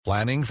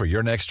Planning for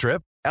your next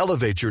trip?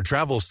 Elevate your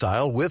travel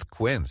style with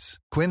Quince.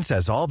 Quince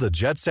has all the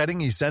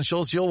jet-setting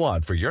essentials you'll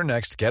want for your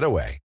next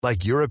getaway,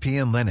 like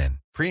European linen,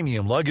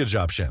 premium luggage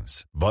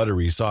options,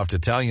 buttery soft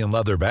Italian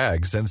leather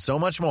bags, and so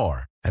much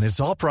more. And it's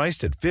all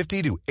priced at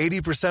 50 to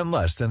 80%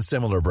 less than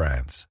similar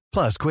brands.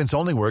 Plus, Quince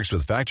only works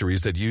with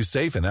factories that use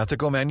safe and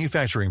ethical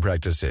manufacturing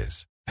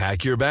practices.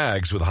 Pack your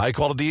bags with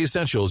high-quality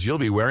essentials you'll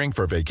be wearing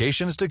for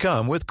vacations to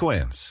come with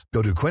Quince.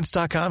 Go to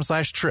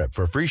quince.com/trip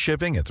for free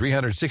shipping and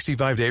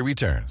 365-day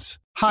returns.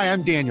 Hi,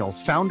 I'm Daniel,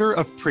 founder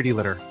of Pretty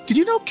Litter. Did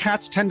you know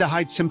cats tend to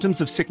hide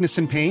symptoms of sickness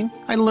and pain?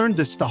 I learned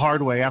this the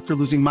hard way after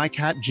losing my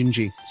cat,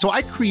 Gingy. So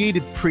I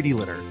created Pretty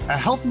Litter, a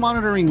health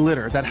monitoring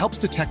litter that helps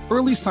detect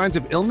early signs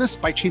of illness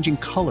by changing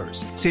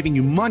colors, saving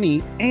you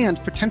money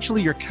and potentially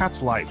your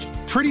cat's life.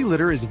 Pretty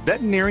Litter is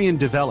veterinarian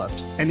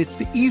developed, and it's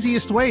the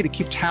easiest way to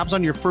keep tabs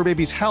on your fur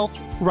baby's health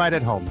right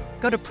at home.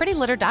 Go to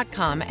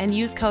prettylitter.com and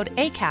use code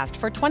ACAST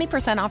for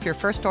 20% off your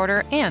first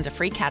order and a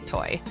free cat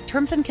toy.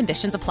 Terms and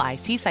conditions apply.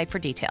 See site for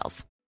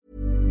details.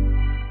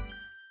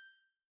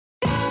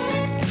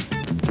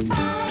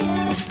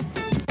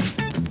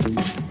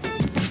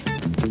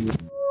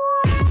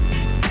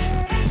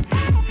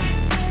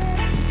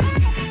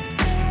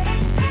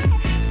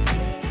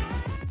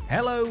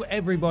 Hello,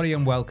 everybody,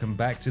 and welcome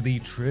back to the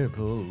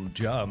Triple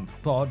Jump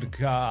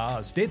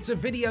Podcast. It's a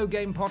video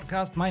game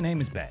podcast. My name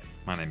is Ben.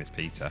 My name is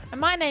Peter. And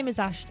my name is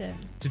Ashton.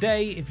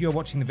 Today, if you're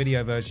watching the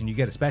video version, you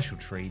get a special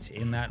treat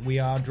in that we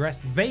are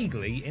dressed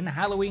vaguely in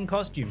Halloween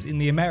costumes, in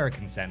the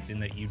American sense, in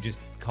that you just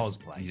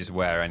cosplay. You just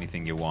wear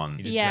anything you want.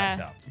 You just dress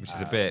up. Which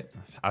is a bit,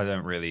 I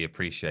don't really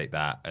appreciate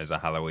that as a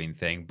Halloween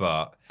thing,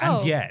 but...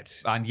 And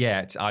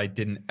yet, I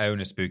didn't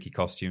own a spooky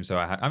costume, so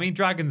I mean,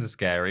 dragons are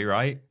scary,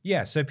 right?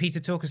 Yeah, so Peter,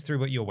 talk us through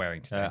what you're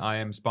wearing today. I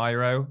am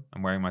Spyro.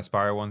 I'm wearing my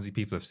Spyro onesie.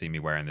 People have seen me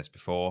wearing this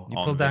before. You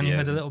pull down your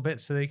hood a little bit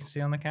so they can see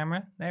on the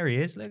camera. There he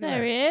is. Look at that.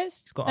 There he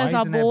is. He's got There's eyes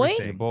our and boy.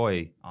 everything. Hey,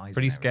 boy. Eyes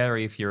Pretty and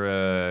scary if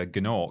you're a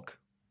Gnorc.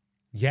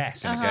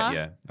 Yes. Gonna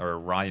get you. Or a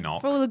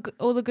Rhinoc. For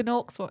all the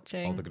Gnorcs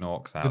watching. All the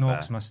Gnorcs out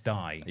Gnorcs there. must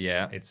die.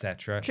 Yeah.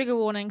 Etc. Trigger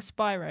warning,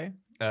 Spyro.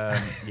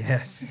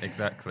 Yes,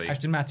 exactly.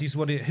 Ashton Matthews,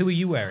 who are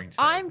you wearing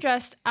today? I'm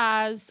dressed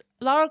as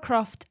Lara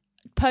Croft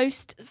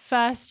post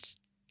first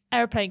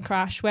aeroplane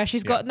crash where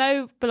she's got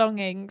no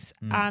belongings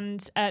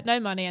and no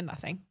money and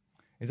nothing.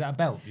 Is that a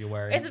belt you're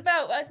wearing? It's a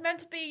belt. It's meant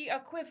to be a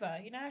quiver.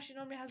 You know how she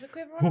normally has a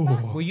quiver on her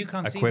back? Well, you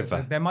can't A see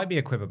quiver. There might be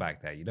a quiver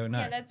back there. You don't know.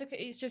 Yeah, let's look at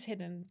it's just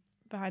hidden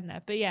behind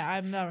there. But yeah,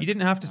 I'm Lara. You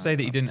didn't have to say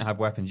that you didn't have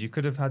weapons. You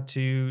could have had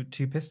two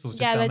pistols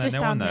just Yeah, down they're there. just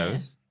No one down there.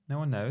 knows. No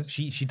one knows.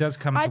 She does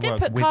come to I work did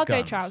put with cargo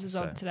guns, trousers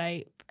so. on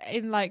today,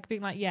 in like being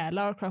like, yeah,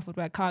 Lara Croft would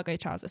wear cargo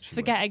trousers,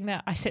 forgetting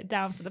that I sit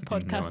down for the No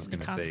podcast one's and you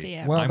gonna can't see. see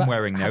it. Well, I'm that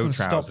wearing no hasn't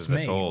trousers stopped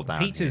at me. all down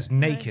Peter's here.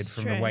 naked That's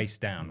from true. the waist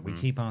down. We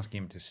keep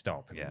asking him to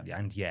stop, Yeah.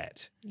 and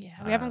yet Yeah,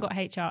 we haven't got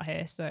HR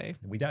here, so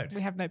we don't.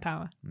 we have no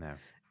power. No.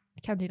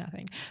 We can do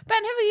nothing.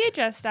 Ben, who are you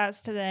dressed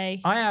as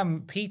today? I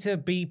am Peter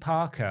B.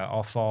 Parker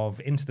off of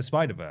Into the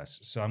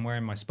Spider-Verse. So I'm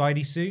wearing my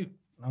Spidey suit,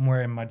 I'm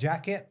wearing my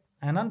jacket,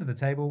 and under the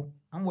table,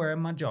 I'm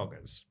wearing my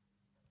joggers.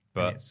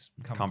 But It's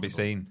can't be comfortable.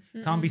 seen.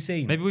 Can't be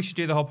seen. Maybe we should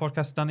do the whole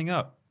podcast standing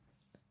up.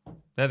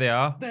 There they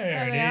are.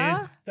 There we it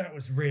are. is. That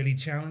was really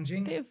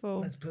challenging. Beautiful.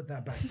 Let's put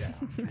that back down.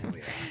 There we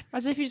are.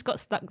 As if you just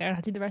got stuck there and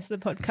had to do the rest of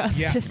the podcast.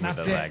 Yeah, Just- that's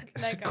With it. a leg.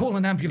 Leg Call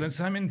an ambulance.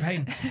 I'm in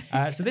pain.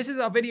 So this is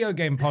our video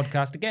game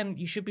podcast. Again,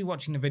 you should be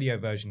watching the video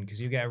version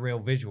because you get a real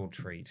visual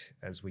treat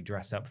as we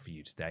dress up for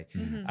you today.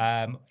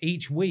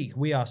 Each week,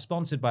 we are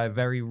sponsored by a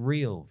very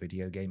real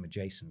video game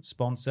adjacent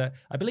sponsor.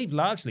 I believe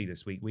largely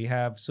this week we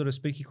have sort of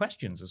spooky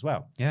questions as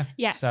well. Yeah.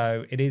 Yes.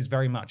 So it is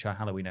very much our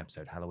Halloween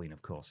episode. Halloween,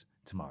 of course,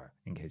 tomorrow,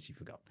 in case you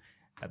forgot.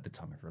 At the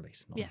time of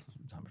release, not Yes.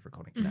 at the time of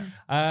recording.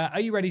 Are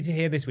you ready to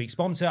hear this week's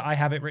sponsor? I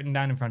have it written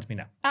down in front of me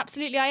now.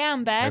 Absolutely, I am,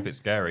 Hope Ben. it's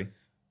scary.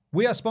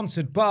 We are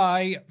sponsored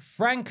by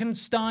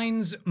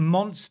Frankenstein's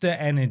Monster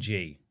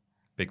Energy.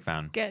 Big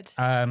fan. Good.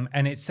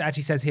 And it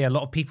actually says here, a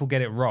lot of people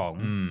get it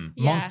wrong.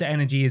 Yeah. Monster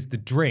Energy is the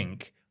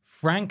drink.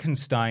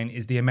 Frankenstein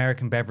is the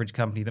American beverage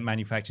company that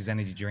manufactures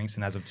energy drinks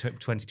and as of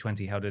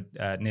 2020 held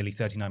nearly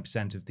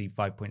 39% of the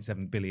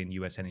 5.7 billion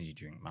US energy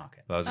drink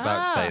market. Well, I was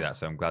about to say that,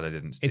 so I'm glad I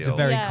didn't steal. It's a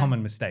very Yeah.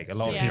 common mistake. A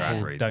lot of Yeah. people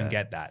Ad read don't there.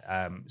 get that.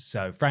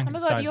 So Oh my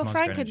Frankenstein's god, you're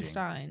Monster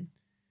Frankenstein.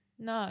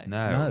 No.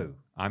 No.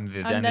 I'm the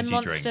And then energy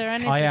Monster drink.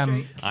 Energy I am-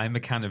 drink. I'm a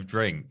can of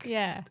drink.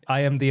 Yeah.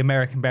 I am the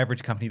American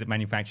beverage company that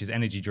manufactures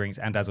energy drinks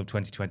and as of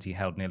 2020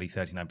 held nearly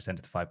 39%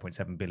 of the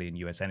 5.7 billion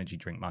US energy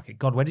drink market.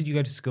 God, where did you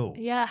go to school?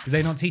 Yeah. Did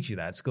they not teach you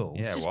that at school?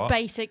 Yeah, Just what?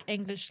 basic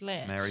English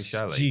lit. Mary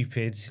Shelley.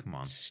 Stupid, Come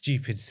on.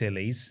 stupid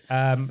sillies.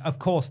 Of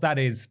course, that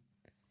is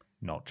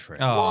not true.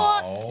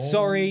 Oh.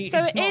 Sorry. So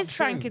it's it not is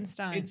true.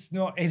 Frankenstein. It's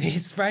not. It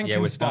is Frankenstein. Yeah,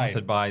 we're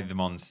sponsored by the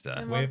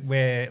monster.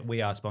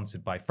 We are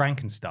sponsored by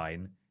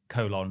Frankenstein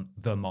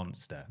the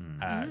monster.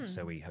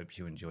 So we hope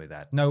you enjoy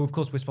that. No, of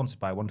course, we're sponsored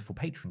by wonderful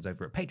patrons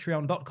over at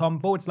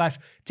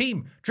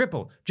patreon.com/Team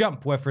Triple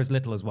Jump, where for as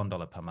little as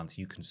 $1 per month,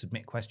 you can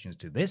submit questions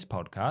to this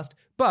podcast.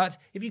 But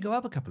if you go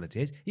up a couple of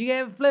tiers, you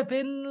get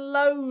flipping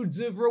loads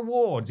of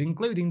rewards,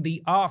 including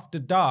the After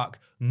Dark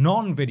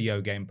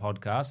non-video game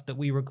podcast that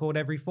we record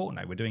every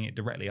fortnight. We're doing it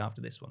directly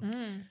after this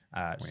one.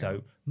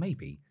 So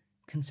maybe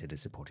consider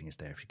supporting us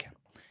there if you can.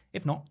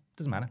 If not,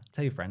 doesn't matter.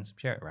 Tell your friends,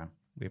 share it around.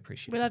 We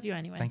appreciate it. We love you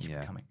anyway. Thank you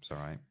for coming. It's all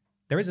right.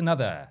 There is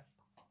another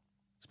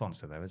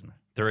sponsor, though, isn't there?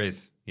 There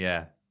is,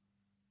 yeah.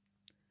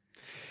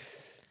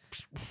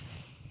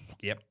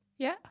 Yep.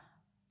 Yeah.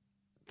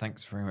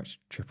 Thanks very much,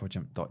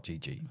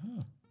 triplejump.gg.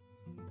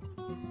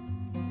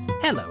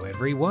 Hello,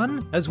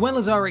 everyone. As well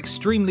as our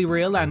extremely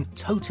real and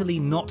totally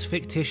not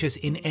fictitious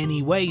in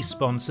any way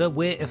sponsor,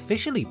 we're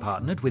officially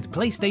partnered with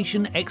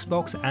PlayStation,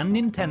 Xbox, and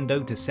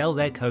Nintendo to sell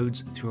their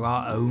codes through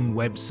our own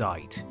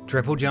website,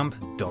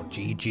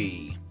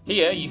 triplejump.gg.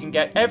 Here you can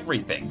get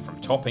everything from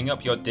topping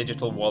up your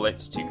digital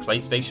wallets to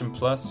PlayStation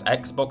Plus,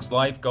 Xbox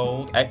Live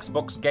Gold,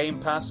 Xbox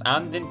Game Pass,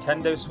 and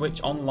Nintendo Switch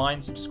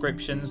Online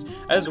subscriptions,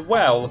 as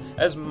well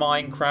as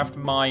Minecraft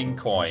Mine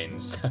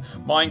Coins.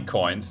 Mine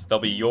Coins, they'll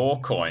be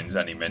your coins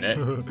any minute.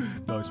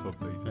 Nice one,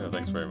 Peter.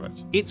 Thanks very much.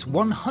 It's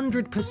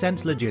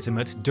 100%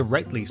 legitimate,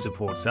 directly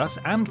supports us,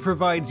 and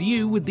provides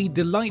you with the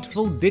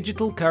delightful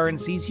digital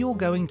currencies you're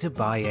going to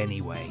buy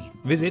anyway.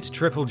 Visit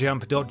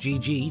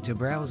triplejump.gg to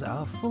browse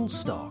our full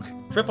stock.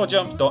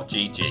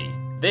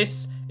 triplejump.gg.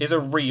 This is a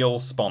real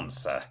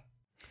sponsor.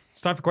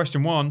 It's time for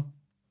question 1.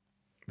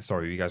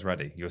 Sorry, were you guys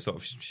ready? You were sort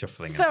of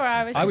shuffling. Sorry,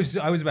 I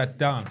was about to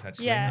dance,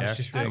 actually. Yeah. I was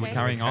just doing Okay.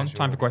 Carrying on. casual.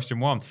 Time for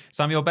question 1.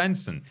 Samuel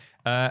Benson.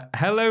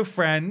 Hello,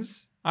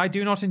 friends. I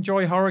do not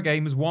enjoy horror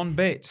games one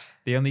bit.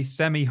 The only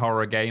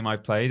semi-horror game I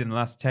played in the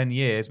last 10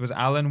 years was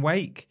Alan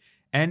Wake.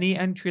 Any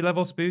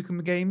entry-level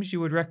spookum games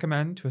you would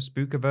recommend to a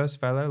spookiverse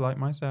fellow like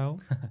myself?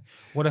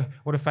 What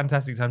a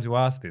fantastic time to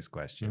ask this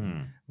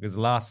question. Because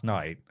last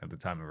night, at the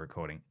time of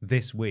recording,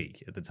 this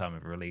week, at the time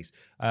of release,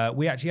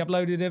 we actually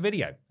uploaded a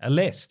video, a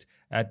list,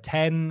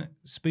 10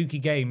 spooky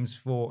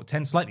games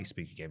 10 slightly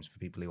spooky games for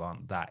people who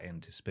aren't that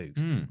into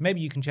spooks. Maybe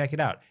you can check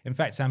it out. In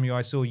fact, Samuel,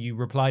 I saw you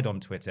replied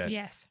on Twitter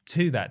Yes.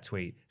 to that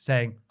tweet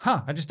saying,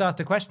 I just asked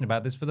a question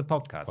about this for the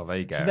podcast. Well, there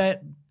you go. So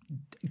that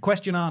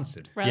question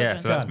answered. Yeah, Relevant.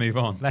 so let's Done. move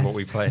on to Let's- what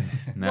we played.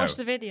 No. Watch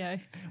the video.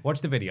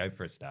 Watch the video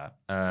for a start.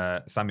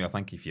 Samuel,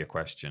 thank you for your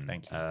question.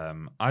 Thank you.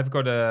 I've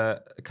got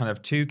a kind of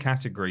 3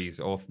 categories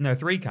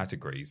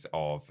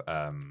of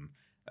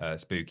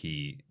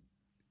spooky,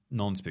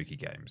 non-spooky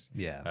games.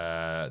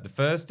 Yeah. The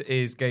first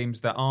is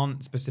games that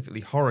aren't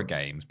specifically horror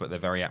games, but they're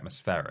very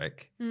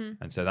atmospheric.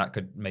 And so that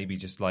could maybe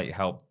just like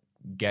help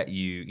get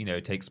you,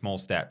 take small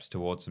steps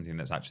towards something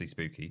that's actually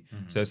spooky.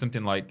 So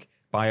something like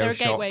Bioshock. They're a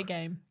gateway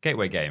game.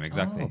 Gateway game,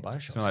 exactly. Oh,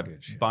 Bioshock's something like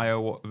good shit.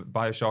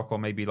 Bioshock, or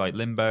maybe like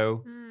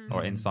Limbo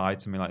or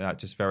Inside, something like that.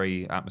 Just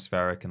very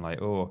atmospheric and like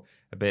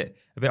a bit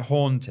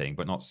haunting,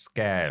 but not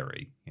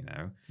scary.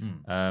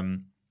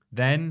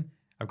 Then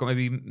I've got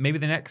maybe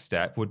the next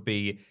step would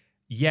be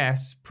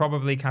yes,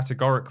 probably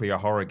categorically a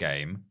horror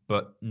game,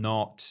 but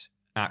not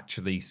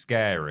actually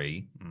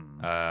scary.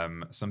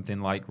 Something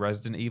like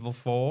Resident Evil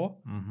 4,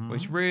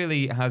 which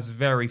really has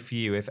very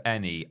few, if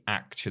any,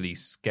 actually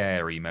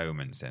scary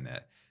moments in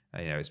it.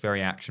 It's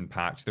very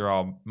action-packed. There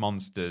are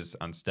monsters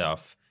and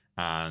stuff,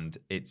 and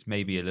it's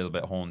maybe a little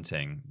bit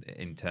haunting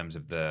in terms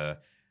of the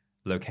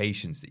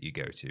locations that you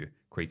go to.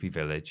 Creepy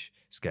village,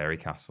 scary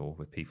castle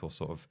with people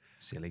sort of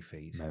Silly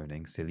feet.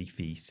 moaning, silly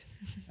feet.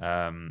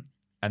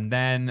 And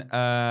then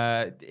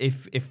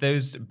if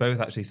those both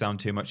actually sound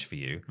too much for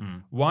you,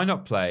 why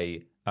not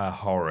play a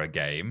horror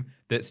game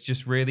that's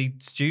just really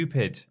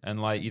stupid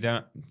and like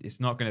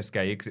it's not going to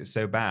scare you because it's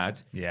so bad.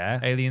 Yeah.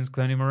 Aliens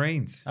Cloning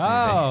Marines.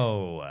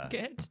 Oh.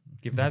 Good.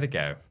 Give that a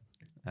go.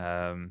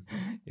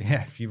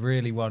 Yeah, if you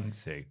really want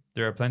to.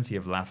 There are plenty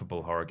of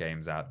laughable horror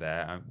games out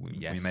there. And we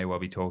Yes. may well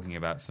be talking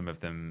about some of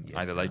them Yes,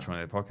 either there later on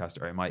in the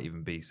podcast, or it might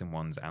even be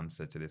someone's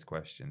answer to this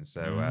question.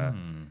 So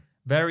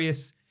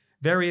various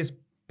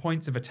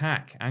points of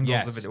attack, angles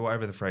Yes. of it,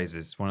 whatever the phrase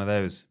is, one of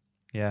those.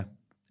 Yeah.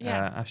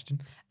 Yeah.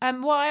 Ashton?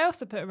 Well, I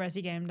also put a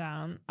Resi game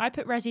down. I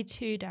put Resi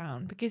 2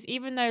 down because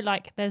even though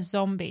like there's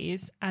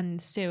zombies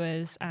and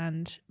sewers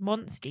and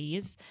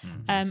monsters,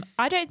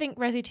 I don't think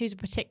Resi 2 is a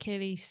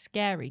particularly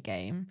scary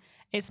game.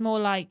 It's more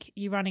like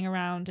you running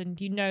around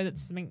and you know that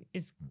something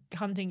is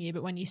hunting you,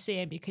 but when you see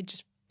him, you could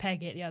just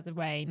peg it the other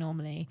way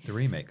normally. The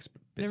remake's a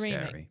bit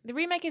scary. The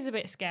remake is a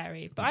bit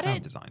scary, but The I sound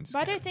don't. design's But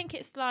I don't scary. think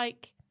it's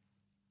like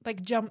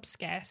jump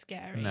scare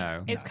scary.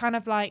 No. It's kind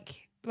of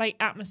like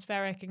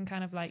atmospheric and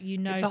kind of like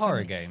It's a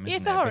horror game, Yeah,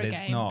 it's isn't a it? horror But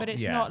it's game, not- but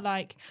it's yeah. not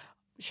like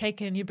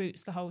shaking in your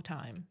boots the whole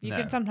time. You No.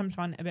 can sometimes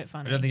find it a bit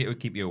funny. I don't think it would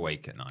keep you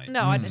awake at night.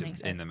 No, I It's don't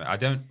just think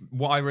so.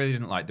 What I really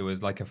didn't like, there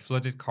was like a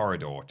flooded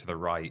corridor to the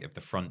right of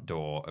the front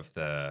door of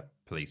the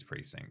police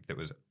precinct that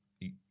was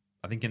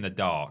I think, in the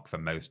dark for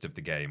most of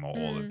the game or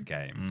all of the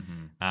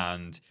game.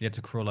 And You had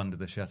to crawl under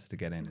the shutter to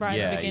get in. Right.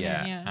 at the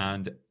beginning, yeah.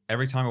 And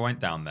every time I went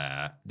down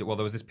there, well,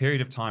 there was this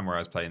period of time where I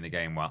was playing the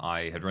game where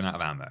I had run out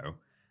of ammo,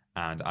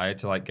 and I had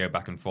to like go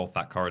back and forth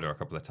that corridor a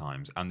couple of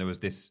times. And there was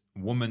this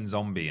woman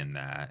zombie in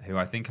there who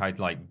I think I'd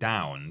like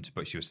downed,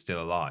 but she was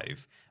still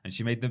alive, and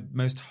she made the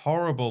most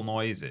horrible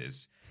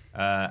noises.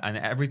 And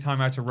every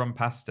time I had to run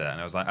past her, and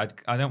I was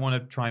like, I don't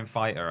want to try and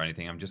fight her or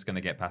anything. I'm just going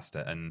to get past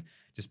her. And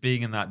just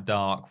being in that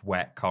dark,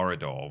 wet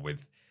corridor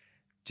with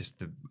just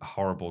the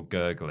horrible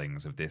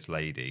gurglings of this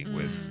lady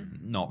was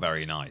not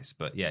very nice.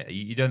 But yeah,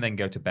 you don't then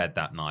go to bed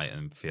that night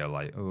and feel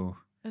like, oh,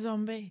 A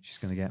zombie. she's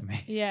going to get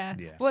me. Yeah.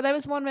 Yeah. Well, there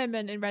was one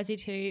moment in Resi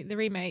 2, the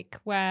remake,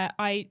 where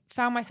I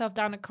found myself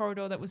down a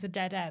corridor that was a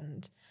dead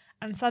end,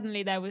 and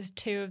suddenly there was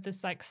two of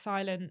this like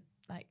silent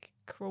like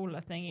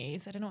crawler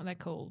thingies. I don't know what they're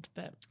called,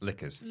 but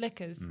Lickers.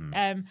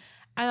 And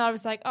I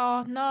was like,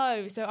 oh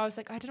no. So I was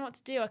like, I don't know what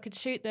to do. I could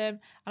shoot them,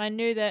 and I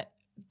knew that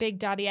Big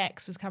Daddy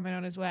X was coming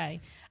on his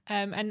way.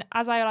 And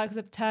as I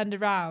like turned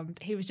around,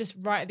 he was just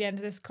right at the end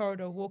of this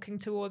corridor walking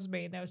towards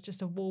me, and there was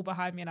just a wall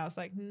behind me, and I was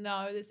like,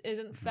 no, this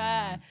isn't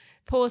fair.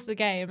 Paused the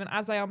game, and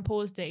as I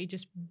unpaused it, he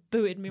just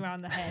booted me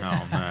around the head.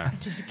 Oh, no.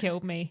 Just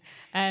killed me.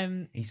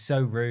 He's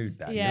so rude.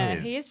 That Yeah,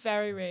 is. he is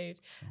very rude.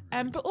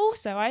 But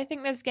also, I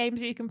think there's games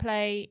that you can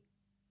play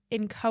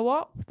in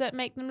co-op that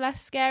make them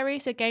less scary.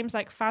 So games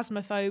like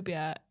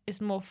Phasmophobia is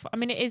more... I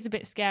mean, it is a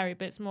bit scary,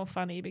 but it's more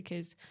funny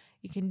because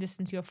you can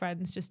listen to your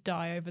friends just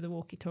die over the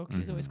walkie-talkie.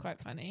 It's always quite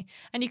funny.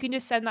 And you can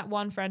just send that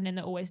one friend in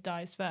that always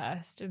dies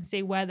first and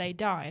see where they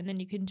die, and then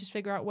you can just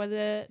figure out where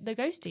the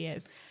ghosty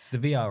is. It's the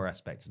VR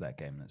aspect of that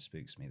game that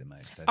spooks me the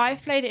most.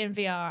 I've played it in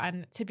VR,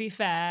 and to be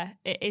fair,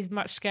 it is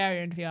much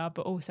scarier in VR,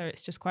 but also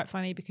it's just quite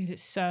funny because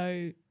it's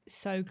so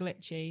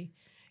glitchy.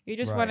 You're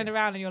just Right. running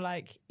around and you're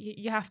like,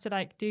 you have to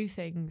like do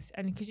things,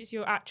 and because it's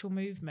your actual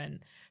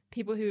movement,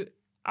 people who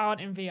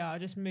aren't in VR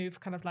just move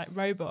kind of like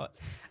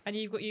robots, and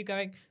you've got you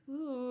going,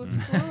 ooh,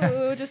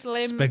 just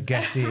limbs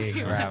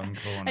Spaghettiing around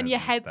corners. and your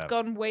head's stuff.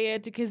 gone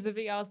weird because the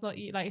VR's not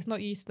like it's not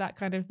used to that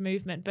kind of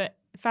movement. But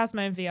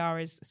Phasmo in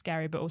VR is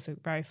scary, but also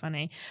very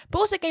funny. But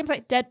also games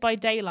like Dead by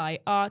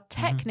Daylight are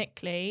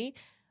technically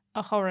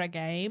a horror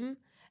game,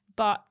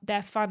 but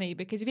they're funny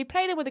because if you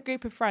play them with a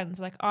group of friends,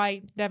 like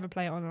I never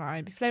play it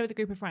online, but if you play with a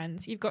group of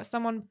friends, you've got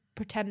someone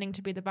pretending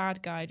to be the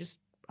bad guy just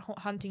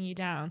hunting you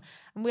down,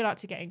 and we like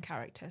to get in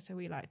character, so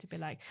we like to be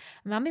like,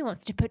 Mummy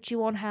wants to put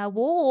you on her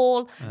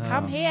wall,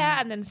 come here,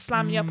 and then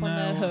slam you up on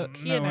the hook,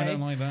 you know, I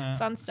don't like that.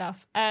 fun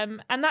stuff.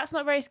 And that's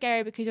not very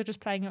scary because you're just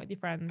playing it with your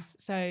friends,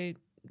 so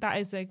that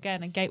is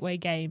again a gateway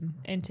game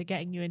into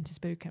getting you into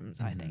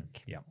Spookums, I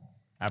think. Yeah,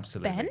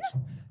 absolutely. Ben?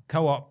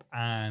 Co-op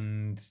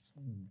and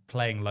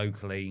playing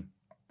locally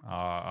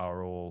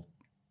are all,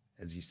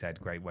 as you said,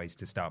 great ways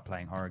to start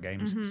playing horror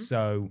games.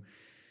 So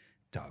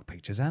Dark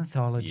Pictures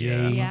Anthology.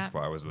 Yeah. That's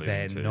what I was alluding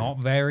They're to. not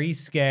very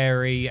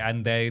scary,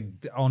 and they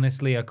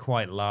honestly are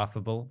quite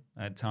laughable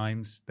at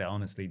times. They're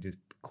honestly just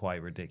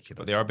quite ridiculous.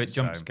 But they are a bit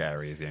jump So-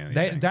 scary, is the only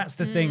thing. That's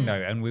the thing, though,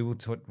 and we'll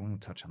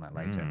touch on that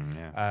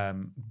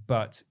later.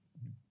 But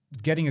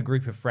getting a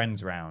group of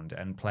friends around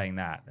and playing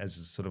that as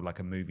a sort of like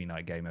a movie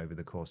night game over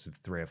the course of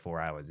 3 or 4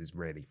 hours is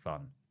really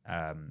fun.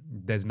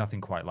 There's nothing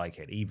quite like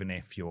it, even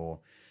if you're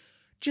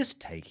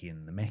just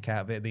taking the mick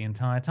out of it the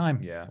entire time.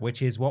 Yeah.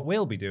 Which is what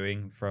we'll be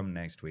doing from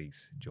next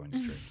week's joint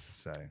streams.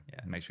 So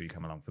make sure you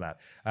come along for that.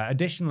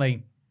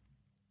 Additionally,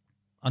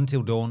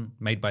 Until Dawn,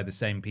 made by the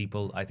same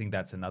people. I think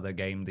that's another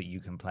game that you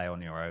can play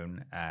on your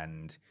own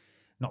and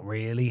not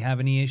really have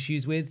any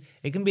issues with.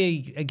 It can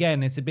be,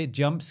 again, it's a bit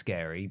jump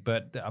scary,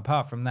 but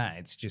apart from that,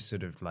 it's just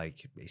sort of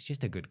like, it's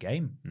just a good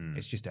game.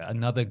 It's just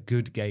another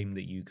good game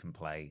that you can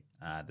play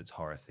that's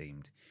horror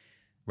themed.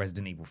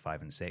 Resident Evil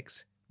 5 and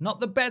 6. Not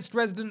the best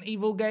Resident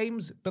Evil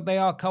games, but they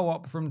are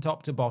co-op from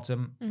top to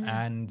bottom.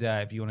 And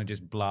if you want to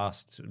just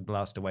blast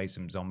away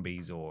some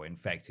zombies or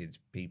infected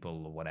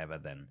people or whatever,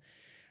 then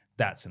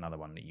that's another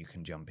one that you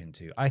can jump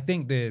into. I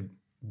think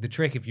the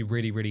trick, if you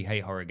really, really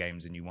hate horror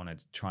games and you want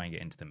to try and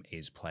get into them,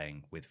 is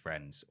playing with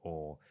friends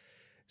or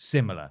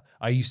similar.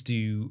 I used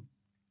to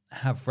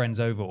have friends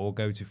over or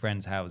go to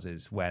friends'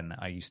 houses when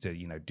I used to,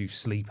 do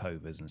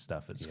sleepovers and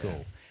stuff at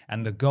school.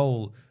 And the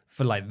goal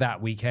for like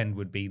that weekend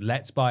would be,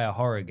 let's buy a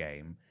horror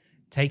game,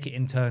 take it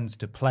in turns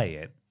to play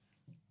it,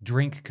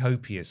 drink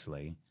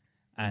copiously,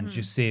 and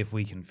just see if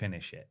we can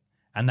finish it.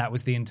 And that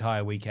was the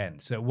entire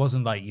weekend. So it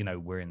wasn't like,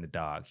 we're in the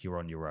dark, you're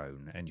on your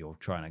own, and you're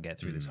trying to get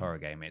through this horror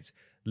game. It's,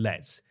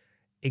 let's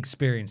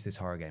experience this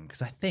horror game.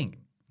 Because I think,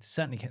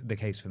 certainly the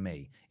case for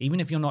me, even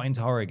if you're not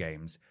into horror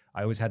games,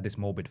 I always had this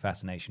morbid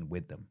fascination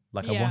with them.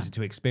 Like, I wanted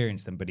to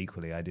experience them, but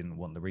equally I didn't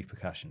want the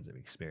repercussions of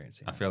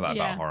experiencing I them. feel that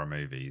Yeah. about horror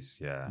movies,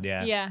 yeah.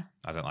 Yeah.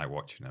 I don't like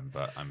watching them,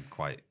 but I'm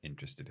quite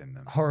interested in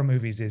them. Horror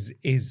movies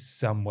is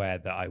somewhere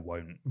that I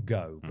won't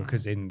go,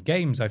 because in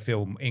games I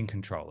feel in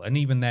control. And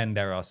even then,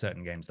 there are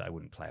certain games that I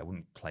wouldn't play. I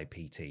wouldn't play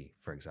PT,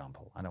 for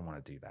example. I don't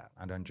want to do that.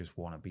 I don't just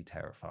want to be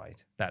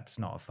terrified. That's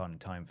not a fun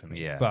time for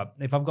me. Yeah. But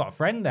if I've got a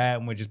friend there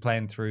and we're just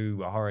playing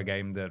through a horror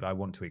game that I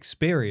want to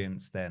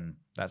experience, then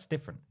that's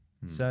different.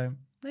 So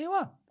there you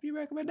are. A few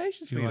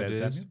recommendations for few you there,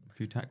 ideas, Samuel. a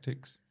few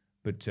tactics.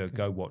 But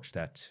go watch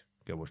that.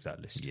 Go watch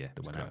that list. Yeah, that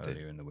it's went a out good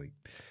idea. earlier in the week.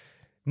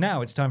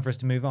 Now it's time for us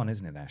to move on,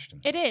 isn't it, Ashton?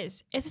 It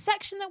is. It's a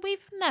section that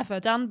we've never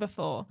done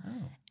before.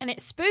 Oh. And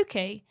it's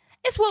spooky.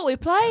 It's what we're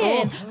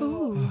playing. Oh.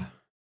 Ooh.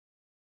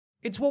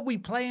 It's what we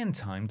play in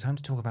time. Time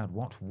to talk about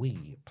what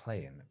we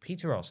play in.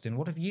 Peter Austin,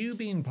 what have you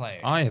been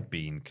playing? I have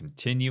been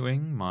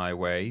continuing my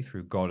way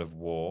through God of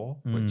War,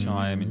 which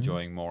I am Mhm.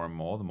 enjoying more and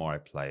more the more I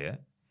play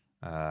it.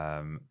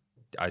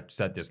 I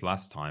said this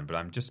last time, but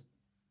I'm just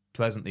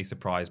pleasantly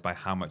surprised by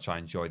how much I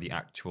enjoy the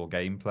actual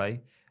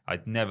gameplay.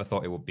 I'd never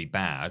thought it would be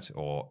bad,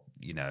 or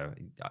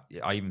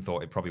I even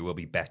thought it probably will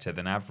be better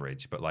than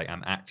average. But like,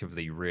 I'm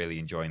actively really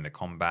enjoying the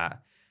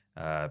combat.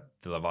 The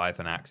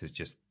Leviathan axe is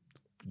just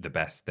the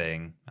best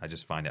thing. I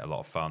just find it a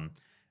lot of fun.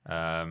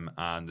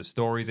 And the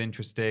story's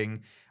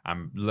interesting.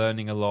 I'm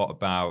learning a lot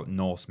about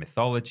Norse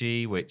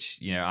mythology, which,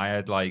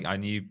 I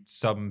knew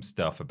some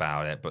stuff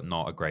about it, but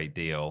not a great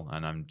deal.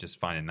 And I'm just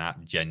finding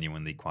that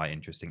genuinely quite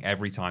interesting.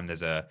 Every time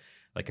there's a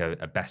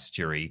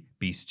bestiary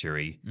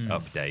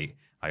update,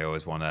 I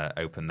always want to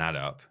open that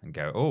up and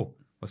go, oh,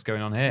 what's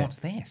going on here? What's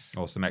this?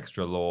 Or some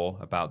extra lore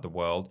about the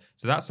world.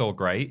 So that's all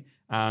great.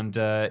 And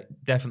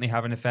definitely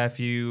having a fair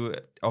few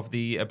of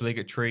the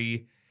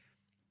obligatory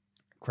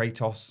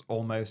Kratos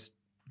almost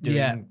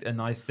doing a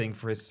nice thing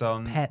for his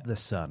son. Pet the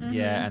son.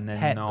 Yeah, and then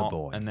Pet not, the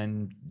boy. and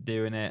then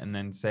doing it, and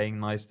then saying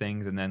nice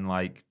things, and then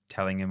like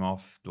telling him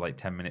off like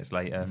 10 minutes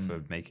later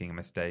for making a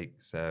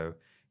mistake. So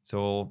it's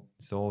all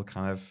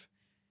kind of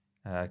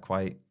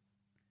quite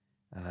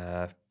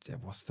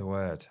what's the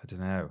word? I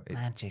don't know.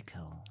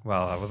 Magical.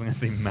 Well, I wasn't going to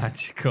say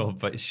magical,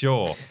 but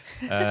sure.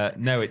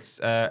 No, it's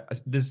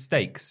there's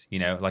stakes.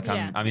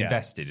 I'm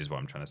invested, is what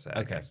I'm trying to say. I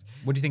Okay. guess.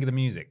 What do you think of the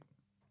music?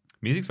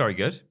 Music's very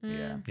good.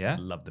 Yeah.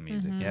 Love the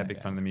music. Yeah,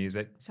 big fan of the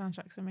music.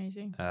 Soundtrack's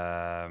amazing.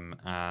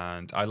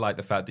 And I like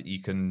the fact that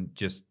you can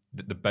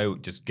the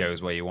boat just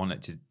goes where you want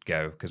it to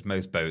go, because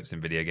most boats in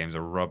video games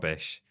are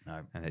rubbish,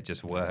 and it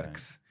just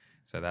works.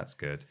 So that's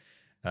good.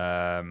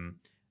 And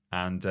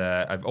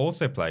I've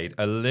also played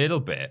a little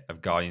bit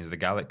of Guardians of the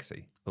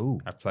Galaxy. Ooh.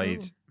 I've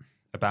played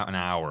about an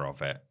hour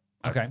of it.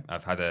 Okay.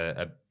 I've had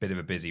a bit of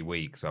a busy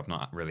week, so I've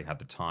not really had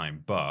the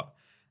time, but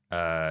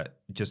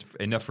just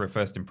enough for a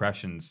first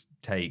impressions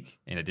take,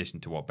 in addition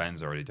to what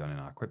Ben's already done in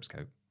our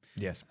Quipscope.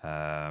 Yes.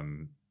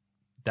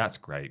 That's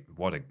great.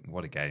 What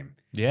a game.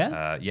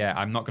 Yeah?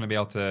 I'm not going to be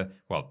able to.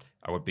 Well,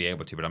 I would be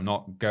able to, but I'm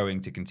not going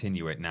to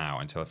continue it now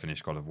until I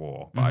finish God of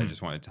War. But I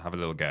just wanted to have a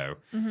little go.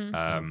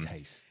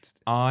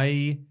 Taste.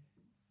 I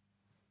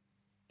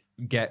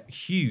get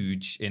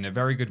huge in a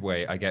very good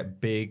way. I get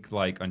big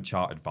like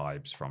Uncharted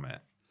vibes from it.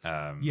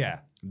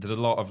 There's a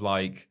lot of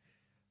like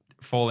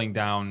falling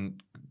down,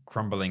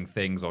 crumbling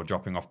things, or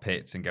dropping off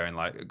pits and going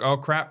like, oh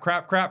crap,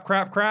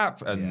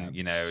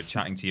 and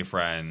chatting to your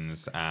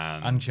friends.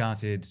 And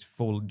Uncharted,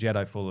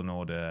 Jedi Fallen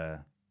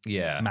Order,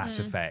 Mass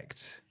Mm.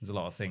 Effect. There's a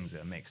lot of things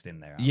that are mixed in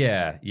there.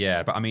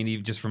 Yeah. But I mean,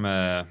 even just from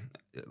a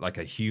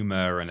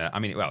humor and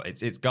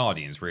it's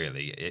Guardians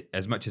really.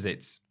 As much as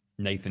it's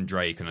Nathan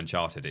Drake and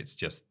Uncharted, it's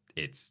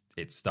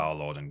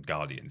Star-Lord and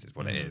Guardians is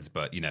what it is.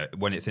 But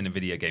when it's in a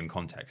video game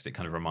context, it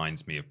kind of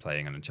reminds me of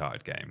playing an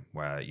Uncharted game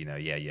where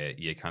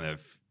you're kind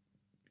of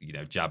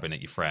jabbing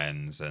at your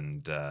friends,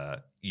 and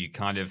you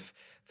kind of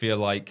feel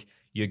like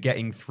you're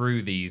getting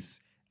through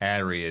these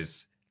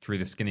areas through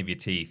the skin of your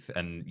teeth,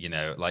 and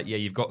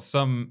you've got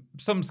some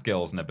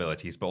skills and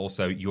abilities, but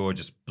also you're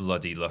just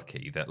bloody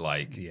lucky that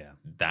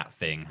that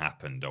thing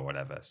happened or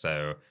whatever.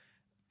 So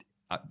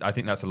I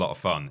think that's a lot of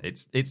fun.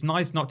 It's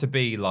nice not to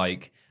be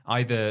like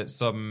either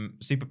some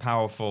super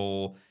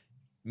powerful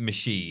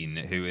machine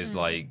who is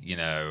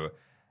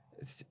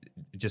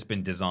just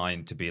been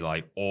designed to be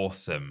like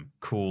awesome,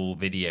 cool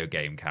video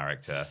game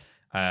character,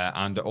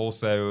 and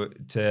also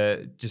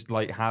to just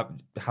like have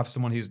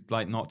someone who's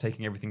like not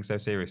taking everything so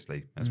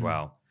seriously as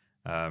well.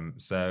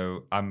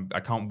 So I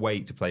can't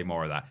wait to play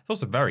more of that. It's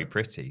also very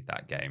pretty,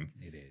 that game.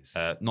 It is.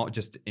 Not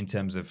just in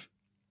terms of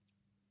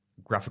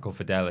graphical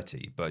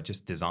fidelity, but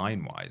just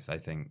design wise. I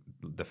think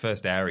the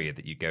first area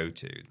that you go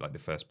to, like the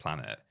first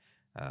planet,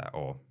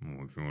 or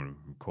if you want to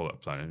call it a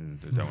planet,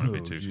 I don't want to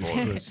be too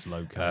spoiled. First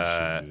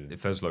location.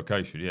 First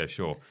location, yeah,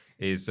 sure,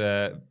 is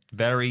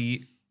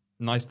very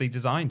nicely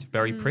designed,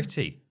 very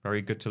pretty,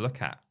 very good to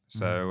look at.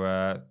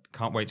 So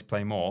can't wait to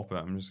play more,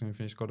 but I'm just going to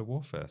finish God of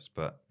War first.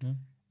 But it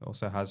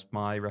also has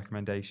my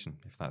recommendation,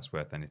 if that's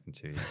worth anything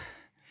to you.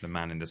 The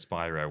Man in the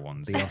Spyro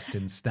ones. The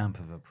Austin stamp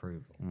of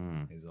approval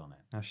is on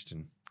it.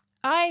 Ashton.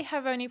 I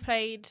have only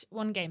played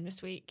one game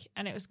this week,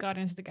 and it was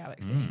Guardians of the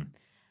Galaxy.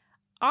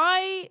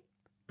 I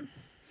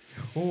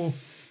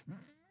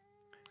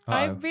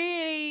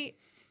really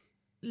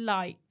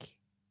like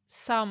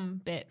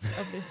some bits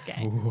of this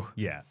game.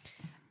 Yeah.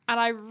 And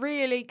I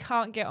really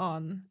can't get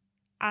on,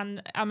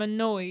 and I'm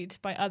annoyed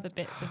by other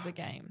bits of the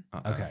game.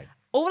 Okay.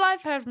 All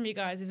I've heard from you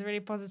guys is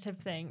really positive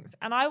things,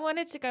 and I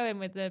wanted to go in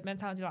with the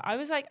mentality I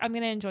was like, I'm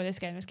going to enjoy this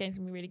game. This game's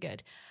going to be really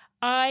good.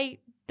 I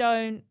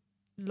don't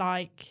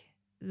like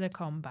the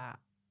combat.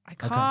 I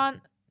can't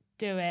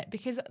do it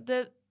because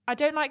I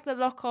don't like the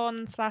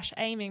lock-on /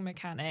 aiming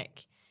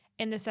mechanic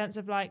in the sense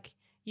of like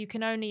you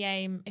can only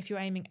aim if you're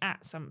aiming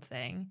at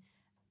something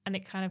and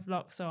it kind of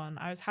locks on.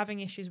 I was having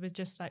issues with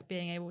just like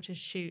being able to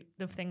shoot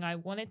the thing I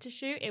wanted to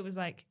shoot. It was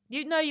like,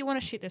 you want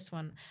to shoot this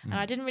one. And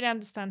I didn't really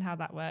understand how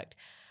that worked.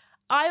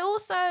 I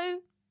also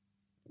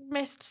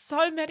missed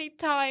so many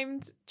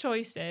timed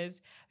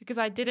choices because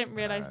I didn't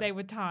realize they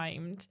were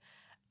timed.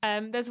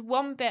 There's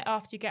one bit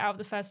after you get out of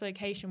the first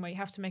location where you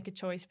have to make a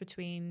choice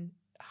between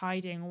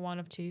hiding one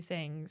of two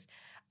things.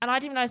 And I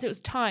didn't realize it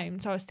was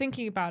timed, so I was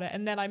thinking about it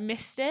and then I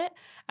missed it.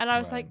 And I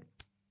was like,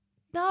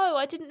 no,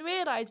 I didn't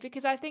realize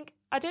because I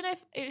don't know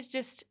if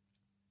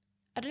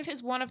it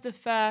was one of the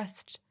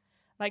first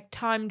like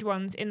timed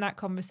ones in that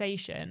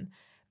conversation,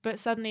 but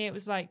suddenly it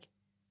was like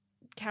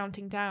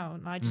counting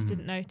down. I just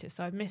didn't notice,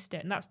 so I missed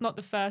it. And that's not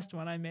the first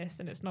one I missed,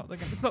 and it's not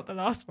the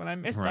last one I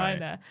missed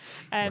either.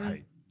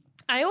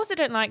 I also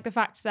don't like the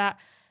fact that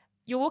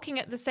you're walking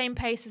at the same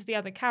pace as the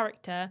other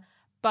character,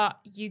 but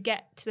you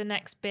get to the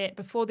next bit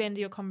before the end of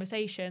your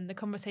conversation, the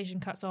conversation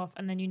cuts off,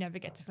 and then you never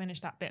get to finish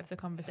that bit of the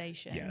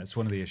conversation. Yeah, it's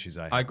one of the issues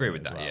I agree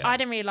with that, well. yeah. I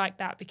didn't really like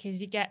that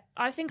because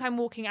I think I'm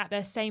walking at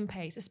their same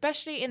pace,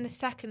 especially in the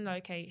second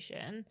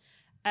location.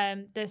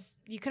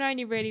 You can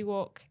only really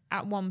walk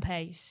at one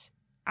pace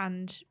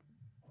and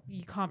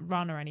you can't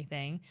run or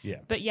anything. Yeah.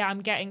 But yeah, I'm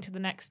getting to the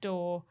next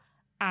door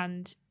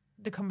and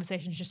the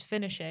conversation's just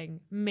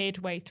finishing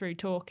midway through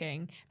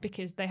talking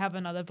because they have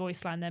another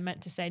voice line they're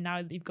meant to say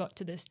now that you've got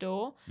to this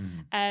door.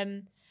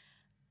 And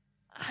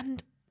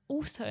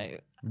also,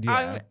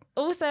 there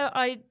was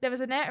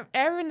an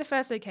area in the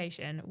first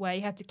location where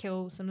you had to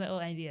kill some little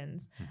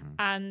aliens,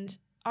 and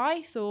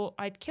I thought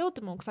I'd killed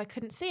them all because I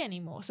couldn't see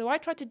anymore. So I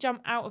tried to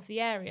jump out of the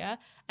area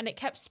and it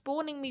kept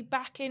spawning me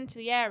back into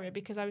the area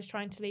because I was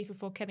trying to leave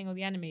before killing all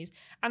the enemies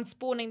and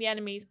spawning the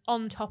enemies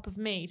on top of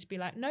me to be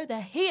like, no,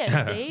 they're here,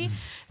 see?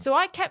 So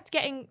I kept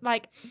getting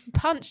like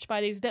punched by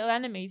these little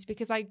enemies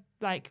because I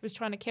like was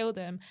trying to kill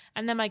them,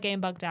 and then my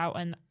game bugged out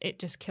and it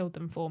just killed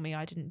them for me.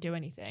 I didn't do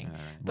anything.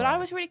 But I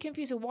was really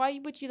confused. Why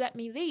would you let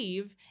me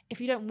leave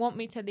if you don't want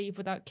me to leave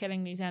without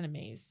killing these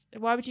enemies?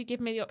 Why would you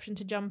give me the option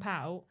to jump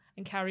out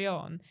and carry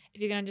on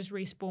if you're going to just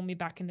respawn me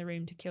back in the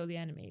room to kill the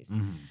enemies?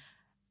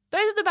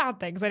 Those are the bad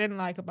things I didn't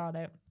like about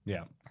it.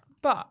 Yeah.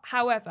 But,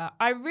 however,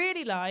 I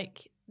really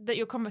like that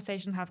your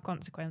conversation have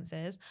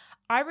consequences.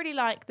 I really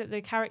like that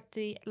the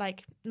character,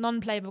 like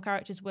non-playable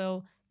characters,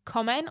 will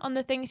comment on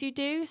the things you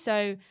do.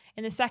 So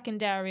in the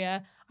second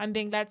area, I'm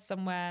being led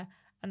somewhere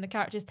and the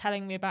character's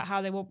telling me about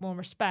how they want more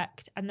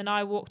respect. And then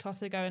I walked off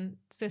to go and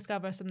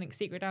discover something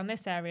secret down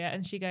this area.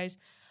 And she goes,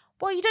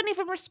 well, you don't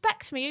even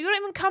respect me. You're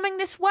not even coming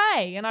this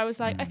way. And I was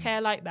like, okay, I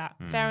like that.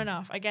 Fair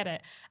enough. I get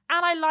it.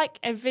 And I like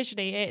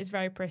visually, it is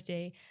very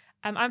pretty.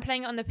 I'm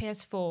playing it on the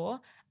PS4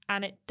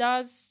 and it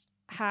does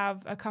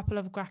have a couple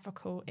of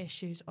graphical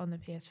issues on the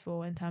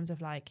PS4 in terms of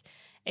like,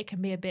 it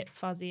can be a bit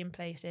fuzzy in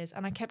places.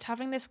 And I kept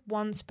having this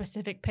one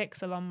specific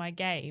pixel on my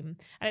game.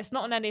 And it's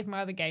not on any of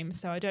my other games,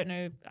 so I don't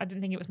know. I didn't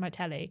think it was my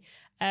telly.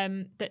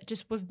 That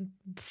just was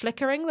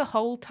flickering the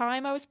whole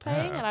time I was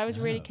playing. And I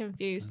was really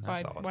confused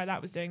by why that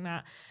was doing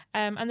that.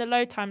 And the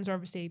load times are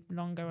obviously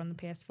longer on the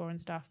PS4 and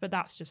stuff. But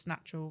that's just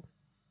natural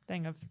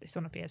thing of it's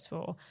on a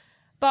PS4.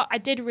 But I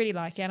did really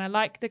like it, and I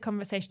like the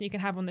conversation you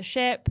can have on the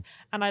ship,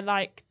 and I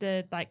like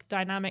the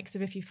dynamics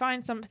of if you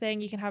find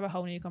something, you can have a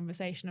whole new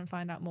conversation and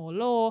find out more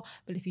lore.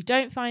 But if you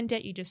don't find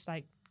it, you just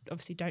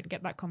obviously don't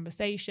get that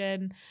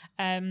conversation.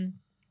 I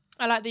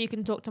like that you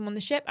can talk to them on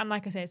the ship, and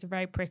like I say, it's a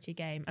very pretty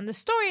game, and the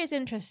story is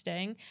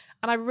interesting,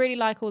 and I really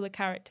like all the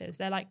characters.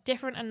 They're like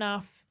different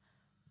enough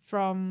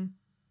from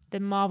the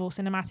Marvel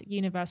Cinematic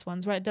Universe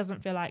ones where it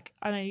doesn't feel like,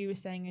 I know you were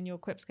saying in your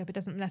Quipscope, it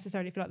doesn't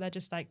necessarily feel like they're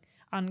just like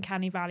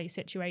uncanny valley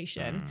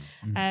situation.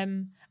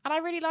 And I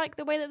really like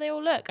the way that they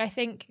all look. I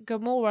think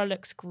Gamora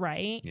looks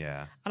great.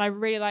 Yeah. And I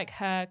really like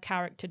her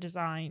character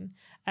design.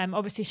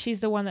 Obviously she's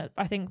the one that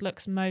I think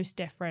looks most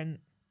different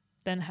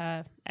than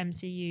her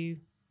MCU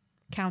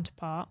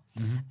counterpart.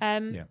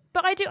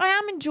 But I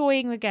am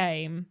enjoying the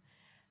game.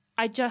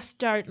 I just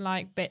don't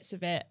like bits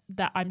of it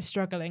that I'm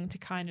struggling to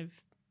kind of,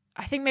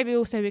 I think maybe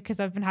also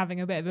because I've been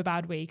having a bit of a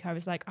bad week, I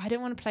was like, I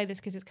don't want to play this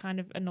because it's kind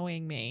of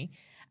annoying me,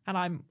 and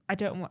I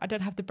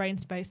don't have the brain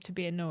space to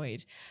be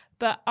annoyed.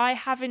 But I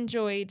have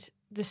enjoyed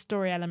the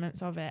story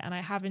elements of it, and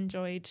I have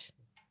enjoyed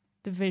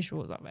the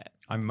visuals of it.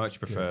 I much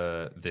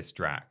prefer this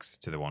Drax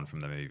to the one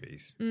from the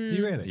movies. Do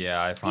you really?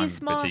 Yeah, I find He's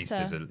smarter.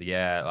 Batista's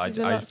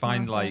I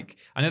find like,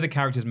 I know the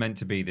character's meant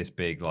to be this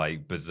big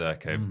like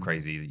berserker,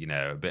 crazy,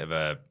 a bit of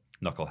a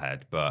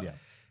knucklehead, but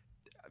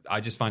I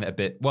just find it a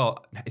bit,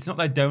 well, it's not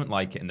that I don't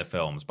like it in the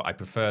films, but I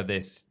prefer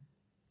this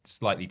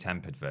slightly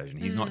tempered version.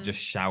 He's not just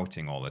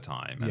shouting all the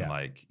time.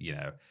 And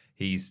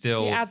he's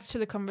still... He adds to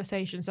the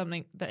conversation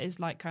something that is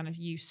like kind of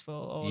useful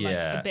or like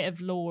a bit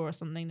of lore or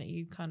something that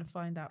you kind of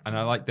find out. And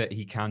I like that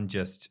he can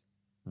just,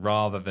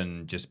 rather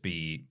than just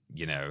be,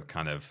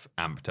 kind of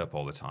amped up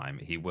all the time,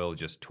 he will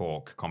just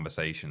talk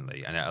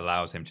conversationally. And it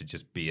allows him to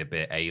just be a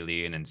bit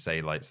alien and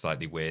say like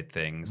slightly weird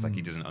things. Like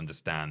he doesn't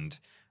understand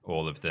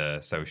all of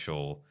the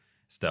social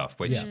stuff,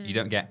 which you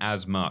don't get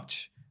as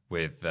much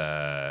with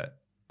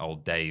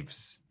old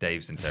Dave's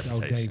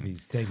interpretation.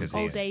 Davies.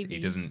 Old Davey. He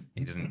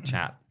doesn't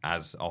chat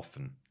as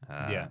often.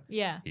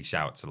 Yeah. He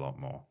shouts a lot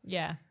more.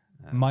 Yeah.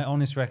 My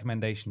honest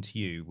recommendation to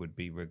you would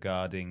be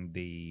regarding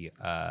the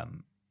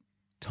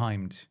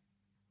timed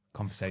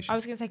conversations. I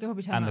was going to say, could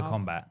probably turn and that the off.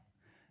 combat.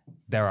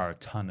 There are a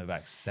ton of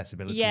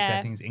accessibility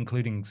settings,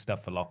 including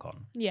stuff for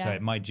lock-on. Yeah. So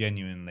it might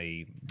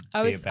genuinely.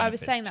 I be was a benefit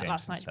saying to that change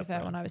last some night, to be stuff fair,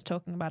 there. when I was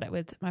talking about it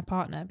with my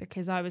partner,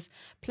 because I was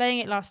playing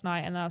it last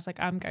night and I was like,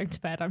 I'm going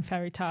to bed, I'm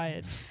very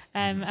tired.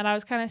 And I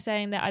was kind of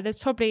saying that there's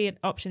probably an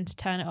option to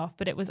turn it off,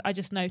 but I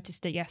just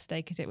noticed it yesterday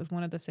because it was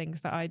one of the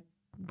things that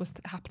was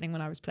happening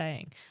when I was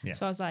playing. Yeah.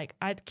 So I was like,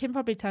 I can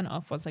probably turn it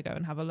off once I go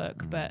and have a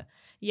look. But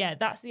yeah,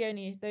 those are the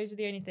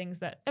only things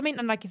that, I mean,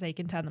 and like you say, you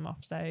can turn them off.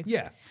 So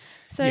Yeah.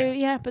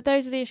 yeah, but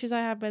those are the issues I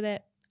have with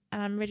it.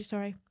 And I'm really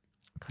sorry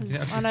because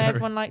I know sorry.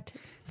 everyone liked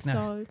it. It's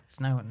snowing.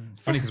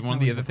 It's funny because one of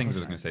the other things I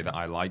was going to say that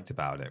I liked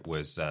about it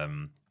was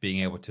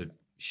being able to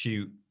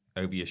shoot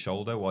over your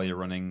shoulder while you're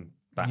running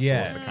back towards the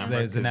Yeah, camera.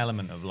 there's an 'cause-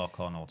 element of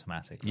lock-on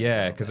automatically.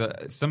 Yeah, because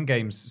some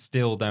games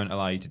still don't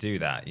allow you to do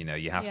that. You know,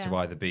 you have to Yeah.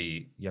 either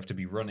you have to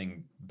be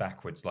running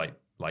backwards like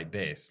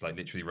this, like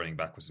literally running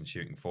backwards and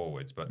shooting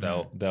forwards, but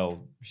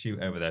they'll shoot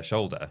over their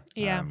shoulder,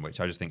 Yeah. which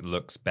I just think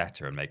looks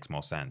better and makes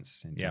more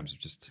sense in terms of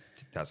just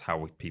that's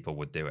how people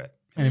would do it.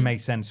 And it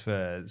makes sense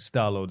for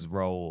Star-Lord's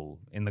role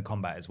in the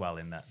combat as well,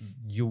 in that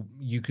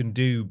you can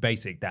do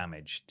basic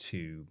damage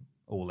to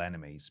all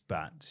enemies,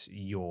 but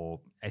you're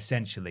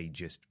essentially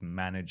just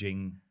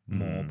managing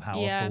more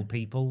powerful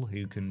people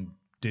who can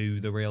do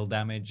the real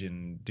damage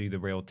and do the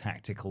real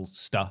tactical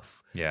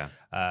stuff. Yeah.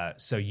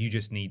 So you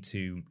just need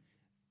to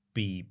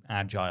be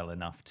agile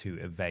enough to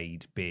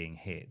evade being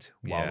hit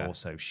while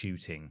also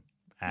shooting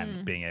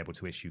and being able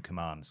to issue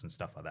commands and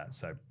stuff like that.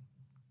 So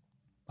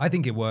I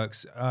think it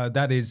works.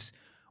 That is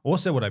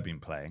also what I've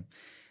been playing,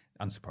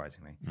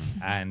 unsurprisingly.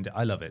 And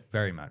I love it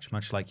very much.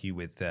 Much like you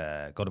with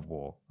God of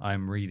War,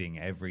 I'm reading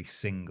every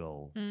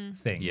single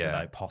thing that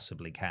I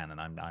possibly can. And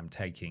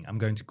I'm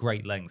going to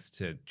great lengths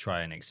to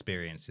try and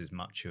experience as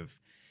much of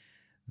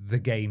the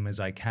game as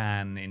I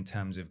can in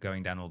terms of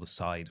going down all the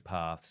side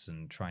paths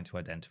and trying to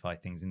identify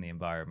things in the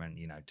environment,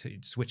 you know,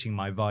 switching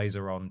my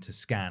visor on to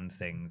scan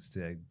things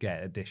to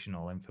get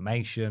additional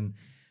information.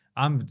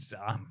 I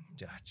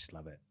just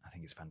love it. I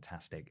think it's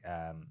fantastic.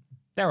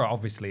 There are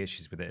obviously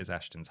issues with it, as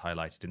Ashton's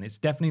highlighted, and it's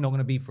definitely not going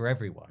to be for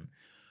everyone.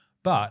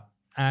 But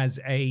as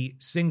a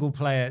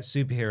single-player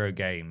superhero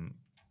game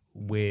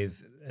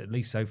with, at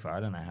least so far, I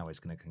don't know how it's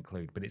going to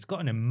conclude, but it's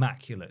got an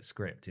immaculate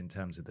script in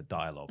terms of the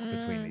dialogue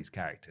between these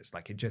characters.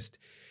 Like,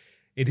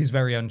 it is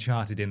very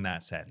Uncharted in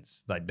that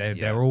sense. Like,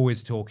 they're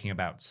always talking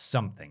about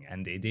something,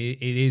 and it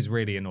is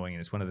really annoying,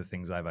 and it's one of the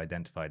things I've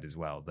identified as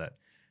well, that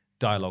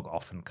dialogue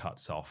often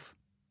cuts off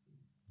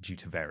due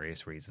to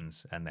various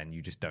reasons, and then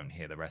you just don't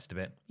hear the rest of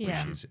it,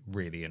 which is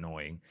really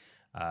annoying.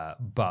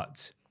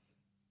 But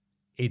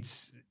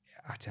it's,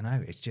 I don't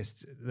know, it's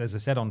just, as I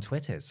said on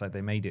Twitter, it's like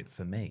they made it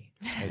for me.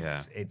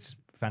 It's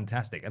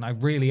fantastic. And I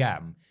really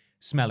am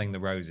smelling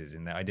the roses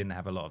in that I didn't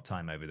have a lot of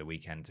time over the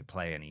weekend to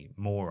play any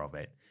more of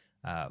it.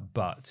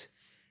 But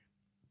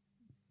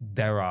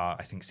there are,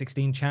 I think,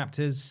 16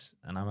 chapters,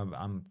 and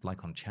I'm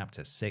like on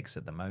chapter 6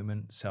 at the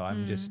moment. So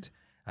I'm just,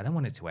 I don't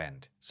want it to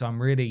end. So I'm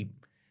really,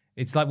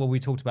 it's like what we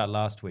talked about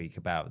last week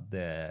about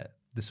the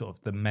sort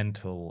of the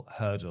mental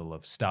hurdle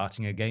of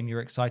starting a game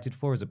you're excited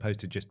for as opposed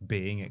to just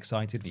being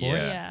excited for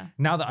it. Yeah.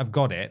 Now that I've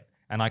got it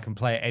and I can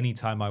play it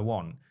anytime I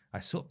want,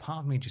 part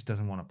of me just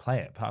doesn't want to play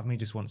it. Part of me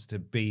just wants to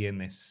be in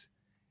this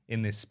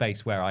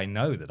space where I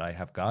know that I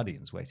have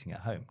Guardians waiting at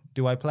home.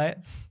 Do I play it?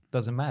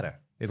 Doesn't matter.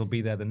 It'll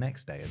be there the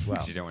next day as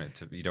well. You don't want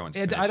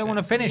to I don't want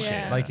to finish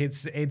Yeah. it. Like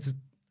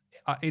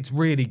it's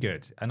really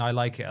good, and I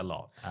like it a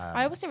lot.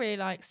 I also really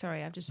like.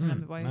 Sorry, I've just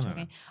remembered while you're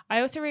talking.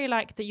 I also really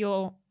like that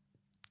your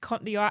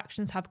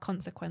actions have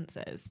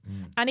consequences,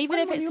 and even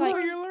if it's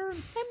like,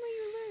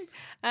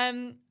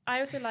 I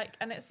also like,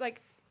 and it's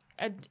like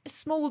a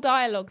small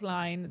dialogue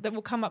line that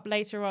will come up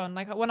later on.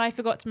 Like when I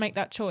forgot to make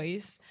that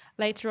choice,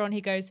 later on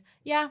he goes,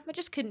 "Yeah, I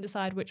just couldn't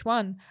decide which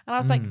one," and I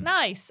was like,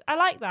 "Nice, I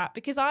like that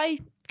because I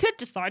could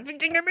decide, but it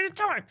didn't give me the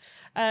time."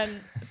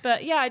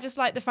 But yeah, I just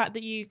like the fact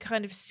that you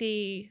kind of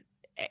see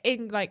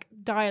in like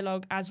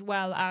dialogue as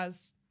well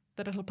as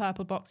the little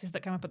purple boxes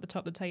that come up at the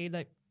top that tell you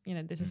that, you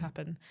know, this has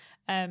happened,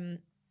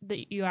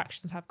 that your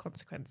actions have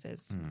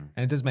consequences.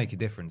 And it does make a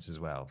difference as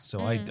well. So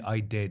I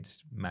did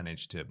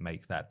manage to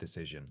make that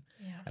decision.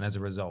 Yeah. And as a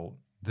result,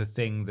 the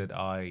thing that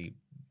I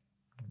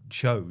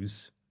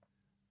chose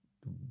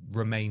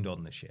remained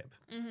on the ship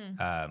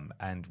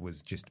and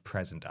was just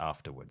present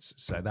afterwards.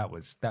 So that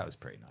was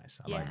pretty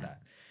nice. I like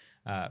that.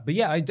 But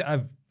yeah,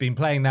 I've been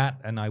playing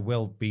that, and I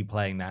will be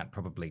playing that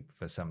probably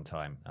for some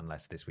time,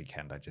 unless this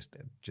weekend I just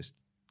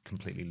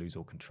completely lose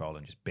all control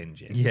and just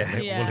binge it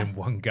all in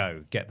one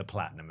go, get the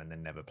platinum, and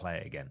then never play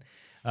it again.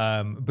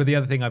 But the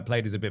other thing I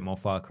played is a bit more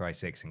Far Cry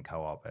 6 in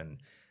co-op,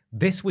 and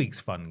This week's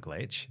fun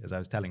glitch, as I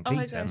was telling Oh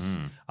my Peter,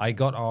 gosh. I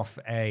got off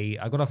an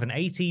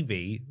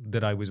ATV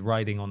that I was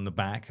riding on the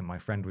back, and my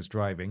friend was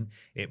driving.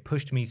 It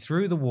pushed me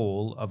through the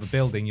wall of a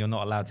building you're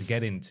not allowed to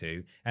get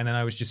into, and then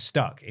I was just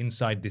stuck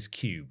inside this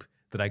cube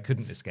that I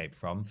couldn't escape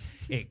from.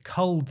 It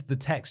culled the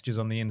textures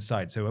on the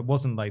inside, so it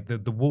wasn't like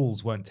the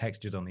walls weren't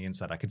textured on the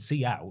inside. I could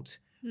see out,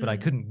 but I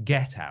couldn't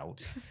get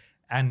out.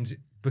 And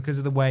because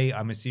of the way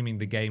I'm assuming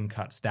the game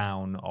cuts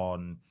down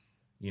on,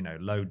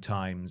 load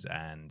times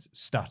and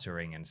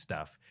stuttering and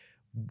stuff,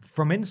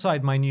 from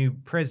inside my new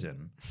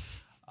prison,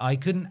 I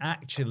couldn't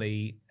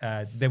actually,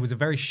 there was a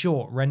very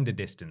short render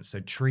distance, so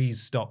trees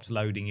stopped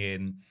loading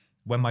in.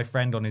 When my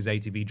friend on his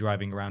ATV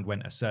driving around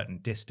went a certain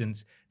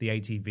distance, the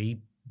ATV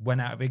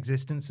went out of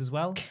existence as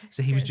well.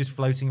 So he was just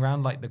floating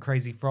around like the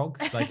crazy frog,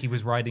 like he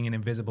was riding an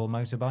invisible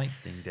motorbike.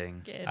 Ding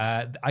ding.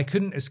 Good. I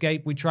couldn't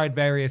escape. We tried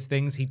various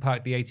things. He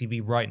parked the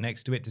ATV right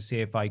next to it to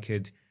see if I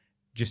could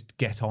just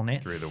get on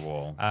it. Through the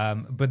wall.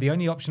 But the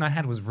only option I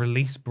had was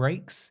release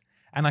brakes.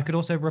 And I could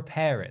also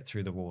repair it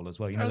through the wall as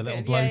well. The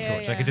little good.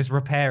 blowtorch. Yeah. I could just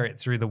repair it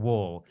through the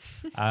wall.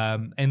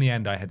 In the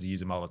end, I had to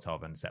use a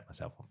Molotov and set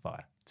myself on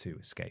fire to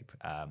escape.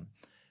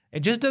 It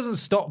just doesn't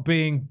stop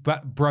being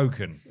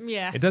broken.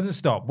 Yes. It doesn't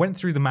stop. Went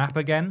through the map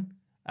again,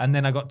 and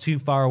then I got too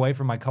far away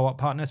from my co-op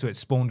partner, so it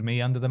spawned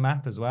me under the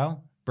map as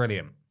well.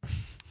 Brilliant.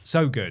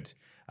 So good.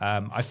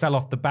 I fell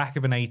off the back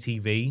of an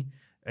ATV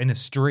in a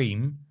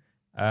stream,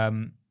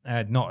 not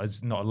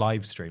a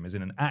live stream, as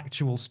in an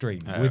actual stream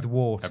with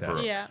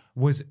water. Yeah.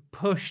 Was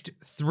pushed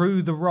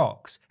through the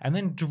rocks and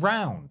then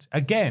drowned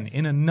again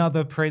in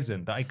another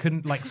prison that I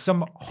couldn't, like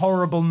some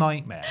horrible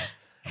nightmare.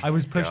 I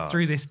was pushed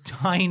through this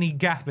tiny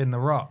gap in the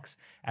rocks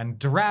and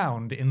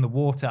drowned in the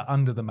water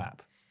under the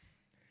map.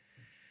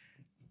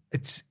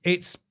 It's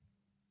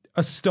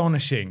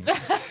astonishing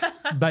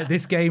that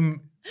this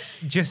game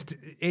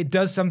it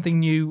does something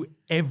new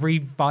every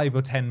 5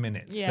 or 10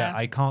 minutes that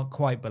I can't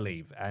quite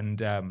believe.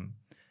 And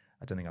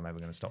I don't think I'm ever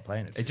going to stop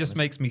playing it. It just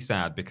makes me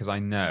sad because I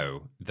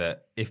know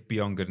that if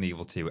Beyond Good and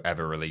Evil 2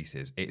 ever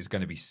releases, it is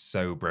going to be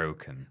so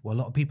broken. Well, a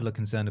lot of people are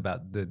concerned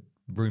about the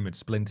rumored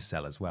Splinter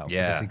Cell as well.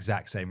 Yeah. For this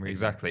exact same reason.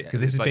 Exactly. Because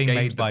this It's is like being games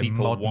made that by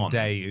people modern want,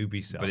 day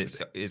Ubisoft. But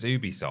it's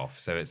Ubisoft,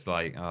 so it's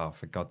like, oh,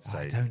 for God's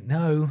I sake. don't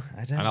know.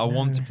 And I'll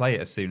want to play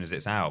it as soon as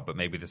it's out, but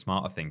maybe the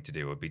smarter thing to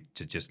do would be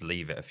to just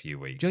leave it a few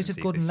weeks. and Joseph see if they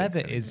fix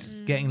Gordon-Levitt anything.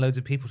 is getting loads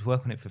of people to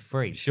work on it for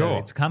free. Sure. So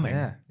it's coming.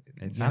 Yeah,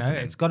 it's You know,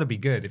 happening. it's got to be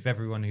good if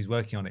everyone who's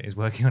working on it is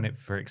working on it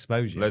for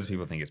exposure. Loads of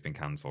people think it's been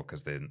cancelled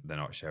because they're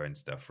not showing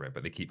stuff for it,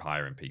 but they keep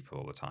hiring people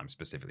all the time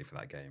specifically for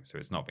that game, so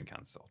it's not been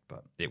cancelled,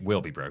 but it will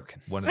be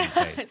broken. One of these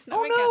days. It's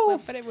not been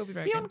cancelled, but it will be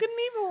broken. Beyond Good and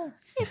Evil.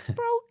 It's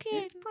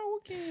broken. It's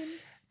broken.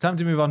 Time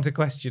to move on to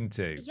question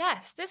 2.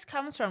 Yes, this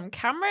comes from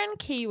Cameron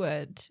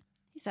Keyword.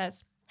 He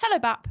says, "Hello,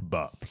 Bap.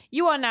 But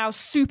You are now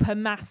super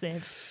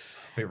massive."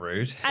 Bit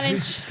rude. And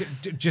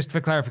in, just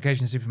for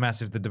clarification,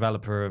 Supermassive, the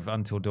developer of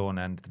Until Dawn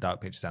and the Dark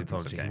Pictures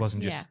anthology, Games. it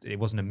wasn't it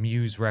wasn't a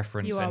Muse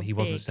reference, You and are he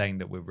wasn't big. saying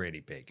that we're really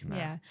big. No.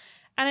 yeah.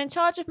 And in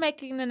charge of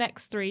making the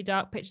next 3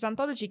 Dark Pictures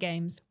anthology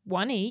games,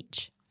 1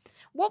 each.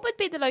 What would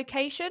be the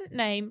location,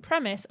 name,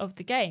 premise of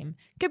the game?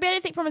 Could be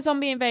anything from a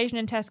zombie invasion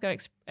in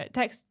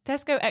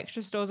Tesco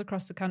extra stores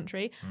across the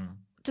country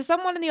to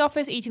someone in the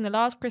office eating the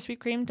last Krispy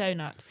Kreme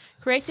donut.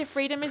 Creative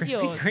freedom is Krispy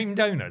yours. Kreme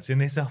donuts in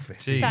this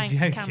office. Jeez. Thanks,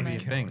 Yeah, Cameron. What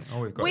do you think?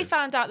 All we've got We is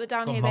found out that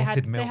down Got here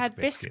malted they milk had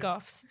biscuits.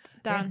 Biscoffs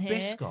They down had here.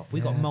 Biscoff.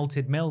 We got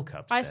malted milk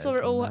upstairs. I saw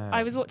it all. No.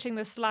 I was watching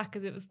the Slack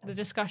as the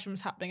discussion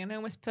was happening, and I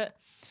almost put,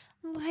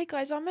 "Oh, hey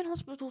guys, I'm in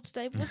hospital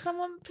today. Will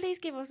someone please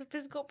give us a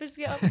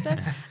biscuit upstairs?"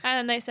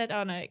 And they said,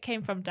 "Oh no, it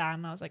came from Dan."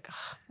 And I was like,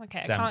 oh,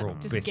 "Okay, Dan I can't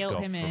brought just guilt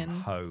Biscoff him from in."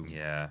 home.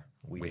 Yeah,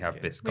 we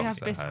have did. Biscoffs We have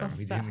at home. Biscoffs.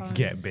 We at didn't home.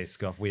 get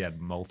Biscoff. We had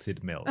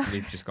malted milk.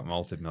 We've just got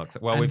malted milk.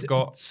 Well, And we've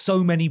got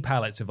so many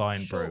pallets of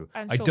Iron Short- Brew.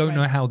 and I don't shortbread.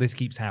 know how this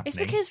keeps happening. It's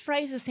because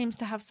Fraser seems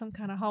to have some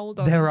kind of hold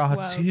on. there this are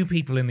world. 2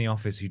 people in the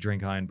office who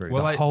drink Iron Brew.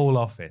 Well, the I- whole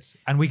office,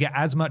 and we get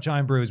as much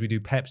Iron Brew as we do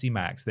Pepsi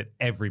Max that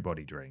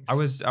everybody drinks.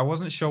 I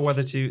wasn't sure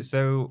whether to.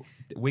 So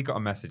we got a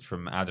message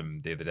from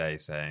Adam the other day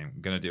saying,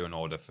 "I'm going to do an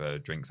order for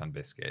drinks and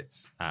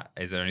biscuits.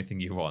 Is there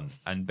anything you want?"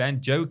 And Ben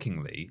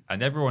jokingly,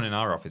 and everyone in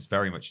our office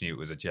very much knew it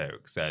was a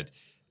joke, said,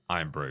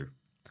 "Iron Brew."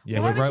 Yeah,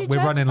 Why would you we're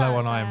joke running low about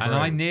on Iron that? Brew.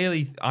 And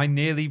I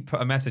nearly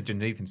put a message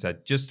underneath and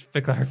said, "Just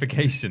for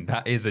clarification,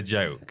 that is a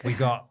joke." We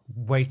got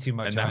way too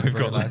much And now Iron we've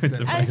Brew got last loads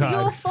time. of And it's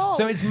your fault.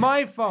 So it's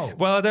my fault.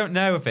 Well, I don't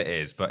know if it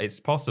is, but it's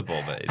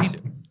possible that it's.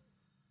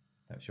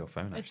 That's your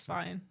phone. It's actually.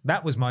 fine.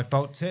 That was my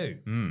fault too.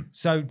 Mm.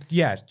 So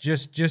yeah,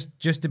 just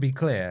to be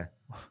clear,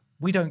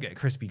 we don't get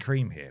Krispy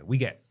Kreme here. We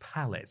get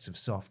pallets of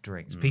soft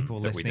drinks. People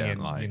that we listening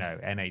don't in,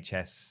 like.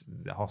 NHS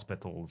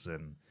hospitals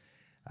and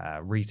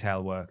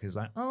retail workers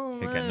like, oh,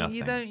 Who get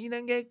you nothing.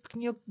 don't get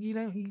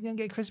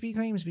Krispy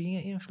Kremes, but you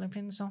get your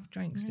flipping soft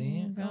drinks, do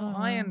you? Oh,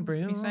 Iron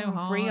Brew,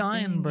 free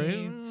Iron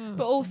Brew.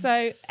 But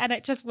also,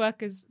 NHS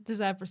workers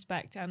deserve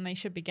respect, and they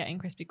should be getting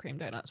Krispy Kreme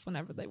donuts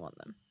whenever they want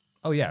them.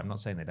 Oh yeah, I'm not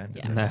saying they don't.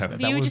 Yeah. deserve No. respect.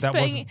 But That you were was- just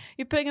that wasn't-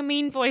 you're putting a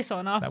mean voice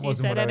on after That you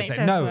wasn't said what I was NHS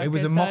saying. No, workers. it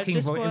was a so I mocking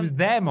just voice. It want- was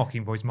their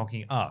mocking voice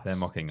mocking us. They're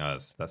mocking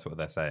us. That's what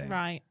they're saying.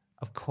 Right.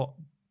 Of course.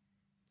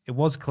 it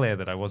was clear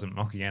that I wasn't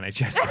mocking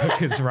NHS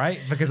workers, right?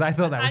 Because I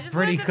thought that was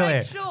pretty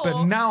clear.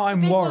 But now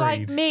I'm people worried.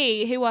 like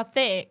me who are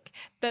thick,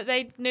 that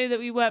they knew that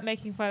we weren't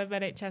making fun of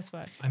NHS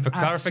work. I'm For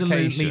absolutely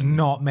clarification-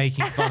 not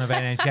making fun of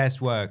NHS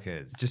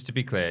workers. Just to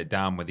be clear,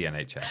 down with the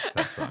NHS.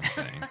 That's what I'm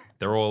saying.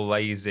 They're all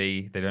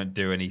lazy. They don't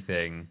do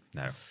anything.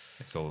 No,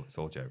 it's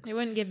all jokes. They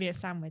wouldn't give me a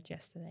sandwich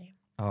yesterday.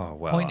 Oh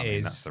well. Point I mean,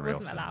 is- that's the It real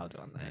wasn't sin. allowed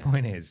one though.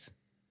 Point is,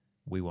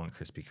 we want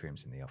Krispy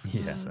Kremes in the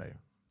office. Yeah. So,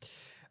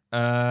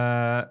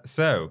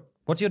 So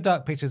what's your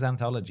Dark Pictures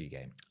anthology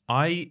game?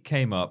 I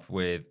came up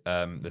with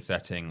the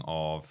setting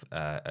of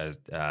a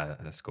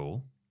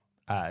school.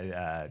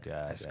 A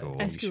school.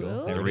 A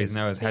school? The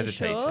reason I was Are you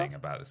hesitating sure?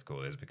 about the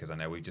school is because I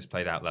know we've just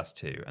played Outlast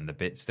 2, and the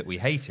bits that we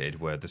hated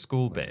were the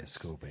school bits.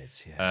 School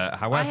bits, yeah.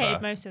 However, I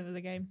hated most of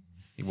the game.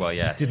 well,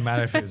 yeah, Didn't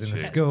matter if it was in the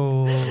True.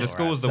 school. The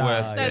school was the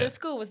worst No, Yeah. the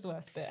school was the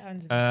worst bit.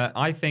 100%.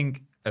 I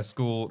think a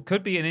school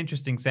could be an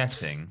interesting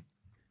setting.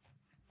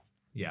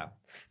 Yeah.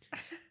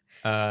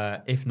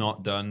 If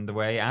not done the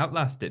way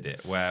Outlast did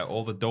it, where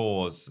all the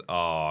doors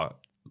are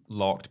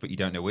locked, but you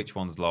don't know which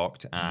one's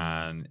locked,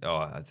 and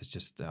it's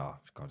just god,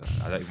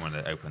 I don't even want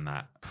to open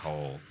that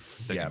hole.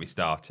 Don't Yeah. get me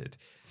started.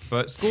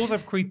 But schools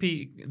have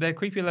they're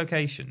creepy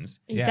locations.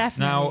 Yeah.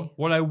 Definitely. Now,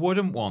 what I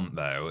wouldn't want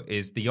though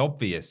is the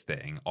obvious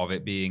thing of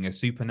it being a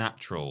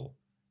supernatural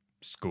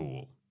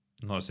school.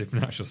 Not a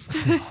supernatural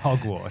school.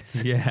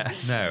 Hogwarts. Yeah,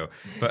 no.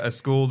 But a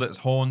school that's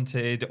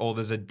haunted, or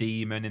there's a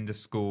demon in the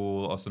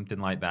school, or something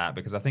like that,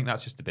 because I think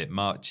that's just a bit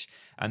much.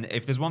 And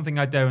if there's one thing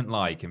I don't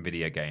like in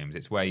video games,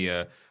 it's where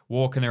you're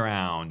walking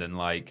around and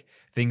like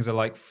things are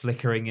like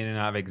flickering in and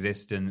out of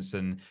existence,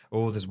 and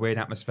there's weird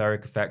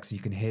atmospheric effects. You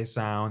can hear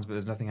sounds, but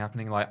there's nothing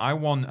happening. Like, I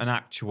want an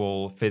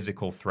actual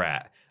physical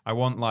threat. I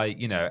want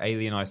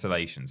Alien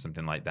Isolation,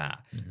 something like that.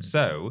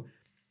 So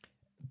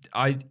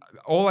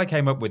all I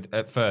came up with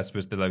at first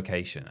was the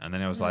location, and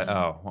then I was like, what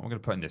am I going to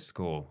put in this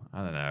school?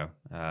 I don't know.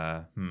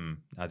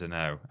 I don't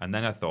know. And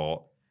then I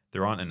thought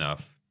there aren't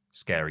enough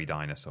scary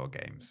dinosaur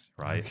games,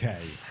 right? Okay.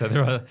 So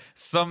there are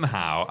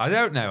somehow, I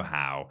don't know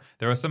how,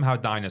 there are somehow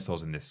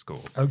dinosaurs in this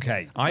school.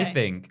 Okay. I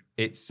think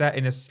it's set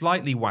in a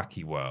slightly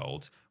wacky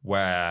world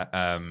where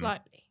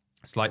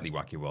slightly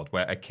wacky world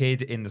where a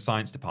kid in the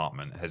science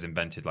department has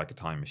invented like a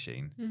time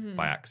machine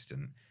by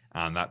accident,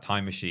 and that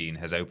time machine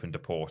has opened a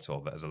portal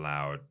that has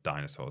allowed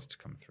dinosaurs to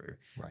come through.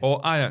 Right. Or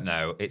I don't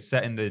know, it's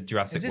set in the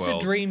Jurassic Is this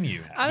World. a dream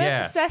you have? I'm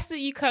Yeah. obsessed that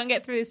you can't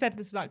get through the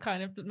sentence without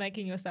kind of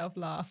making yourself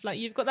laugh. Like,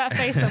 you've got that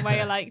face on where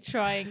you're like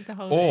trying to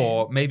hold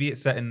Or it maybe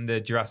it's set in the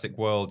Jurassic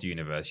World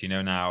universe. You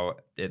know, now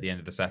at the end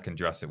of the second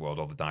Jurassic World,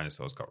 all the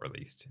dinosaurs got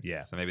released.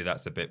 Yeah. So maybe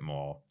that's a bit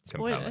more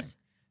in. compelling.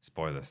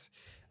 Spoilers.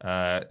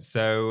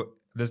 So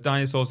there's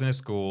dinosaurs in a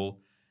school.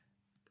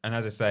 And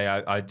as I say,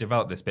 I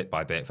developed this bit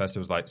by bit. First it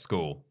was like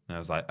school. And I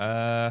was like,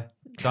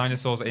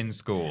 dinosaurs in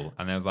school.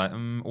 And I was like,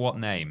 what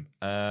name?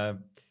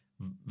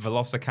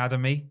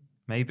 Velocacademy,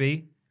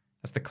 maybe?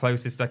 That's the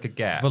closest I could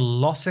get.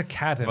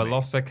 Velocacademy.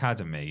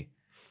 Velocacademy.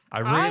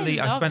 I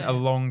love spent a it.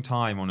 long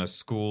time on a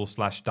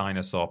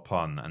school/dinosaur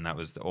pun, and that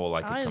was all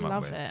I could I come up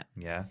love with. it.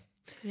 Yeah.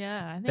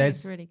 Yeah, I think There's,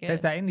 it's really good.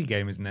 there's that indie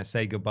game, isn't there?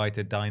 Say Goodbye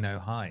to Dino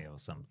High or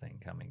something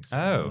coming soon.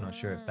 Oh. I'm not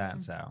sure if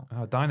that's out.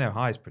 Oh, Dino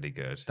High is pretty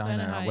good. Dino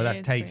High Well, that's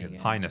is pretty taken.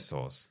 good.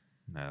 Dinosaurs.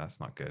 No, that's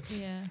not good.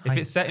 Yeah. If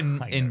it's set in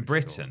Dinosaurs.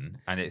 Britain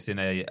and it's in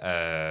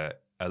a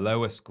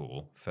lower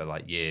school for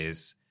like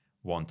years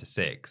 1 to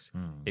 6,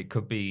 it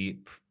could be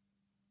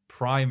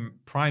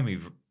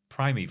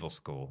primeval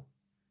school.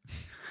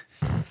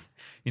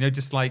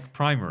 Just like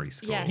primary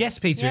school. Yes. Yes,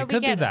 Peter, Yeah, it we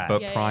could be get it. that.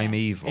 But Yeah, yeah.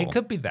 primeval. It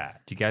could be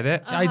that. Do you get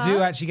it? I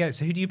do actually get it.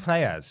 So who do you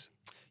play as?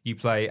 You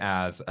play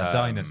as A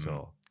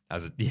dinosaur.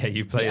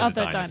 You play The as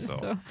a other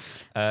dinosaur.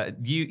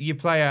 You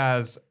play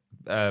as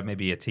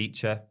maybe a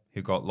teacher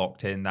who got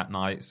locked in that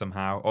night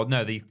somehow, or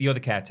no, the other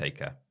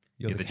caretaker.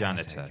 You're the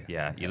janitor. caretaker.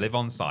 Yeah, you live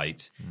on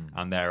site,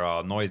 and there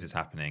are noises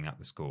happening at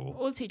the school.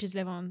 All teachers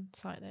live on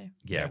site though.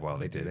 Yeah, well,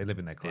 they do. do. They live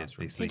in their They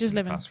classroom. sleep just in the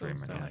live in classroom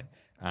school, at so- night.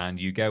 And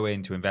you go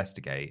in to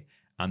investigate,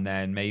 and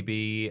then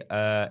maybe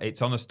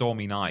it's on a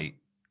stormy night,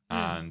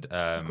 and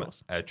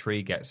course. a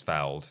tree gets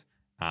felled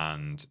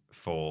and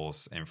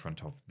falls in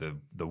front of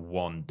the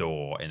one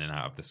door in and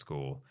out of the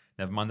school.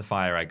 Never mind the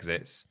fire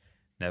exits.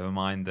 Never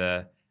mind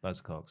the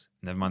Buzzcocks.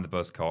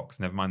 buzzcocks.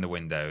 Never mind the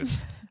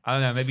windows. I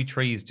don't know. Maybe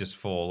trees just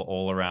fall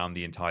all around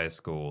the entire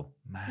school.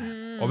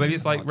 Or maybe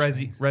it's like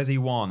Resi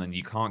 1 and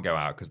you can't go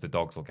out because the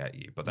dogs will get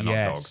you. But they're not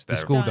Yes, dogs. the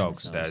They're school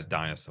Dinosaurs. dogs. They're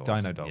dinosaurs.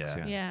 Dino dogs,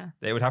 yeah. Yeah.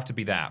 It would have to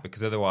be that,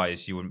 because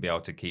otherwise you wouldn't be able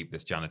to keep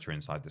this janitor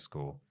inside the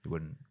school. You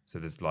wouldn't. So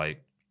there's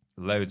like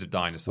loads of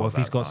dinosaurs. What if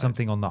he's got outside.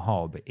 something on the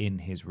hob in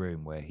his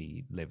room where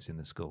he lives in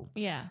the school,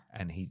 Yeah.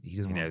 and he doesn't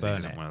He want knows to he burn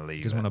doesn't it. wanna leave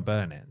He doesn't it. want to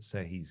burn it,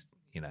 so he's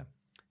Yeah.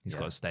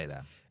 got to stay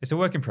there. It's a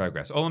work in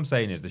progress. All I'm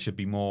saying is there should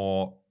be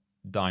more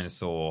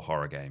dinosaur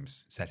horror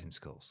games. Set in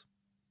schools.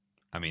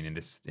 I mean, in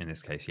this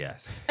case,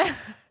 yes,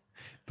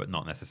 but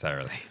not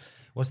necessarily.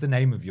 What's the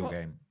name of your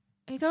game?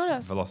 He told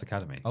us.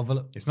 Velocicademy.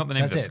 Oh, It's not the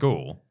name of the That's it.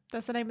 school.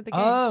 That's the name of the game.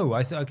 Oh,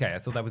 I thought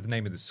that was the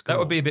name of the school. That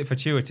would be a bit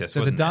fortuitous. So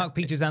the wouldn't Dark it?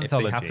 Peaches If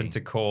anthology they happened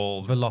to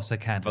call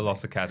Velocicademy.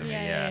 Velocicademy,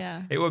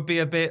 Yeah. It would be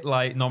a bit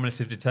like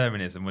nominative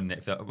determinism, wouldn't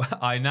it?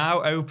 I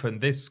now open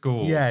this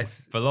school.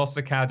 Yes.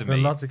 Velocicademy.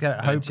 Velocicademy.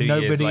 And Hope 2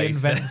 years nobody later-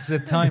 invents a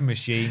time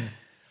machine.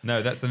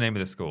 No, that's the name of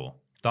the school.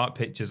 Dark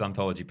Pictures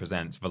Anthology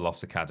presents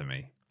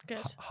Velocicademy. Good.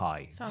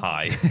 Hi. Sounds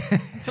High.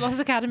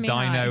 Velocicademy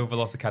Dino High.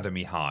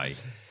 Velocicademy High.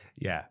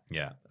 Yeah.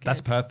 Yeah. That's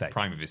perfect.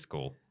 Primary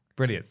school.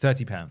 Brilliant.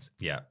 £30.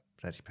 Yeah.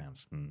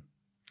 £30.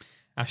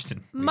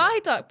 Ashton. My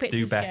Dark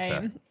Pictures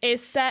better. game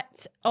is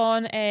set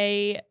on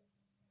a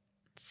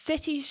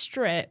city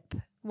strip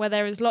where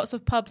there is lots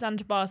of pubs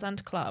and bars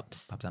and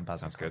clubs. Pubs and bars.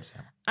 Sounds good.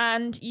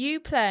 And you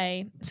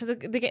play. So the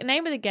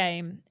name of the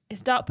game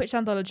is Dark Pictures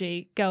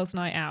Anthology Girls'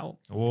 Night Out.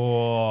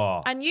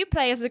 Whoa. And you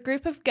play as a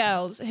group of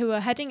girls who are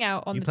heading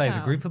out on You the play town.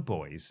 as a group of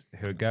boys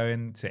who are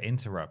going to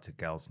interrupt a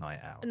girls'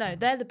 night out. No,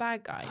 they're the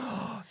bad guys.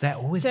 They're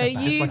always So the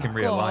best. you like in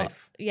real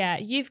life. Yeah,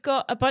 you've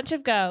got a bunch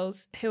of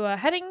girls who are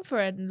heading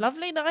for a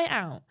lovely night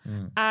out,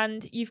 Mm.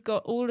 and you've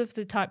got all of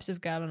the types of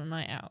girl on a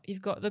night out.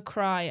 You've got the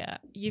crier,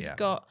 you've Yeah.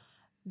 got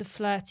the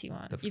flirty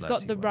one, The you've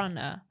got flirty the one.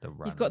 runner, The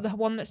you've got runner. the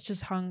one that's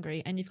just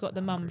hungry, and you've got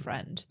the mum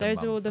friend. The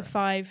Those are mum all the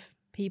friend. 5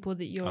 people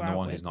that you're And out the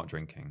one with. who's not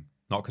drinking.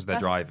 Not because they're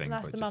That's- driving.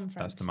 that's but the just- mum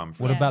friend. That's the mum What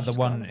friend. Yeah, about the she's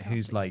got one a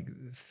who's party.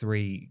 like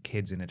 3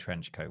 kids in a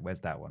trench coat? Where's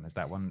that one? Is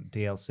that one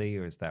DLC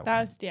or is that That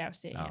one? was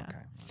DLC. Oh, Yeah. okay.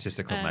 It's just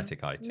a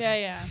cosmetic item.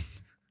 Yeah.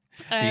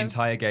 The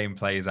entire game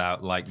plays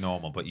out like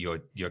normal, but your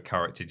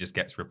character just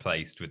gets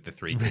replaced with the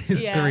 3 kids.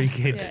 Yeah, 3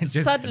 kids. yeah.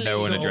 Just Suddenly no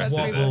one you're addresses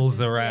all it.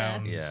 wobbles Yeah.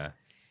 around. Yeah.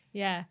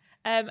 Yeah.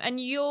 And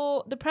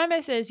the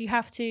premise is you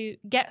have to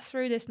get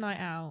through this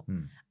night out,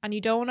 and you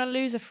don't want to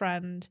lose a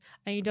friend,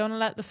 and you don't want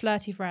to let the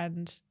flirty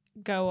friend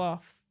go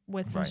off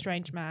with some Right.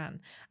 strange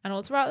man. And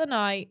all throughout the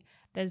night,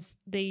 there's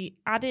the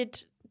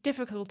added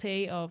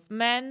difficulty of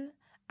men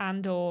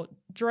and or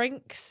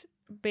drinks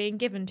being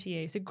given to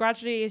you. So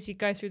gradually, as you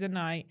go through the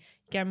night,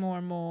 you get more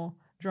and more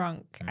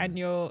drunk, and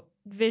your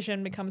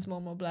vision becomes more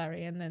and more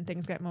blurry, and then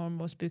things get more and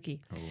more spooky.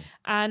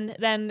 And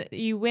then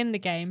you win the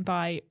game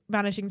by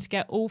managing to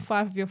get all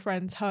 5 of your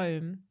friends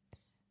home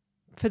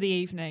for the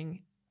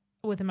evening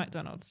with a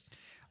McDonald's.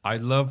 I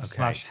love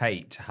 /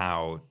 hate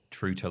how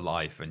true to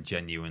life and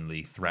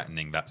genuinely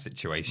threatening that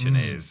situation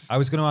is. I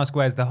was going to ask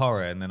where's the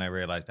horror, and then I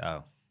realised,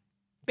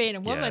 Being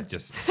a woman, Yeah,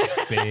 just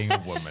being a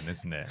woman,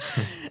 isn't it?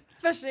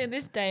 especially in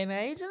this day and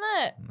age, isn't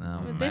it?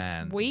 Oh, With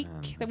man. this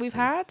week that we've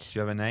had. Do you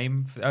have a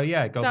name? Oh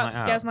yeah, Girls Night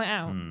Out. Girls' Night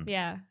Out.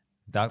 Yeah.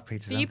 Dark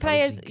Pictures. So you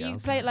play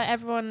Anthology, like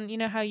everyone. You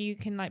know how you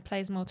can like play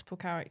as multiple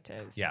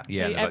characters. Yeah.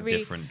 Yeah, So there's, like,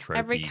 different tropey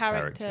every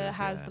character characters,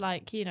 has yeah.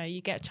 like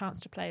you get a chance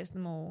to play as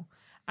them all.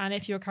 And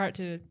if your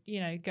character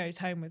goes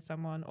home with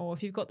someone, or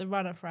if you've got the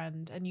runner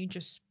friend and you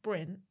just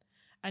sprint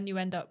and you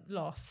end up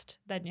lost,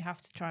 then you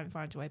have to try and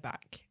find your way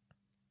back.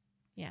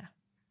 Yeah.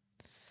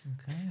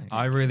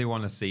 I really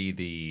want to see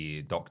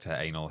the Dr.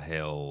 Anal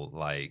Hill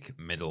like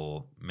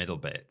middle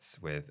bits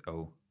with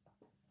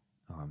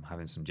I'm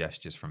having some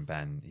gestures from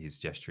Ben. He's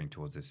gesturing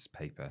towards this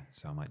paper,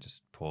 so I might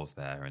just pause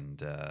there. And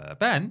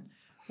Ben,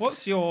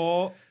 what's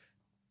your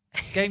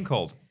game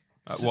called?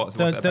 What's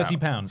it about?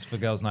 £30 for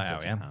Girls' Night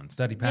Out, yeah?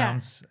 £30.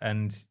 £30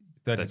 and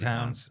 £30.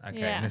 £30. Okay,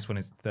 Yeah. and this one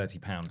is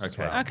 £30 as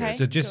Okay. well. Okay,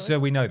 So just good. so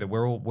we know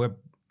that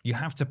you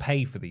have to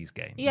pay for these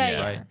games, Yeah,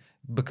 right? yeah.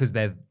 Because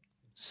they're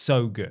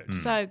so good. Hmm.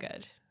 So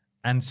good.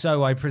 And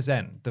so I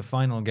present the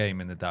final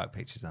game in the Dark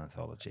Pictures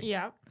Anthology.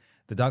 Yeah.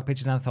 The Dark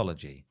Pictures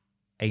Anthology,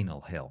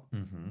 Anal Hill.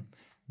 Mm-hmm.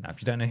 Now,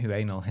 if you don't know who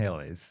Anal Hill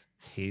is,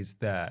 he's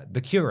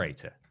the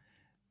curator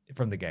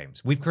from the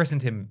games. We've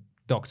christened him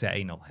Dr.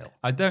 Anal Hill.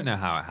 I don't know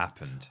how it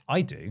happened.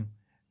 I do.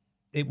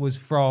 It was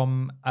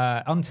from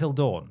Until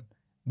Dawn,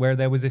 where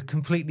there was a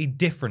completely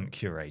different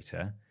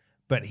curator,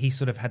 but he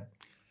sort of had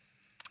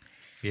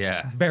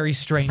Yeah. very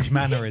strange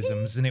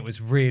mannerisms, and it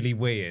was really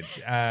weird.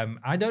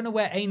 I don't know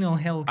where Anal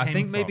Hill came I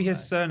think maybe from, his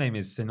though. surname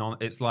is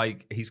It's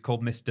like he's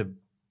called Mr.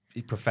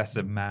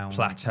 Professor Mound.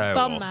 Plateau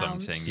Bum or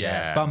Mound. something.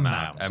 Yeah, Yeah, Bum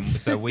Mound. Mound.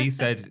 So we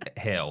said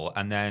Hill,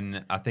 and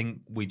then I think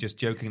we just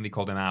jokingly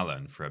called him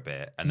Alan for a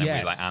bit, and then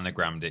Yes. we like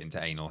anagrammed it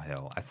into Anal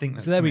Hill. I think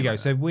that's So there we something go.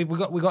 like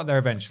So we got there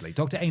eventually.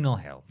 Dr. Anal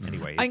Hill.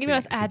 Anyway, I'm is gonna be the-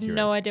 honest, is I the had no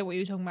curator. idea what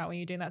you were talking about when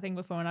you were doing that thing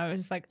before, and I was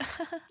just like,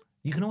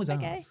 You can always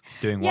okay. ask. that.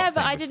 Doing what Yeah,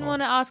 but thing I didn't before?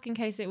 want to ask in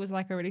case it was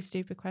like a really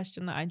stupid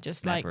question that I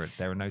just like Never-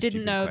 there are no didn't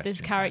stupid know of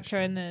this questions, character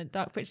Ashton. in the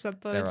Dark Pictures are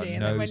Anthology, and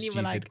no then when you were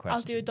stupid like,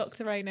 "I'll do a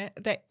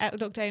questions.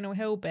 Dr. Anal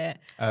Hill bit,"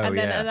 Oh, and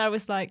then yeah. and I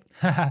was like,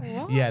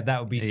 "What?" Yeah, that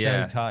would be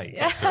Yeah. so tight.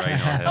 Dr. Anal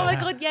Hill. Oh my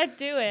god, yeah,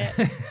 do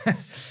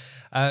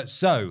it.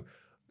 So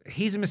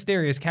he's a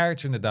mysterious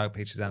character in the Dark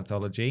Pictures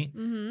Anthology.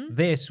 Mm-hmm.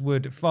 This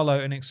would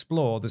follow and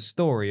explore the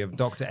story of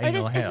Dr. Oh,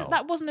 Anal Hill.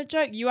 that wasn't a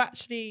joke. You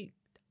actually,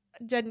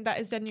 that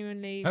is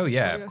genuinely. Oh,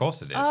 yeah, of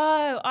course it is.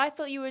 Oh, I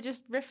thought you were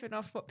just riffing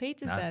off what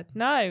Peter No. said.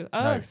 No.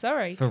 Oh, No,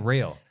 sorry. For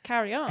real.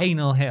 Carry on.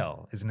 Anal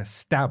Hill is an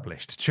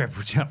established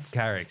Triple Jump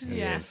character.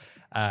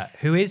 Yeah.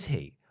 Who is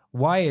he?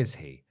 Why is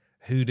he?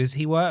 Who does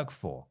he work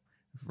for?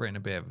 written a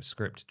bit of a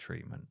script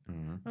treatment.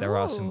 There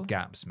are some Ooh.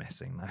 gaps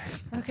missing,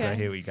 though. Okay. So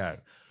here we go.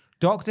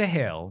 Dr.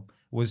 Hill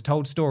was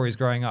told stories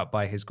growing up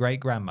by his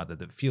great-grandmother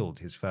that fueled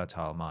his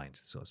fertile mind.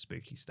 Sort of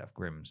spooky stuff,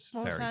 Grimm's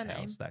What was fairy her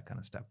tales, name? that kind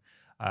of stuff.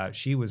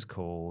 She was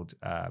called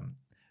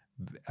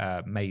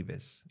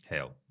Mavis.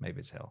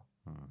 Mavis Hill.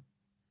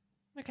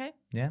 Okay.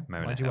 Yeah?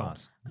 Mona Why'd you Hill.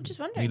 ask? I'm just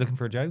Are wondering. you looking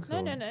for a joke? No,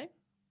 or- no, no.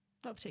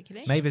 Not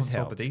particularly. Mavis Wants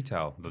all Hill. the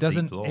detail. The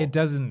Doesn't deep lore. it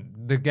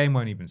doesn't the game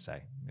won't even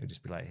say. It'll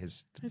just be like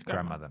his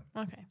grandmother.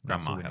 Okay.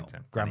 That's all Grandma we Hill. need to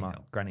know. Granny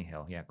Hill. Granny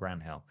Hill. Yeah, Gran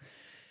Hill.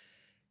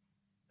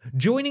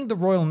 Joining the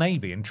Royal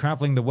Navy and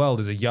traveling the world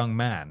as a young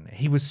man,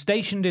 he was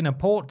stationed in a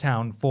port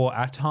town for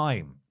a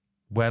time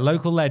where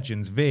local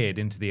legends veered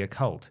into the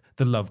occult,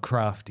 the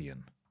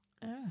Lovecraftian.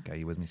 Oh. Okay,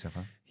 you with me so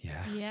far?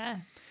 Yeah. Yeah.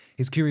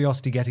 His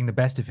curiosity getting the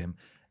best of him,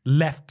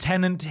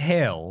 Lieutenant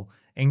Hill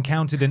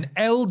encountered an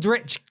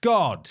eldritch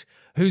god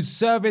whose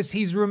service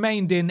he's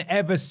remained in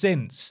ever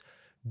since,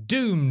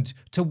 doomed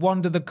to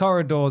wander the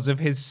corridors of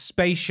his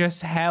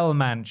spacious hell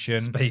mansion.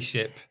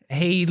 Spaceship.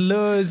 He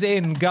lures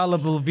in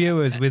gullible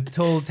viewers with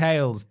tall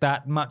tales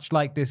that, much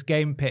like this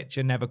game pitch,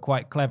 are never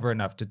quite clever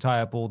enough to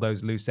tie up all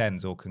those loose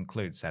ends or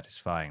conclude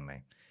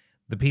satisfyingly.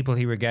 The people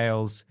he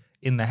regales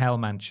in the hell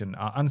mansion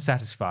are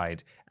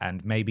unsatisfied,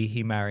 and maybe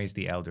he marries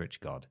the eldritch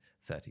god.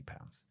 £30.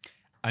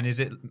 And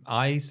is it?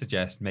 I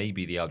suggest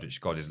maybe the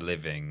Eldritch God is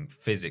living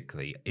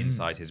physically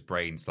inside his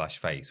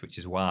brain/face, which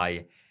is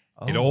why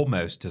it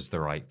almost does the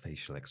right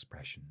facial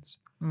expressions,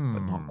 but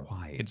not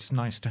quite. It's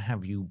nice to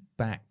have you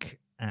back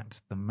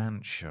at the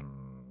mansion.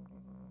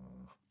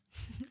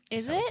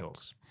 Is That's how he it?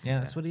 talks. Yeah,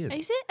 that's what he is.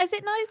 Is it? Is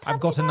it nice to have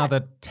I've got me back?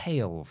 another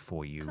tale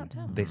for you Can't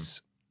tell.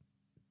 this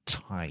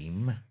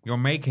time. You're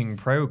making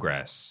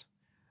progress,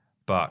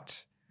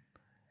 but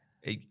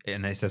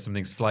and it says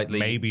something slightly.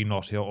 Maybe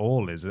not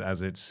all is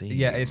as it seems.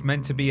 Yeah, it's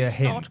meant to be a Not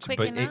hint, quick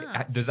but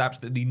enough. there's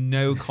absolutely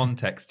no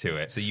context to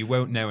it, so you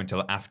won't know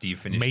until after you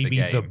finish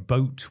Maybe the game.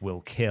 boat will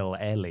kill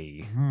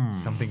Ellie.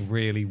 Something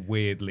really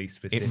weirdly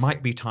specific. It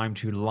might be time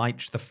to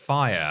light the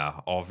fire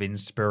of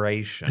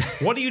inspiration.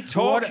 What are you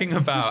talking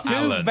about, It's too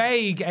Alan?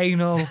 vague,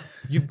 Anal.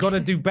 You've got to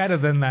do better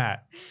than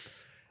that.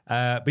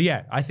 But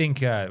yeah, I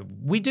think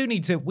we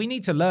need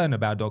to learn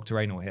about Dr.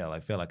 Anal Hill. I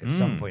feel like at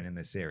some point in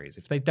this series,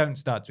 if they don't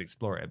start to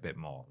explore it a bit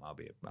more, I'll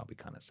be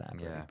kind of sad.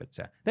 Really. Yeah. But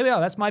there we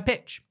are. That's my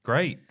pitch.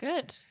 Great.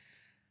 Good.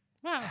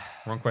 Wow.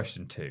 Wrong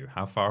question 2.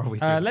 How far are we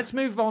through? Let's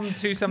move on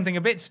to something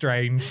a bit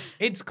strange.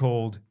 It's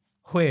called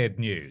Weird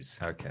News.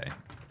 Okay.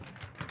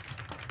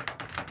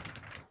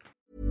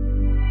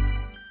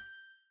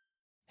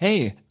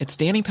 Hey, it's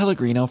Danny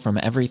Pellegrino from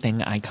Everything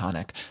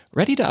Iconic.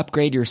 Ready to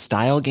upgrade your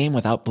style game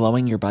without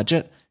blowing your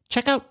budget?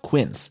 Check out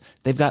Quince.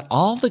 They've got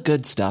all the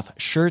good stuff,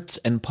 shirts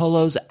and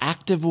polos,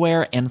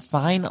 activewear, and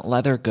fine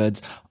leather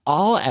goods,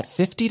 all at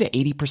 50 to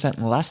 80%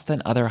 less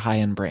than other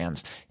high-end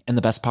brands. And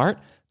the best part?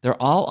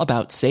 They're all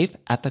about safe,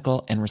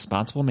 ethical, and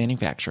responsible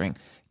manufacturing.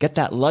 Get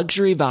that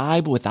luxury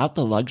vibe without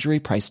the luxury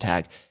price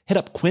tag. Hit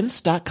up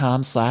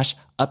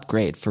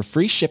quince.com/upgrade for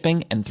free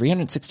shipping and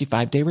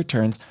 365-day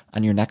returns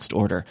on your next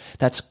order.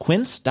 That's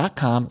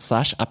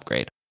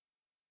quince.com/upgrade.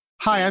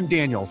 Hi, I'm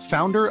Daniel,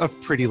 founder of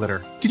Pretty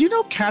Litter. Did you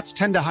know cats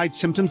tend to hide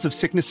symptoms of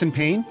sickness and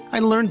pain? I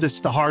learned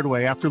this the hard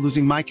way after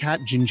losing my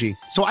cat, Gingy.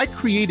 So I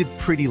created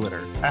Pretty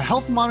Litter, a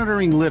health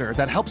monitoring litter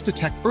that helps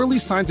detect early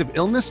signs of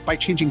illness by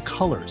changing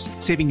colors,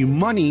 saving you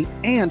money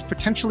and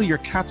potentially your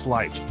cat's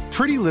life.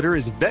 Pretty Litter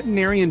is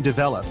veterinarian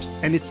developed,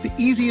 and it's the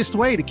easiest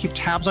way to keep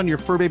tabs on your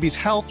fur baby's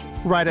health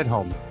right at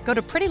home. Go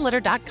to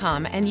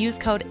prettylitter.com and use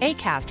code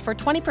ACAST for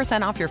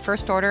 20% off your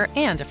first order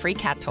and a free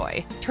cat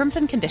toy. Terms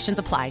and conditions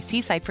apply.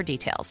 See site for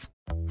details.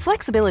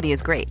 Flexibility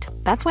is great.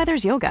 That's why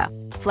there's yoga.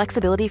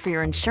 Flexibility for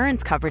your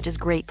insurance coverage is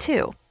great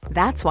too.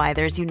 That's why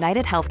there's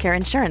United Healthcare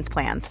Insurance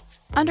Plans.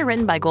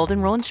 Underwritten by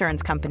Golden Rule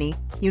Insurance Company,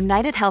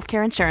 United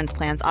Healthcare Insurance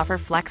Plans offer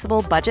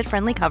flexible,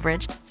 budget-friendly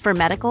coverage for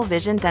medical,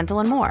 vision, dental,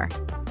 and more.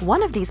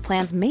 One of these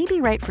plans may be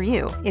right for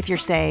you if you're,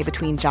 say,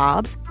 between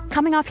jobs,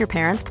 coming off your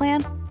parents'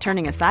 plan,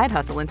 turning a side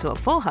hustle into a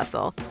full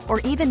hustle, or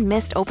even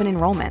missed open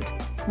enrollment.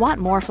 Want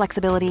more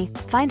flexibility?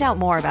 Find out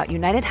more about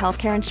United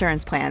Healthcare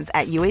Insurance Plans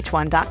at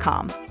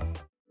uh1.com.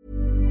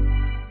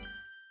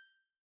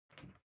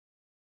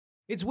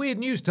 It's weird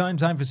news time.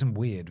 Time for some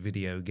weird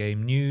video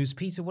game news.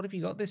 Peter, what have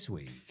you got this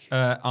week?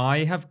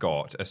 I have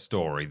got a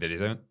story that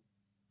is...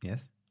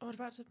 Yes? What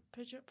about the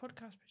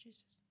podcast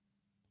producers?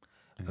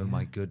 Oh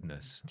my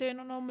goodness. Do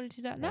not normally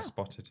do that now. Well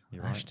spotted.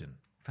 You're right. Ashton,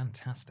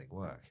 fantastic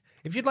work.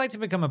 If you'd like to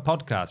become a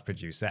podcast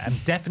producer and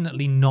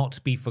definitely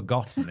not be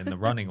forgotten in the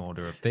running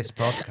order of this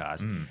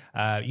podcast,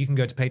 you can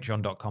go to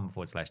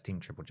patreon.com/Team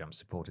Triple Jump.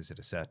 Support us at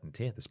a certain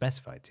tier, the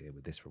specified tier,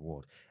 with this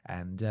reward.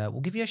 And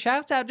we'll give you a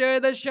shout out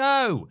during the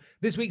show.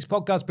 This week's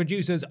podcast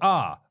producers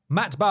are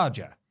Matt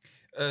Barger,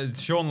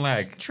 Sean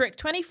Legg. Trick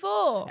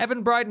 24.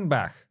 Evan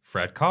Breidenbach,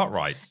 Fred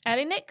Cartwright.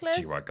 Ellie Nicholas.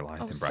 G-Wag Goliath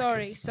in brackets.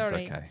 Sorry. It's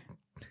okay.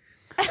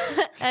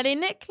 Ellie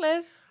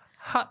Nicholas.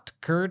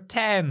 Hutker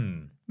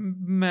 10,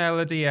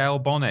 Melody L.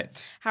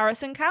 Bonnet.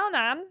 Harrison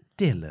Calnan.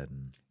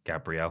 Dylan,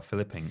 Gabrielle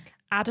Philippink.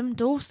 Adam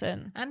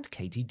Dawson. And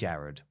Katie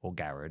Jarrod, or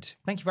Garrod.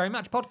 Thank you very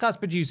much, podcast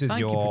producers. Thank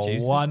you, You're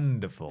producers.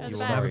 wonderful. You're You the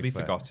will best. never be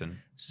forgotten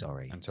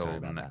Sorry. until Sorry the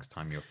about next that.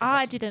 time you're forgotten.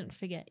 I didn't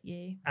forget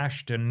you.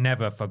 Ashton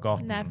never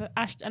forgotten. Never.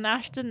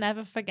 Ashton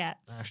never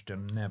forgets.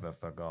 Ashton never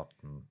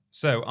forgotten.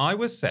 So I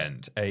was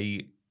sent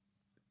a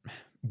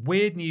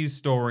weird news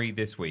story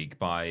this week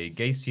by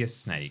Gaseous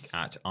Snake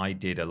at I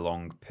Did a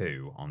Long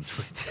Poo on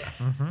Twitter.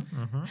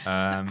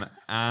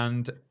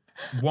 And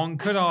one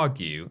could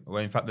argue,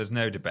 well, in fact, there's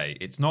no debate.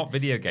 It's not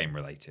video game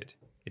related.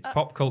 It's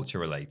pop culture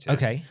related.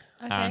 Okay.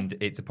 And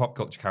it's a pop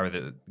culture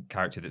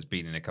character that's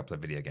been in a couple of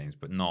video games,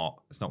 but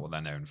it's not what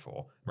they're known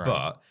for. Right.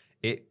 But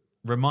it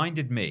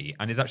reminded me,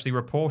 and is actually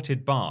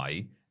reported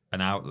by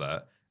an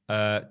outlet,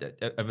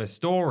 of a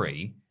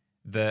story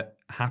that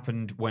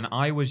happened when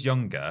I was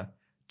younger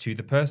to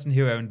the person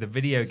who owned the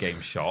video game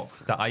shop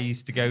that I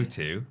used to go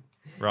to,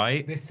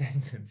 right? This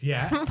sentence,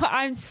 yeah.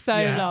 I'm so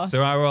Yeah. lost.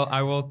 So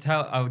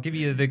I'll give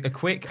you a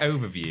quick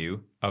overview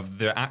of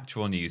the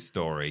actual news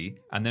story,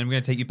 and then we're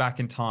going to take you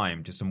back in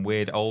time to some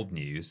weird old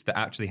news that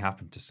actually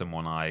happened to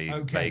someone I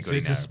Okay, vaguely so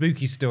it's know. a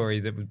spooky story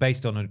that was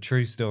based on a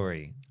true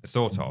story.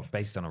 Sort of.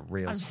 Based on a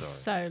real I'm story.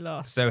 so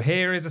lost. So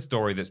here is a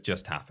story that's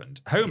just happened.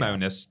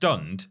 Homeowner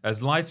stunned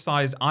as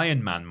life-size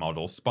Iron Man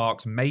model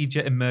sparks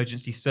major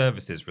emergency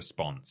services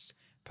response.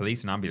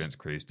 Police and ambulance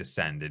crews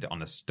descended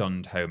on a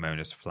stunned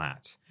homeowner's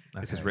flat.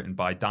 This is Okay. written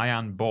by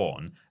Diane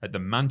Bourne at the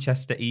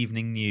Manchester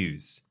Evening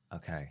News.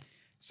 Okay.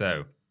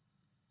 So,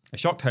 a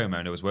shocked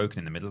homeowner was woken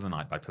in the middle of the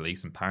night by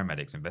police and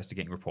paramedics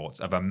investigating reports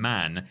of a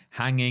man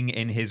hanging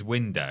in his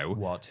window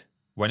What?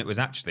 when it was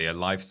actually a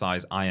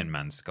life-size Iron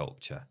Man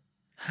sculpture.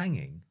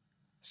 Hanging?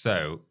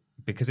 So,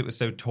 because it was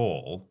so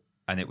tall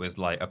and it was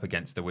like up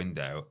against the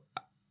window,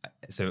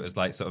 so it was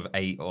like sort of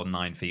 8 or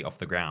 9 feet off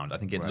the ground. I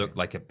think it Right. looked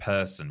like a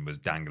person was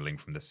dangling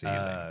from the ceiling.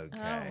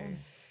 Okay.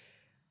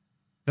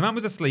 The man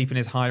was asleep in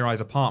his high-rise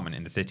apartment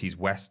in the city's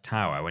West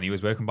Tower when he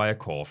was woken by a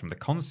call from the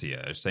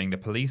concierge saying the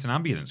police and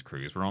ambulance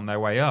crews were on their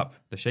way up.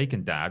 The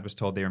shaken dad was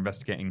told they were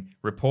investigating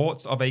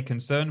reports of a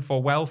concern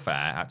for welfare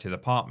at his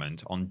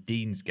apartment on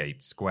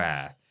Deansgate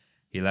Square.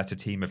 He let a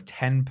team of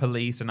 10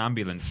 police and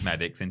ambulance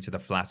medics into the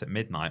flat at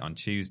midnight on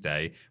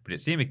Tuesday, but it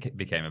soon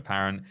became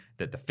apparent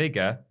that the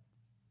figure...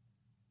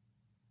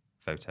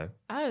 Photo.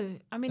 Oh,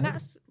 I mean,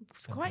 that's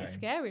quite Okay.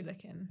 scary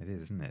looking. It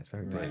is, isn't it? It's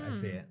very big. Right, I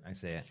see it. I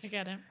see it. I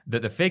get it.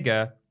 That the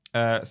figure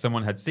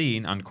someone had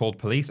seen and called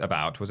police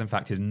about was in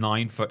fact his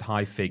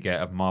 9-foot-high figure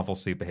of Marvel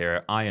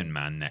superhero Iron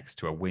Man next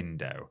to a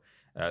window.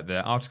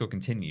 The article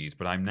continues,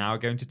 but I'm now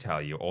going to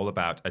tell you all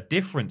about a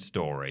different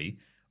story,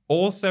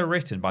 also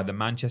written by the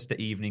Manchester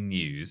Evening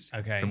News,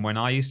 Okay. from when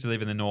I used to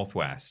live in the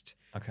Northwest.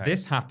 Okay.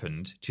 This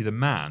happened to the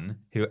man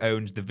who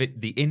owned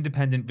the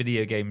independent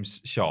video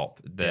games shop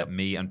that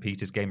me and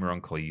Peter's gamer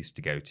uncle used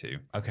to go to.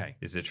 Okay.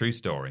 This is a true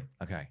story.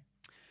 Okay.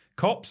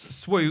 Cops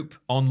swoop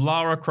on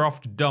Lara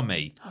Croft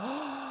dummy.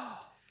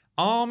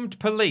 Armed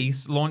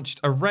police launched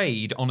a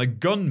raid on a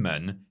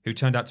gunman who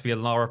turned out to be a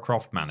Lara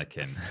Croft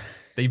mannequin.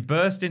 They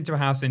burst into a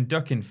house in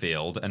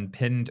Duckinfield and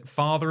pinned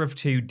father of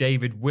 2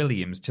 David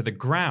Williams to the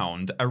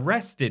ground,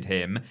 arrested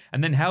him,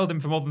 and then held him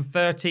for more than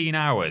 13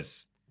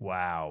 hours.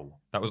 Wow.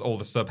 That was all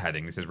the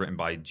subheading. This is written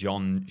by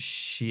John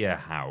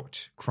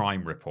Shearhout,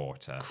 crime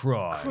reporter.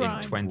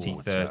 In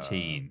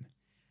 2013.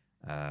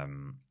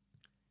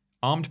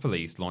 Armed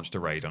police launched a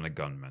raid on a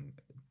gunman.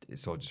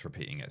 It's all just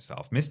repeating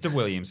itself. Mr.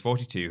 Williams,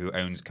 42, who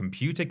owns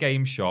computer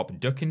game shop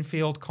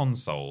Duckinfield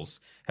Consoles,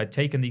 had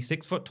taken the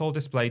 6-foot-tall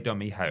display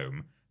dummy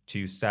home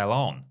to sell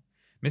on.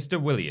 Mr.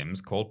 Williams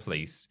called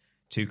police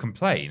to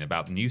complain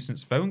about the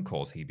nuisance phone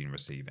calls he'd been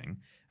receiving,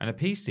 and a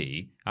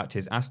PC at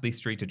his Astley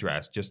Street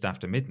address just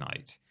after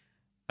midnight.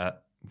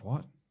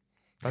 What?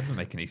 That doesn't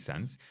make any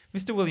sense.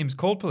 Mr. Williams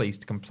called police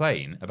to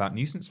complain about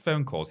nuisance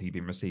phone calls he'd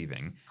been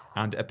receiving,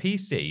 and a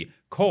PC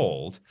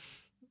called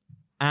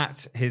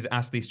at his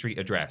Astley Street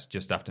address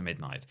just after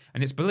midnight.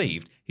 And it's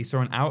believed he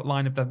saw an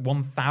outline of the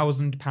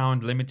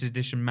 £1,000 limited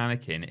edition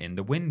mannequin in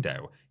the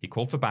window. He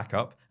called for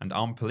backup, and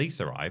armed police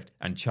arrived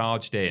and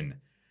charged in.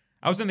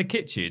 I was in the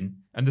kitchen,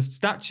 and the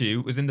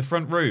statue was in the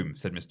front room,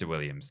 said Mr.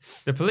 Williams.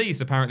 The police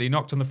apparently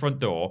knocked on the front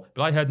door,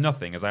 but I heard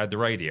nothing as I had the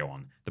radio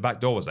on. The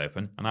back door was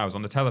open, and I was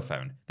on the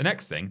telephone. The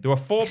next thing, there were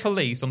 4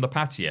 police on the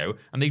patio,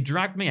 and they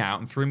dragged me out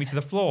and threw me to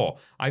the floor.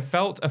 I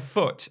felt a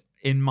foot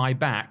in my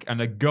back and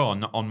a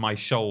gun on my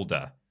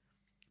shoulder.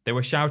 They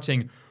were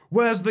shouting,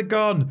 "Where's the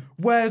gun?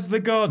 Where's the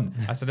gun?"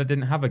 I said I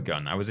didn't have a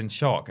gun. I was in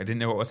shock. I didn't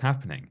know what was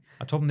happening.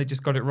 I told them they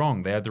just got it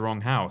wrong. They had the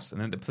wrong house.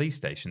 And then at the police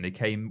station, they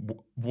came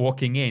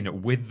walking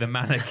in with the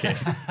mannequin.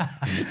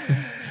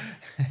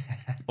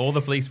 All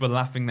the police were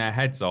laughing their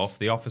heads off.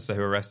 The officer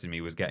who arrested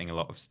me was getting a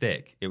lot of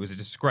stick. It was a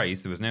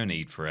disgrace. There was no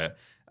need for it.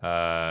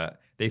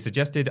 They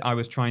suggested I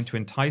was trying to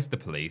entice the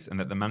police and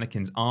that the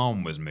mannequin's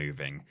arm was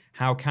moving.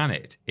 How can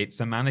it? It's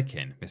a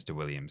mannequin, Mr.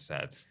 Williams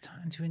said. It's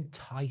time to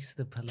entice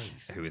the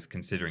police. Who is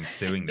considering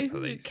suing the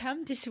police.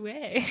 Come this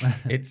way.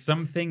 It's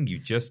something you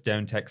just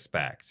don't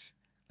expect.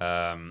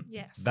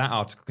 Yes. That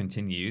article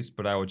continues,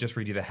 but I will just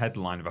read you the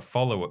headline of a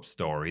follow-up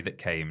story that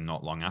came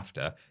not long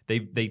after.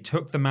 They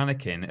took the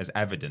mannequin as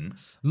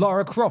evidence.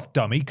 Lara Croft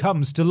dummy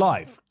comes to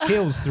life,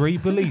 kills 3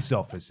 police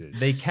officers.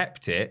 They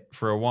kept it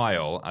for a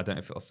while. I don't know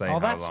if it'll say how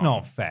that's long.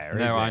 not fair,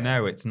 No, is it? I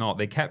know it's not.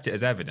 They kept it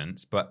as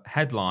evidence, but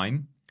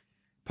headline,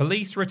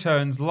 police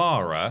returns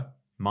Lara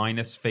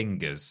minus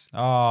fingers.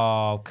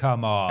 Oh,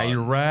 come on. A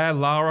rare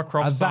Lara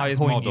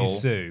Croft-sized At that point, you model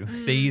sue.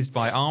 seized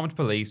by armed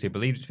police who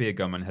believed it to be a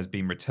gunman has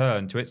been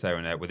returned to its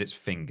owner with its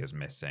fingers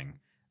missing.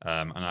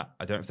 And I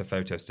don't know if the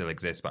photo still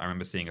exists, but I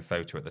remember seeing a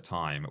photo at the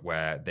time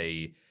where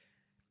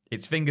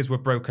its fingers were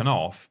broken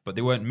off, but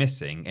they weren't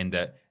missing in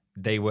that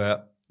they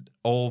were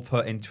all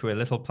put into a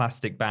little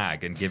plastic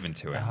bag and given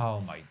to him.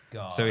 Oh, my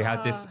God. So he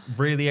had this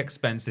really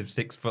expensive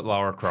 6-foot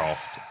Lara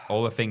Croft.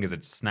 All the fingers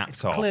had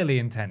snapped off. Clearly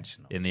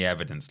intentional. In the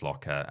evidence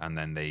locker, and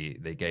then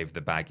they gave the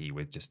baggie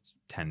with just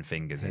 10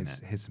 fingers in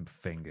it. Here's some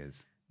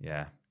fingers.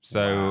 Yeah.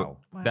 So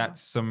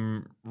that's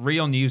some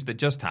real news that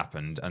just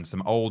happened, and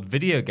some old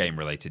video game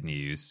related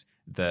news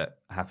that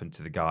happened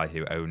to the guy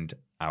who owned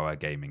our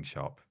gaming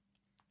shop.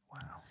 Wow.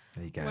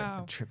 There you go.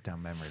 Wow. A trip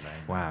down memory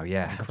lane. Wow,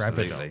 yeah,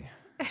 Incredible. absolutely.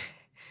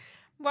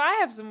 Well, I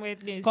have some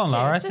weird news Go on, too.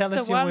 Laura, It's just tell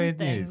us the your one weird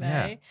thing, news. though.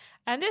 Yeah.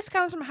 And this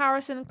comes from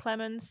Harrison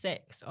Clemens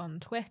 6 on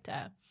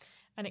Twitter,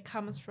 and it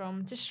comes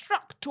from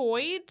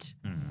Destructoid.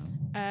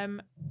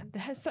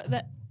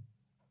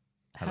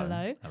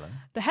 Hello.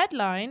 The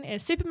headline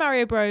is Super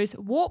Mario Bros.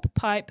 Warp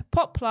Pipe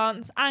Pot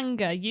Plants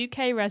Anger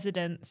UK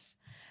Residents.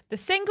 The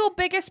single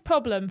biggest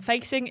problem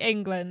facing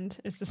England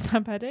is the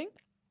subheading.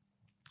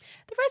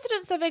 The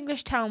residents of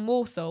English town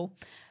Walsall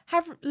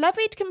have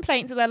levied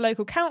complaints to their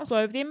local council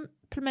over the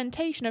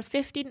implementation of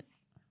 15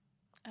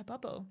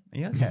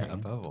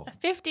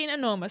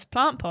 enormous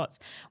plant pots,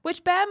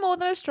 which bear more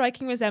than a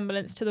striking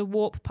resemblance to the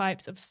warp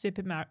pipes of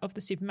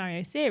the Super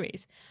Mario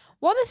series.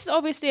 While this is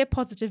obviously a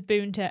positive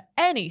boon to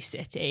any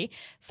city,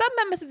 some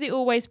members of the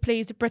always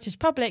pleased British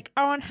public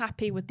are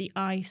unhappy with the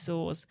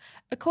eyesores.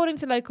 According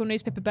to local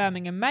newspaper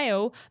Birmingham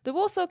Mail, the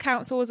Walsall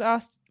Council was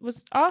asked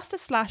to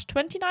slash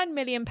 £29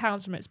 million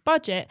from its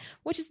budget,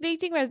 which is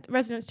leading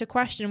residents to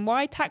question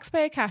why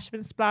taxpayer cash has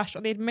been splashed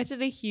on the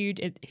admittedly huge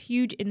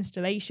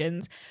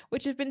installations,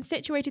 which have been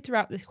situated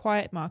throughout this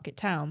quiet market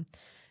town.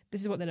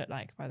 This is what they look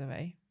like, by the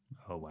way.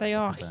 Oh, wow. They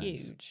are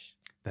huge.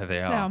 There they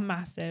They are are.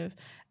 massive.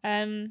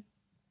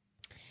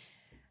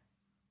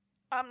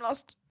 I'm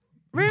lost.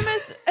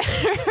 Rumours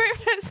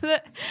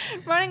that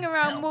running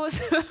around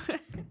Walsall.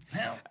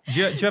 Do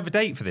you have a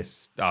date for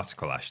this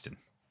article, Ashton?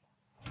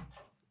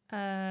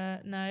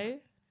 No.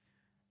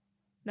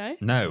 No?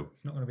 No.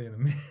 It's not going to be in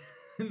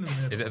the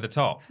middle. Is it at the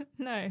top?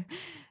 No.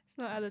 It's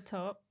not at the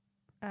top.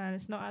 And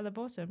it's not at the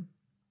bottom.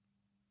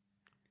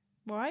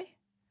 Why?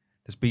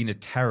 There's been a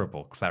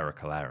terrible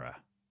clerical error.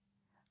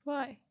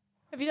 Why?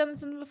 Have you done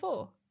this one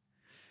before?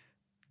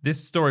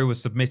 This story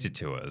was submitted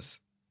to us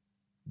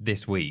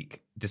this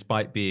week,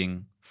 despite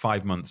being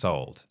 5 months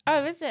old.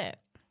 Oh, is it?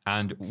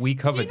 And we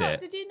covered it.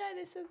 Did you know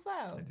this as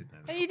well? I did know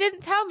And you didn't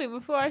tell me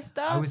before I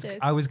started.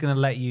 I was going to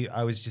let you.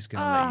 I was just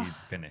going to let you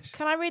finish.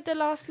 Can I read the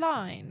last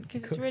line?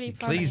 Because it's really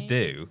funny. Please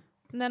do.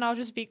 And then I'll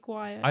just be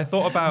quiet. I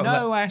thought about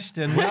No,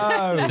 Ashton,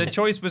 no. the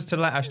choice was to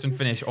let Ashton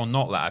finish or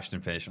not let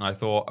Ashton finish, and I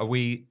thought, are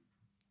we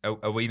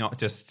not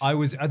just? I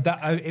was.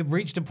 It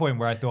reached a point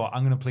where I thought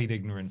I'm going to plead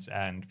ignorance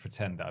and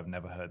pretend that I've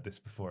never heard this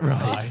before in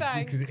my life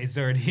Thanks. because it's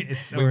already.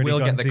 we will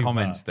gone get the too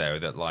comments far. though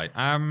that like,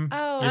 you've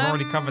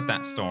already covered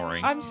that story.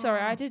 I'm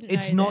sorry, I didn't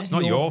It's know not this. It's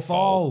not your your fault.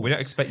 fault. We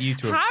don't expect you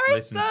to have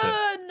Harrison! listened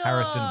to.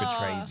 Harrison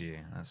betrayed you.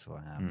 That's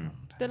what happened.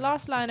 The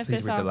last line of Please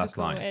this read the last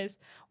article line. is,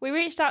 we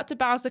reached out to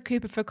Bowser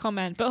Cooper for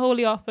comment, but all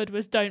he offered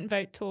was don't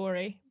vote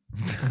Tory.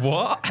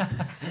 What?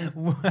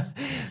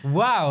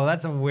 Wow,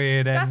 that's a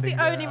weird ending. That's the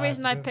to only that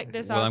reason I article. picked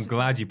this Well, I'm article.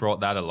 glad you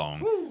brought that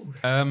along.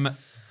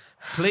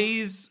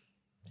 Please,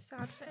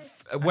 Sad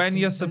face. when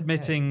you're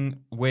submitting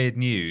weird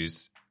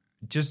news,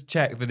 just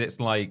check that it's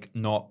like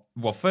not.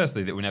 Well,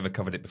 firstly, that we never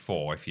covered it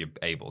before, if you're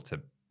able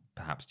to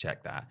perhaps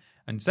check that.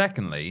 And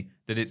secondly,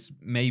 that it's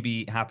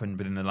maybe happened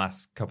within the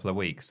last couple of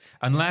weeks.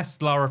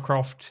 Unless Lara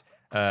Croft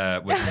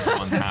was in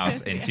someone's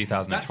house in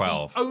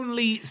 2012.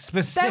 Only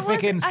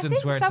specific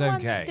instance where it's someone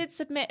okay. did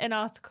submit an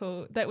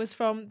article that was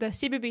from the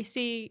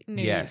CBBC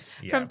news Yes,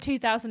 from yeah.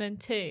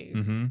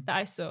 2002 that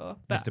I saw.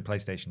 But Mr.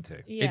 PlayStation 2.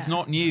 yeah. It's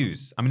not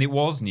news. I mean, it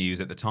was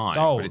news at the time,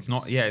 old. but it's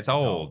not. Yeah, it's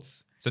old.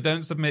 So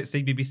don't submit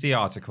CBBC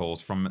articles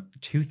from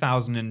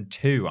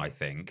 2002, I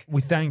think.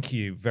 We thank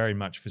you very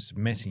much for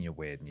submitting your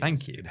weird news.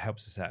 Thank you. It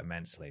helps us out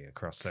immensely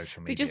across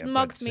social media. He just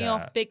mugged but, me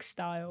off big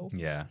style.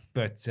 Yeah.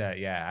 But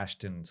yeah,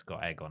 Ashton's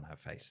got egg on her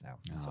face now.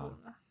 So.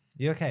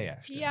 You okay,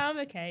 Ashton? Yeah, I'm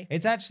okay.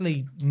 It's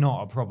actually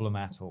not a problem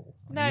at all.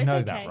 No, you it's know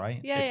okay. that, right?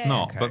 Yeah, It's yeah,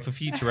 not. yeah. But for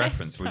future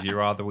reference, would you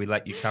rather we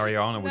let you carry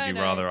on, or would No, you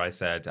no. rather I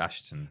said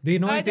Ashton? The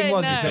annoying I thing don't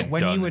was is know. that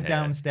when Done you were here.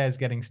 downstairs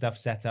getting stuff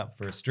set up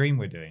for a stream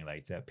we're doing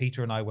later,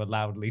 Peter and I were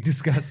loudly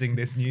discussing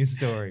this news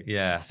story.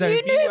 Yeah. So You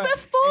if knew were-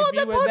 before if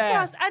you the were there-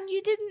 podcast, and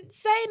you didn't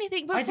say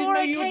anything before I didn't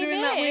know you were came doing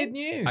in. that weird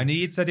news. I knew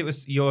you'd said it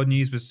was your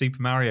news was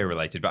Super Mario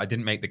related, but I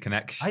didn't make the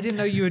connection. I didn't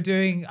know you were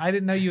doing. I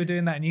didn't know you were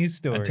doing that news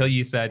story until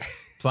you said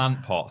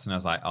plant pots, and I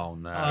was like, oh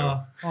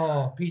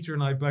no. Peter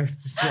and I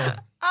both just sort of.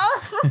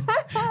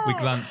 We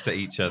glanced at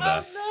each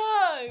other.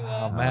 Oh no!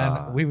 Oh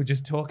man, we were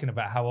just talking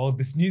about how old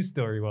this news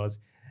story was.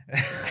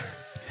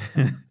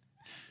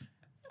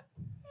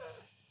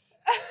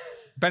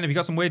 Ben, have you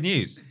got some weird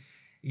news?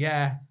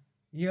 Yeah,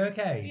 you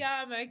okay?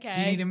 Yeah, I'm okay.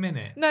 Do you need a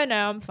minute? No,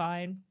 I'm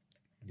fine.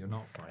 You're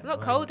not fine. I'm not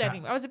Well, cold that-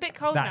 anymore. I was a bit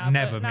cold That now.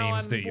 never but now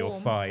means I'm that you're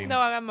warm. fine. No,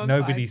 I'm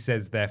Nobody fine.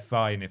 says they're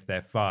fine if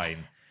they're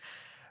fine.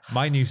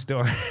 My new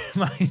story.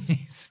 My new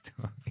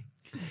story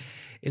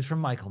is from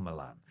Michael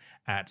Milan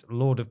at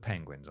Lord of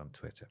Penguins on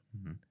Twitter,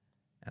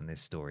 and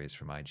this story is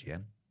from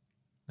IGN,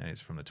 and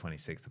it's from the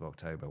 26th of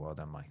October. Well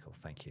done, Michael.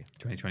 Thank you.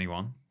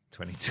 2021.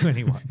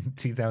 2021,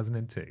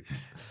 2002.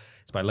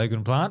 It's by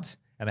Logan Plant,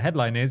 and the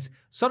headline is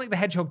Sonic the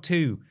Hedgehog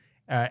 2.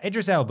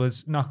 Idris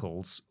Elba's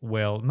Knuckles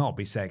will not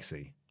be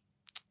sexy.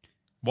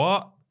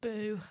 What?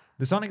 Boo.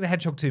 The Sonic the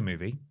Hedgehog 2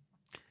 movie.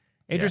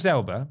 Idris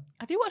Elba.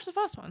 Have you watched the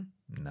first one?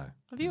 No.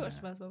 Have you watched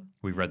the first one?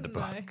 We've read the No.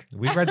 book.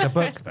 We've read the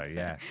book, though,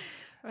 yeah.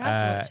 I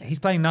have to watch it. He's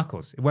playing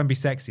Knuckles. It won't be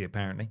sexy,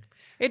 apparently.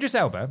 Idris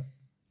Elba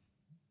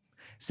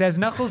says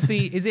Knuckles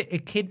is it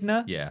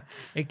Echidna? Yeah.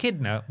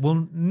 Echidna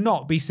will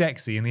not be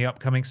sexy in the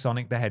upcoming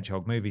Sonic the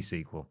Hedgehog movie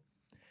sequel.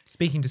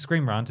 Speaking to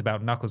Scream Rant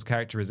about Knuckles'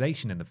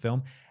 characterization in the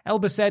film,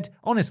 Elba said,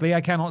 honestly, I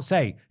cannot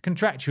say.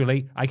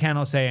 Contractually, I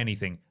cannot say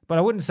anything. But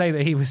I wouldn't say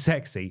that he was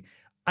sexy.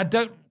 I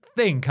don't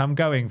think I'm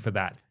going for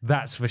that.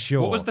 That's for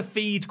sure. What was the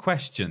feed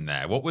question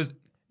there?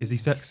 Is he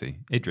sexy?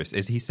 Idris,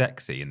 is he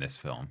sexy in this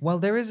film? Well,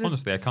 there is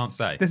Honestly, I can't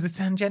say. There's a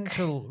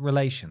tangential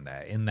relation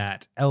there in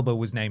that Elba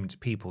was named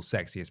People's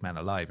Sexiest Man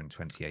Alive in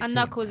 2018. And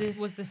Knuckles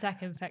was the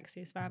second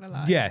sexiest man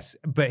alive. Yes,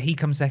 but he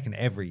comes second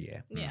every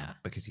year. Yeah.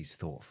 Because he's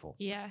thoughtful.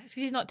 Yeah, it's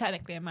because he's not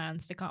technically a man,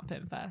 so they can't put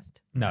him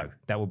first. No,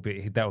 that would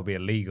be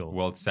illegal.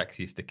 World's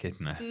sexiest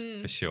echidna,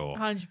 for sure.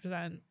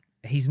 100%.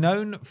 He's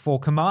known for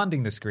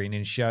commanding the screen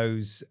in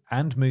shows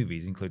and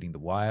movies, including The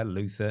Wire,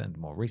 Luther, and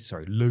more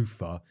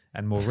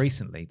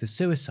recently, The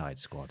Suicide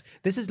Squad.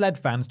 This has led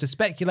fans to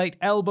speculate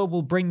Elba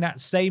will bring that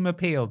same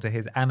appeal to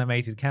his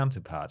animated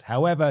counterpart.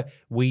 However,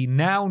 we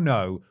now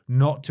know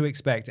not to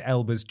expect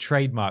Elba's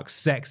trademark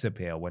sex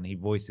appeal when he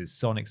voices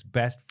Sonic's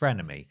best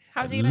frenemy,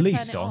 How's at he gonna turn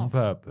least it on off?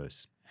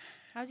 purpose.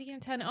 How's he going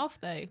to turn it off,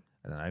 though? I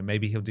don't know.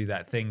 Maybe he'll do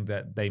that thing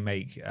that they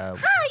make. Hi, I'm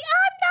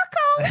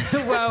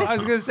Knuckles! Well, I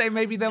was going to say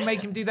maybe they'll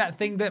make him do that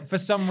thing that for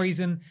some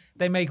reason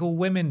they make all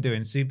women do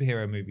in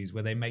superhero movies,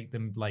 where they make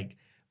them like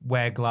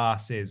wear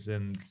glasses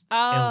and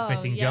Oh,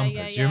 ill-fitting yeah, jumpers.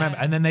 yeah, Do you remember?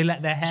 yeah. And then they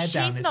let their hair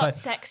down. She's It's not like,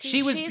 sexy.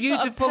 She was She's got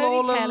a beautiful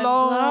all ponytail and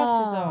along.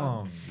 glasses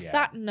on. Yeah.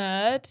 That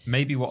nerd.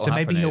 Maybe what will So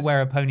happen maybe he'll is,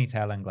 wear a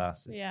ponytail and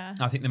glasses. Yeah.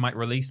 I think they might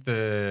release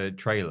the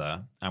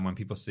trailer, and when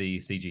people see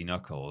CG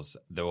Knuckles,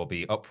 there will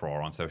be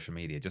uproar on social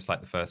media, just like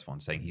the first one,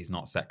 saying he's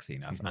not sexy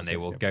enough, He's not and they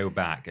will sexy go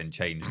back and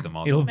change the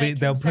model. It'll be, Make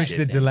they'll him push the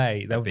sexy.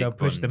 delay. A They'll big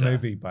push the bunda.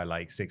 movie by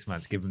like 6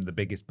 months, give him the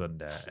biggest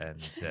bunda, and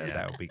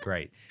that would be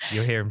great.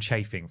 You'll hear him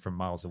chafing from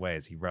miles away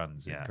as he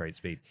runs at great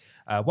speed.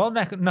 While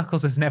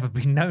Knuckles has never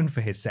been known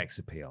for his sex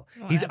appeal,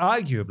 he's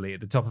arguably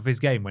at the top of his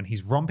game when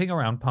he's romping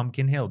around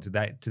Pumpkin Hill to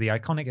the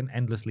iconic and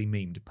endlessly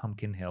memed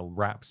Pumpkin Hill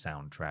rap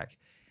soundtrack.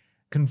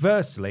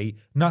 Conversely,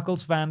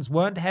 Knuckles fans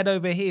weren't head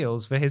over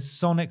heels for his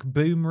Sonic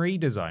Boom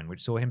redesign,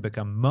 which saw him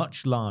become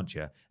much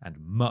larger and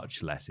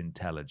much less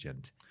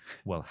intelligent.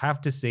 We'll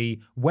have to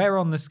see where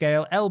on the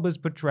scale Elba's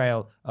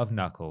portrayal of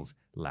Knuckles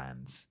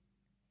lands.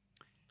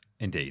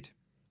 Indeed.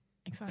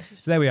 Excited.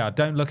 So there we are.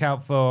 Don't look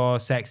out for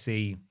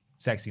sexy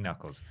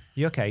Knuckles.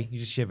 You okay? You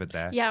just shivered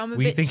there. Yeah, I'm a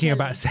Were you bit thinking chilly.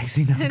 about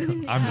sexy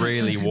Knuckles? I'm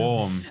really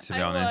warm, to be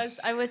honest.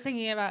 I was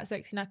thinking about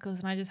sexy Knuckles,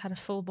 and I just had a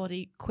full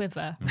body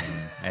quiver.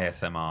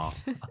 ASMR.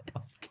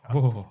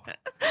 Whoa.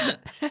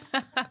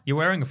 You're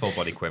wearing a full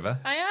body quiver.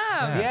 I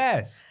am.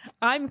 Yes.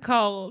 I'm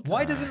cold.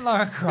 Why doesn't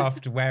Lara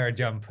Croft wear a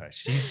jumper?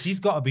 She's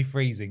got to be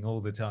freezing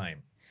all the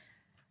time.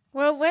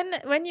 Well,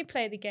 when you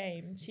play the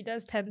game, she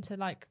does tend to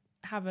like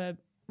have a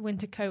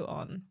winter coat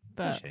on.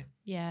 But she?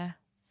 yeah.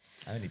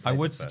 I would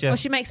Well,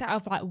 suggest she makes it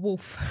out of like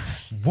wolf.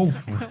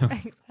 Wolf.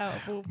 makes out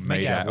of wolf.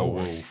 made Yeah, out of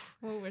wolf. wolf.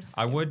 Walrus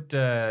I skin.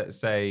 would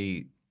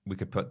say we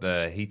could put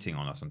the heating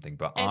on or something,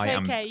 but It's I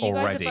am okay. You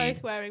already. guys are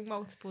both wearing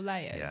multiple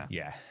layers. Yeah.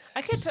 Yeah.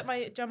 I could put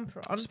my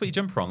jumper on. Just put your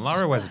jumper on.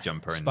 Lara wears a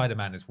jumper.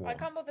 Spider-Man is warm. I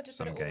can't bother to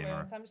Some put it all gamer.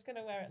 on, so I'm just going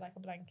to wear it like a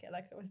blanket,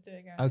 like I was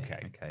doing earlier. Okay.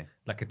 Okay.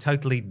 Like a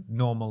totally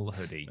normal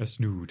hoodie. A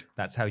snood.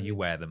 That's how you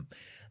wear them.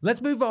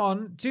 Let's move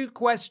on to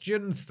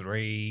question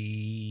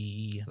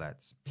 3.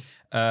 Let's.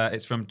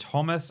 It's from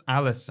Thomas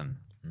Allison,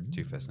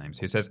 2 first names,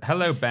 who says,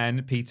 "Hello,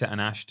 Ben, Peter,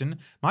 and Ashton.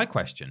 My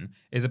question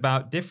is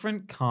about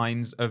different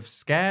kinds of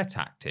scare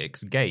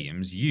tactics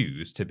games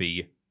use to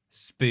be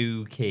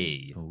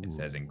spooky, it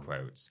says in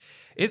quotes.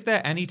 Is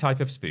there any type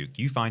of spook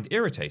you find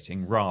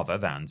irritating rather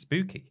than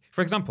spooky?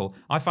 For example,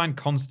 I find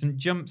constant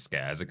jump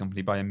scares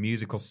accompanied by a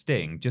musical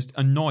sting just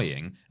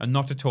annoying and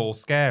not at all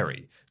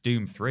scary.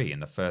 Doom 3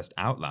 and the first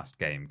Outlast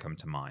game come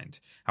to mind.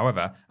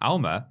 However,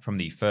 Alma from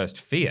the first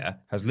Fear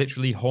has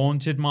literally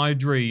haunted my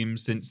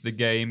dreams since the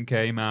game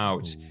came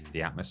out.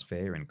 The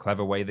atmosphere and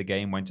clever way the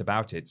game went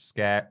about its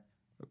scares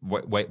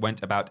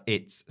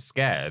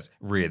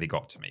really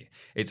got to me.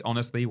 It's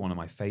honestly one of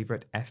my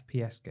favorite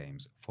FPS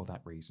games for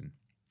that reason.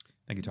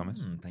 Thank you,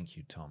 Thomas. Thank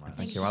you, Tom.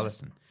 Thank you,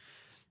 Alison.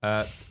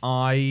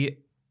 I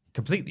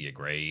completely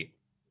agree.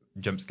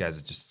 Jump scares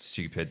are just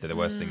stupid. They're the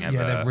worst thing ever.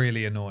 Yeah, they're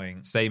really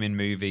annoying. Same in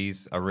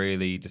movies. I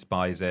really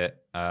despise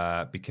it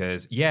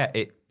because, yeah,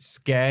 it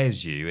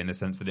scares you in the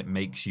sense that it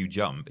makes you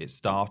jump. It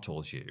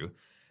startles you.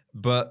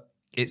 But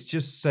it's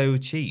just so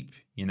cheap,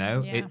 you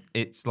know? Yeah.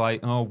 It's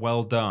like, oh,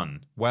 well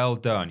done. Well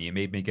done. You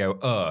made me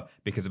go,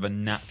 because of a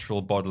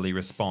natural bodily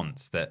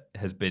response that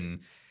has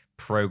been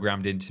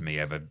programmed into me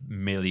over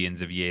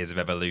millions of years of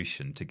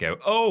evolution to go,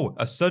 oh,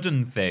 a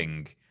sudden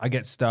thing. I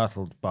get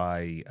startled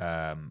by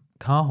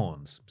car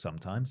horns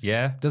sometimes.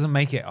 Yeah. Doesn't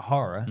make it a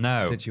horror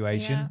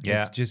situation.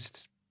 Yeah.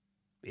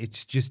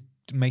 It's just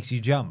makes you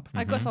jump.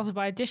 I got started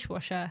by a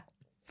dishwasher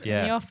in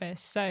Yeah. the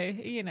office, so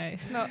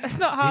it's not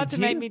hard Did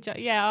to make you? me jump.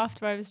 Yeah,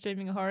 after I was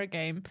streaming a horror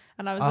game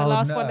and I was the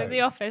last one in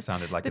the office.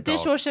 Sounded like The a dog.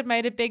 dishwasher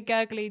made a big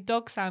gurgly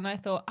dog sound. I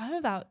thought, I'm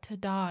about to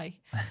die.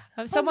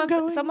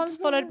 Someone's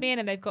followed me in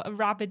and they've got a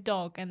rabid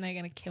dog and they're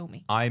going to kill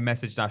me. I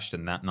messaged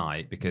Ashton that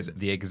night because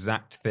the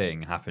exact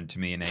thing happened to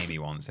me and Amy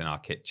once in our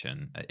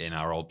kitchen. In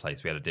our old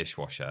place, we had a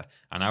dishwasher,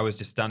 and I was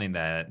just standing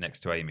there next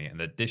to Amy, and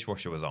the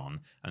dishwasher was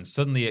on, and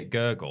suddenly it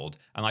gurgled,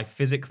 and I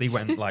physically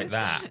went like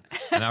that,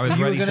 and I was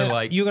ready to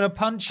like. You're gonna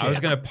punch it. I was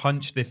going to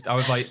punch this. I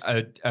was like,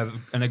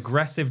 an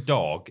aggressive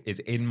dog is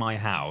in my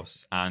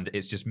house, and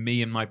it's just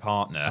me and my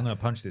partner. I'm gonna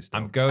punch this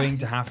dog. I'm going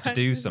to have to Punch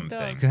do this something.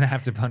 dog. I'm gonna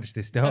have to punch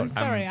this dog. I'm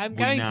sorry, I'm we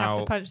going to have to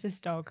now- punch this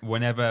dog.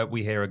 Whenever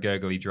we hear a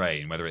gurgly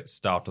drain, whether it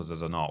startles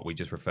us or not, we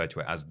just refer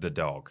to it as the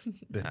dog.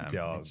 The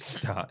dog. it's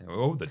the dog.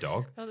 Oh, the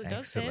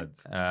dog's here.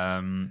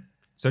 Excellent.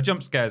 So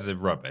jump scares are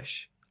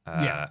rubbish.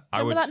 Yeah. I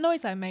Remember would. that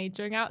noise I made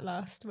during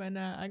Outlast when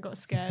I got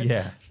scared?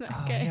 Yeah.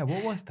 Oh, Okay. yeah,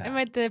 what was that? I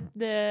made the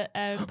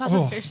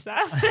pufferfish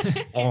sound.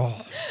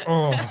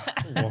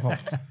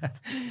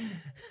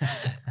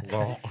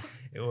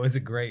 It was a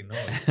great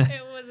noise.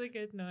 It was a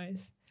good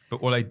noise.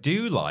 But what I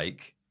do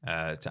like,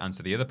 to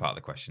answer the other part of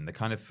the question, the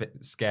kind of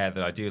scare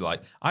that I do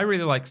like, I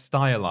really like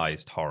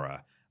stylized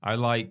horror. I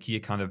like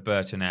your kind of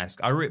Burton-esque.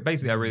 I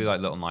really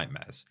like Little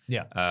Nightmares.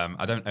 Yeah.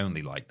 I don't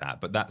only like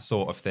that, but that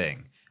sort of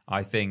thing.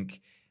 I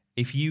think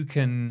if you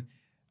can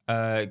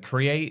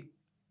create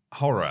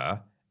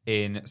horror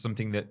in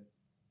something that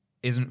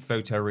isn't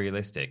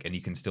photorealistic and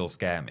you can still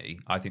scare me,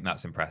 I think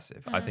that's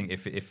impressive. I think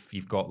if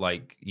you've got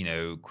like,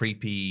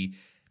 creepy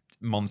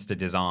monster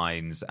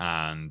designs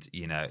and,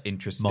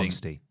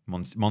 interesting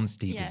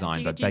monsty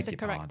designs, I beg your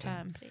pardon.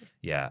 Term, please.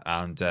 Yeah,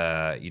 and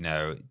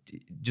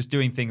just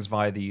doing things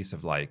via the use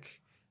of like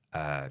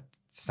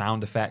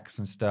sound effects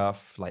and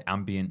stuff, like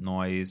ambient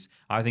noise.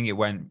 I think it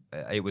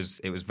was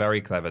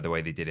very clever the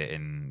way they did it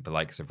in the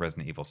likes of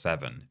Resident Evil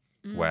 7,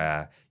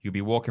 where you'd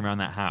be walking around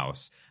that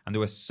house and there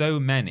were so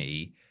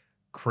many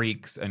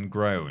creaks and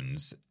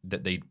groans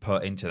that they'd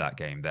put into that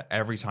game that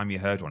every time you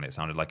heard one, it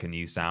sounded like a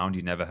new sound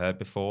you'd never heard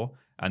before.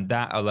 And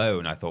that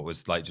alone, I thought,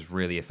 was like just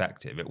really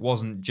effective. It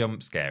wasn't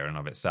jump scare in and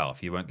of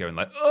itself. You weren't going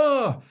like,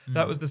 "Oh,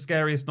 that was the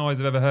scariest noise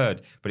I've ever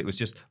heard." But it was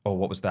just, "Oh,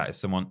 what was that? Is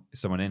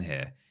someone in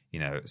here?"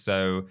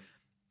 So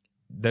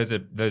those are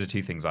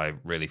two things I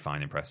really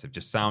find impressive.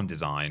 Just sound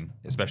design,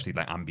 especially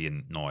like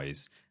ambient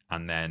noise,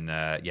 and then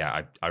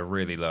I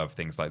really love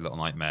things like Little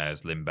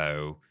Nightmares,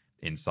 Limbo,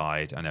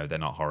 Inside. I know they're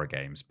not horror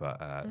games, but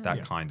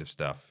that kind of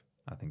stuff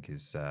I think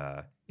is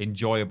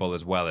enjoyable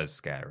as well as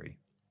scary.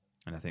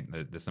 And I think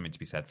that there's something to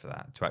be said for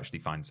that, to actually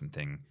find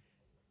something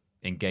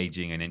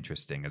engaging and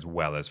interesting as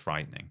well as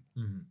frightening.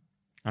 Mm-hmm.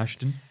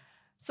 Ashton?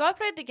 So I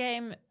played the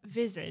game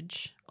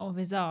Visage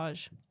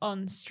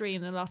on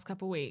stream the last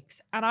couple of weeks,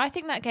 and I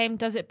think that game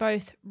does it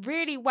both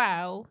really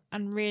well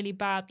and really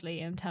badly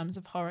in terms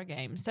of horror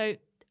games. So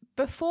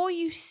before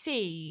you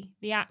see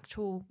the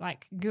actual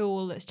like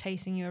ghoul that's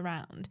chasing you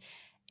around,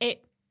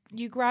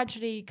 you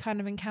gradually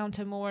kind of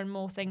encounter more and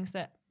more things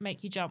that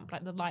make you jump,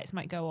 like the lights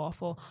might go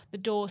off, or the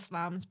door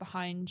slams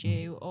behind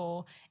you,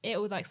 or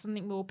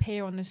something will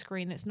appear on the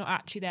screen that's not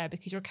actually there,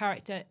 because your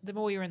character, the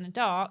more you're in the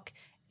dark,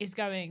 is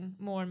going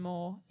more and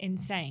more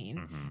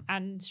insane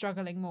and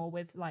struggling more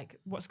with like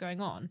what's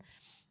going on.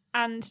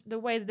 And the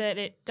way that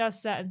it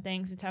does certain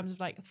things in terms of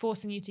like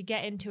forcing you to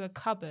get into a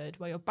cupboard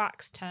where your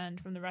back's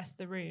turned from the rest of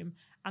the room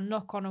and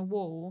knock on a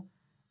wall,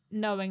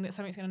 knowing that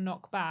something's going to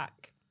knock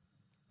back,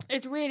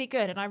 it's really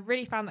good. And I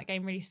really found that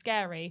game really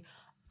scary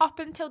up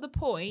until the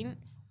point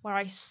where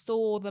I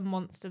saw the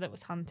monster that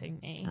was hunting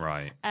me.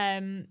 Right.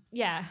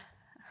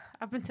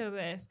 Up until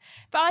this.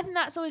 But I think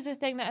that's always the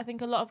thing that I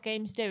think a lot of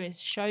games do,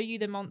 is show you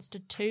the monster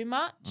too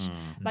much.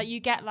 Like you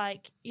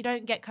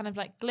don't get kind of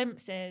like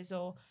glimpses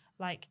or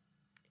like,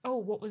 oh,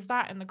 what was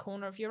that in the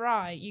corner of your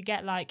eye? You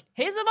get like,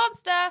 here's the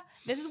monster.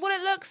 This is what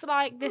it looks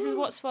like. This is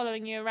what's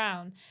following you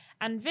around.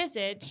 And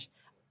Visage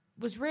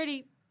was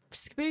really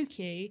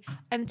spooky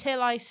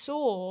until I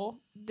saw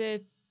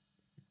the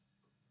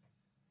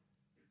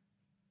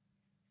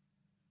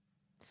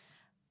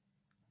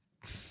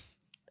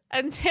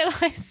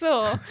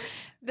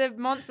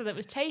monster that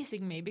was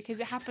chasing me, because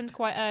it happened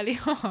quite early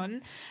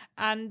on,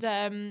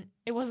 and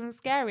it wasn't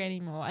scary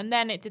anymore. And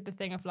then it did the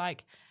thing of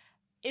like,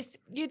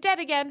 you're dead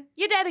again,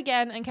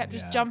 and kept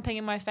just jumping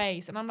in my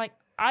face. And I'm like,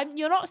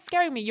 you're not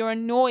scaring me, you're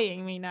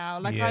annoying me now.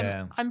 Like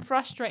I'm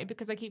frustrated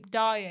because I keep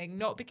dying,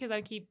 not because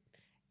I keep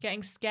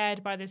getting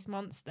scared by this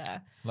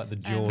monster. Like the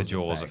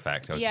Jaws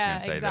effect. I was just going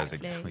to say exactly. those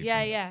exactly.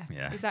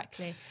 Yeah,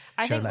 exactly.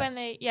 I think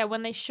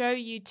when they show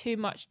you too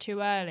much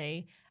too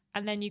early,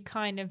 and then you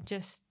kind of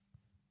just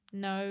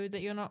know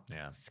that you're not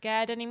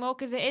scared anymore,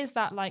 because it is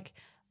that like,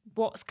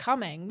 what's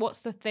coming?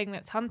 What's the thing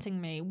that's hunting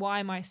me? Why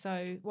am I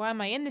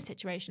in this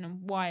situation,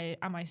 and why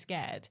am I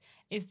scared?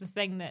 Is the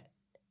thing that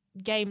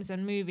games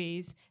and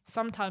movies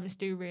sometimes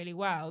do really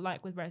well,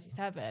 like with Resi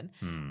 7,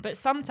 but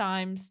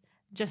sometimes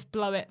just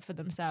blow it for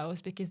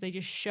themselves because they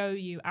just show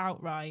you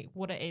outright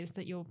what it is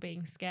that you're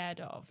being scared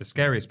of. The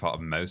scariest part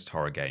of most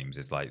horror games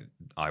is like,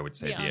 I would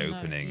say, the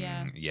opening.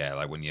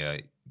 Like when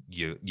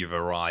you've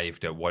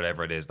arrived at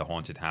whatever it is, the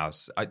haunted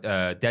house.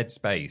 Dead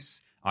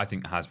Space, I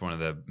think, has one of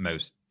the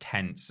most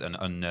tense and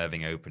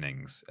unnerving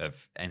openings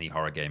of any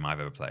horror game I've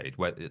ever played.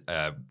 Where,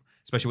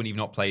 especially when you've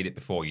not played it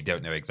before, you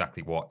don't know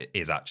exactly what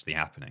is actually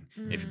happening.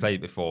 If you played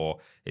it before,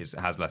 it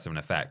has less of an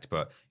effect.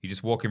 But you're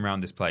just walking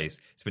around this place.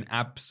 It's been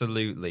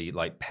absolutely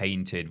like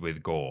painted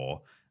with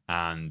gore,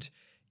 and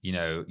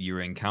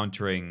you're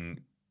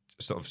encountering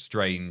sort of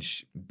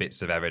strange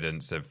bits of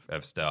evidence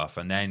of stuff,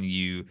 and then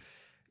you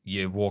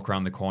walk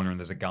around the corner and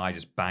there's a guy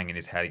just banging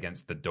his head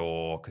against the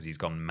door because he's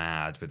gone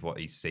mad with what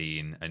he's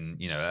seen. And,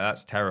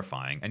 that's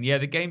terrifying. And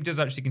the game does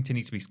actually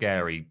continue to be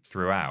scary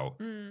throughout,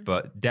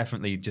 but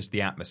definitely just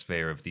the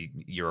atmosphere of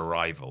your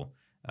arrival,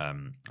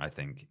 I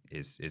think,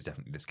 is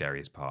definitely the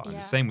scariest part. And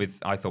the same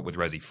I thought with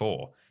Resi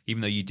 4,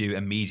 even though you do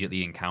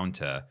immediately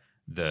encounter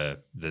the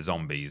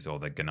zombies or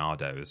the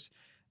Ganados,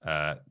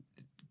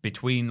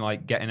 between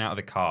like getting out of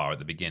the car at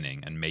the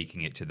beginning and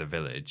making it to the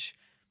village,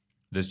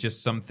 there's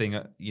just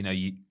something,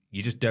 you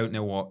just don't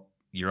know what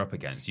you're up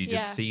against. You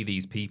just see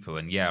these people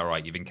and all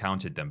right, you've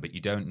encountered them, but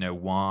you don't know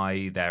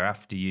why they're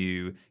after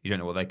you. You don't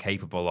know what they're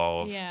capable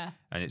of. Yeah.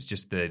 And it's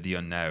just the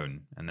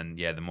unknown. And then,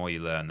 the more you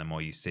learn, the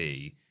more you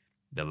see,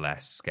 the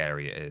less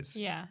scary it is.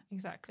 Yeah,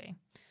 exactly.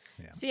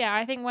 Yeah. So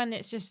I think when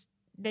it's just,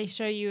 they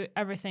show you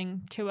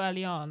everything too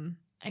early on,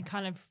 it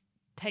kind of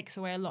takes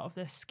away a lot of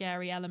the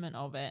scary element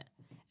of it.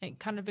 It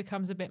kind of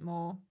becomes a bit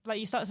more, like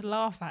you start to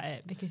laugh at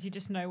it because you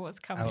just know what's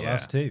coming.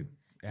 Outlast 2.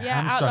 It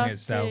hamstrung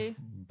itself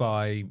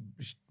by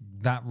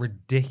that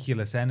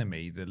ridiculous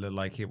enemy that looked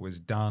like it was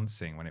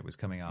dancing when it was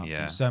coming after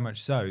you. So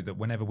much so that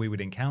whenever we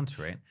would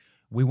encounter it,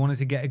 we wanted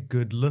to get a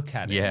good look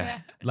at it. Yeah.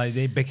 Like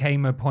it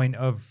became a point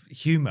of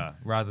humor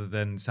rather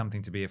than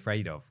something to be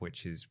afraid of,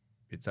 which is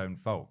its own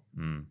fault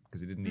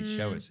because it didn't need to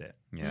show us it.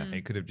 Yeah.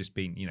 It could have just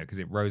been, because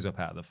it rose up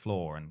out of the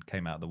floor and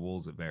came out of the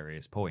walls at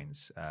various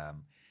points.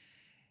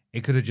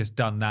 It could have just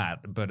done that,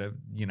 but it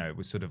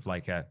was sort of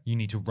like a you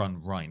need to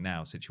run right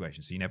now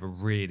situation. So you never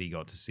really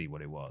got to see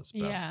what it was.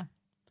 But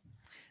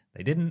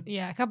they didn't.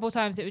 Yeah, a couple of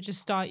times it would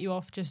just start you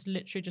off just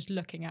literally just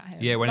looking at him.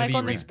 Yeah, whenever you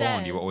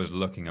respawn, you were always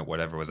looking at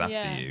whatever was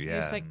after you.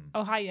 Yeah, it's like,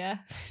 oh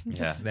hiya,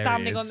 just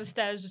standing on the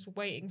stairs, just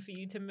waiting for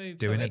you to move,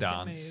 doing a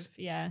dance. Move.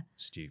 Yeah,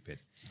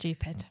 stupid.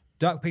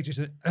 Dark Pictures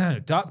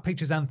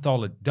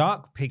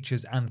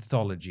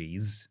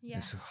anthologies.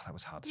 Yes, that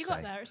was hard to say. You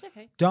got there. It's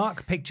okay.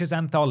 Dark Pictures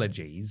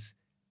anthologies.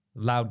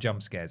 Loud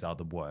jump scares are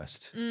the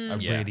worst. I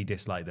really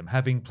dislike them.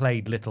 Having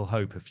played Little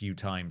Hope a few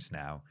times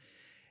now,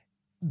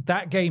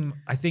 that game,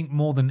 I think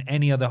more than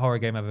any other horror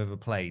game I've ever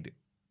played,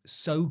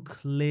 so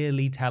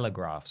clearly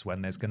telegraphs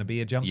when there's going to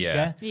be a jump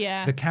scare.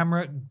 Yeah. The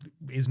camera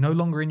is no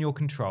longer in your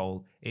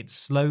control. It's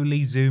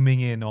slowly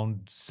zooming in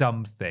on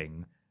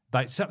something.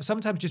 Like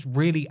sometimes just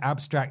really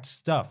abstract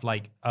stuff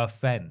like a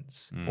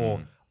fence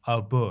or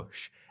a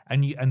bush.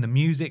 And the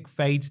music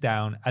fades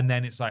down, and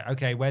then it's like,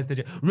 okay, where's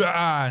the...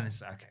 And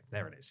it's okay,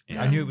 there it is.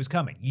 Yeah. I knew it was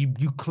coming.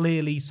 You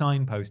clearly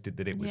signposted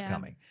that it was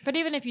coming. But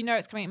even if you know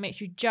it's coming, it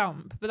makes you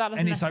jump. But that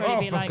doesn't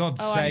necessarily be like, I'm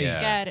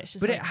scared. It's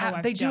just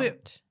they do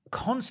it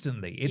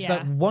constantly. It's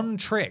like one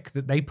trick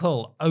that they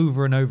pull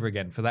over and over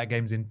again for that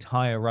game's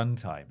entire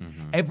runtime.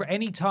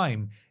 Any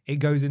time it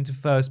goes into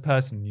first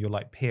person, you're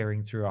like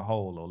peering through a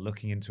hole or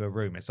looking into a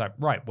room. It's like,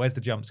 right, where's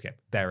the jump scare?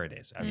 There it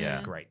is.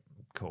 Okay, great.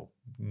 Cool.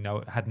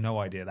 Had no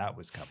idea that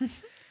was coming.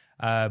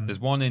 There's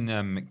one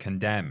in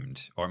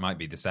Condemned, or it might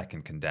be the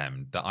second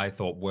Condemned, that I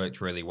thought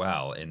worked really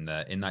well. In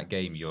that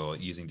game, you're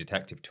using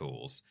detective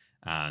tools,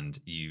 and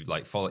you use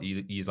like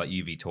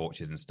UV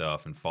torches and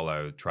stuff, and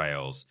follow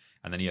trails,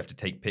 and then you have to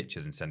take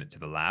pictures and send it to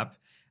the lab.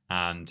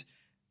 And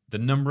the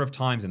number of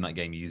times in that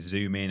game you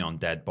zoom in on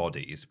dead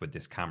bodies with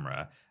this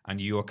camera,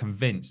 and you are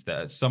convinced that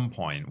at some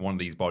point one of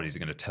these bodies are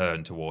going to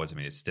turn towards him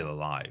and it's still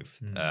alive.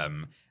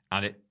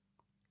 And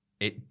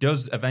it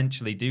does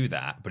eventually do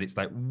that, but it's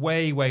like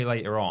way, way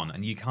later on,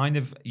 and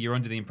you're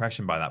under the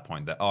impression by that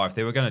point that, if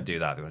they were going to do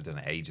that, they would have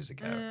done it ages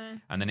ago.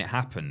 And then it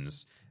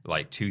happens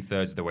like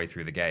 2/3 of the way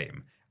through the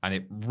game, and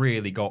it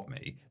really got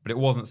me. But it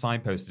wasn't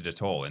signposted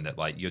at all, in that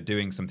like you're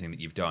doing something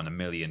that you've done a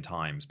million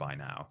times by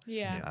now.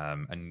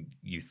 And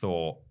you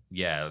thought,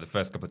 the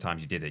first couple of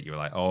times you did it, you were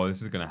like,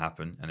 this is going to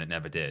happen, and it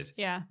never did.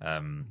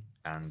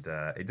 And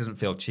it doesn't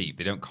feel cheap.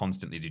 They don't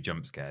constantly do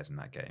jump scares in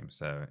that game,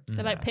 so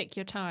they like pick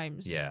your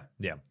times. Yeah.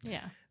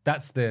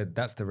 That's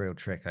the real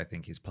trick, I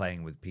think, is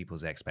playing with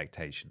people's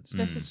expectations.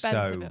 The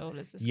suspense of it all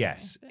is the scary.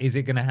 Yes, is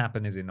it going to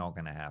happen? Is it not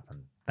going to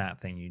happen? That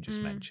thing you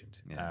just mentioned.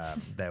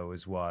 There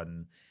was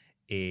one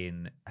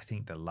in, I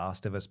think, The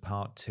Last of Us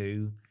Part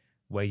 2,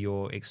 where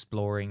you're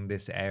exploring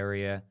this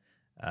area.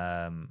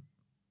 I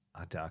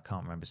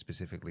can't remember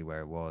specifically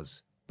where it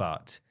was,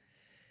 but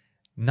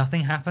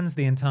nothing happens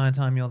the entire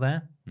time you're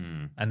there,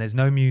 and there's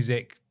no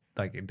music.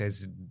 Like,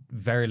 there's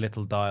very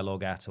little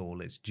dialogue at all.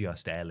 It's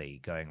just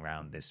Ellie going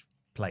around this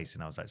place,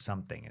 and I was like,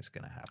 something is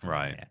going to happen,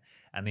 right? Here.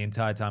 And the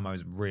entire time I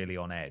was really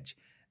on edge,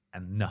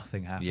 and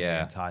nothing happened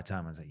the entire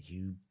time. I was like,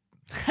 you.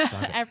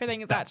 Everything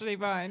is actually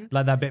fine.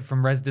 Like that bit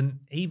from Resident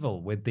Evil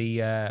with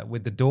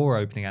the door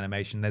opening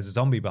animation. There's a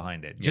zombie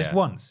behind it. Just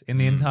once in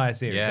the entire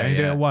series. They only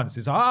do it once.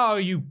 It's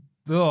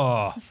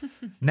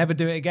never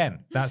do it again.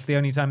 That's the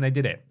only time they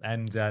did it,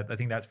 and I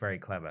think that's very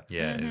clever.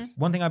 Yeah, it is.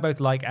 One thing I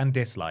both like and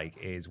dislike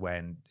is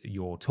when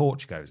your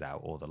torch goes out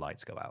or the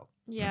lights go out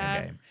in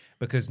the game,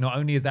 because not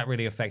only is that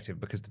really effective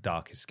because the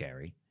dark is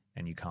scary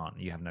and you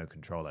have no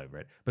control over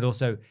it, but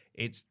also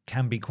it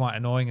can be quite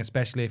annoying,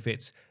 especially if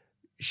it's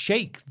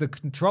shake the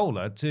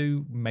controller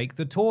to make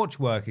the torch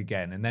work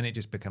again, and then it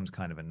just becomes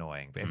kind of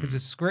annoying. But if it's a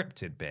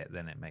scripted bit,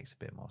 then it makes a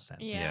bit more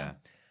sense.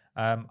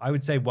 I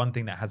would say one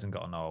thing that hasn't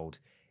gotten old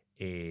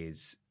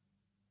is,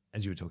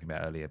 as you were talking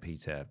about earlier,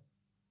 Peter,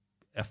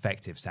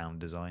 effective sound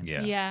design.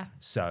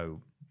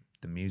 So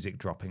the music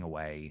dropping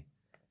away,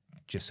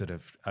 just sort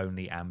of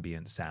only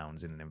ambient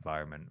sounds in an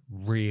environment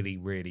really,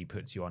 really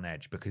puts you on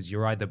edge, because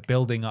you're either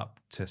building up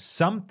to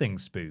something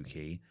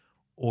spooky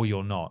or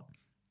you're not.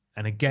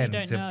 And again,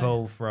 to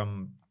pull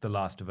from The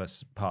Last of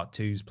Us Part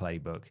 2's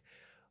playbook,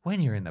 when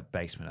you're in the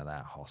basement of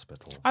that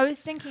hospital. I was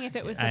thinking if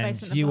it was the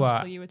basement of the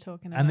hospital you were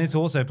talking about. And this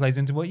also plays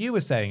into what you were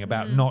saying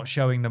about not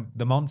showing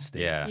the monster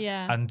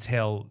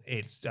until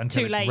it's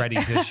ready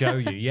to show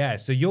you.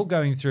 So you're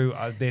going through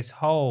this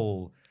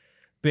whole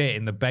bit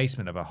in the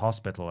basement of a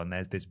hospital, and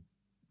there's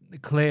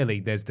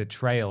the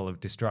trail of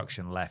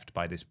destruction left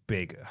by this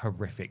big,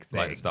 horrific thing.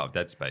 Like the start of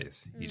Dead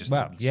Space. You just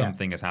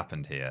something has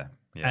happened here.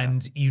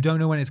 And you don't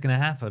know when it's going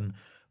to happen,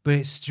 but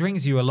it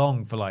strings you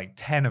along for like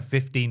 10 or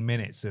 15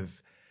 minutes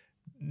of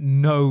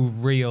no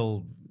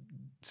real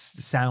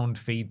sound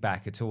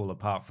feedback at all,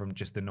 apart from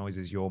just the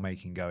noises you're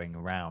making going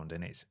around,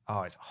 and it's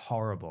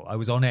horrible. I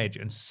was on edge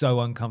and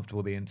so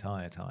uncomfortable the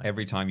entire time.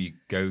 Every time you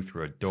go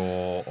through a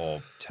door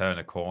or turn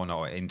a corner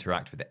or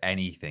interact with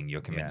anything,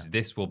 you're convinced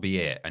this will be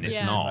it, and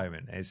it's not.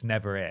 It's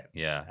never it.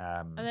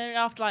 And then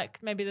after like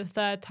maybe the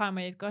third time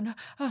where you've gone,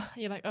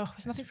 you're like,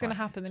 nothing's going to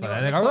happen. Then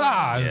they go,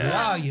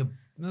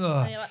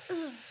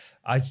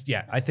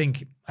 I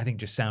think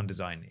just sound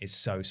design is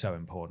so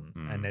important,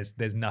 and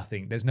there's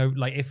no,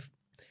 like, if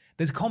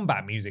there's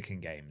combat music in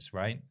games,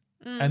 right?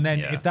 And then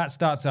if that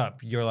starts up,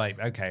 you're like,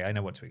 okay, I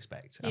know what to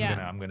expect.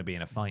 I'm gonna be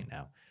in a fight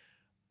now.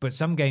 But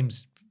some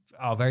games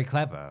are very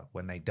clever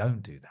when they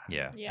don't do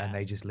that, and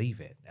they just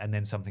leave it, and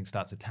then something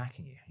starts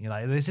attacking you. You're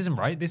like, this isn't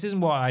right. This isn't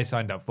what I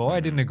signed up for.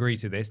 I didn't agree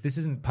to this. This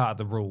isn't part of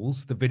the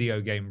rules, the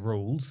video game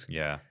rules.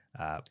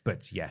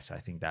 But yes, I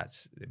think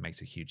it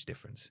makes a huge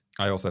difference.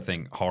 I also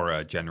think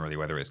horror generally,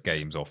 whether it's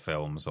games or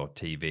films or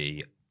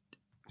TV,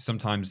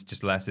 sometimes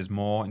just less is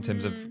more in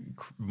terms of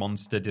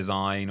monster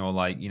design, or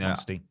like,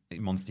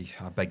 Monsty,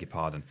 I beg your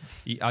pardon.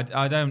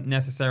 I don't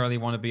necessarily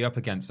want to be up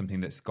against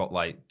something that's got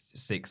like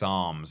 6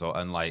 arms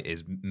and like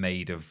is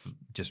made of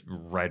just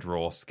red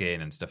raw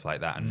skin and stuff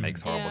like that and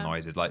makes horrible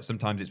noises. Like,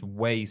 sometimes it's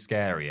way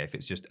scarier if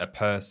it's just a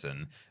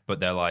person, but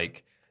they're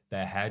like,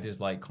 their head is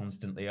like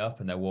constantly up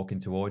and they're walking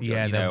towards you.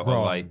 Wrong.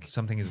 Or like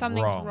something's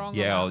wrong.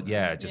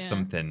 Just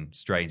something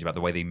strange about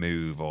the way they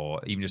move,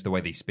 or even just the way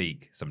they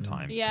speak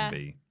sometimes can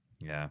be.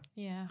 Hi,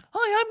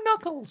 I'm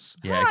Knuckles.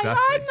 Yeah,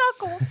 exactly. Hi, I'm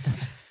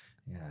Knuckles.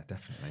 Yeah,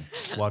 definitely.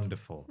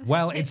 Wonderful.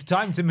 Well, it's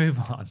time to move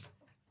on.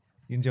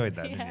 You enjoyed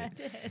that, didn't you? I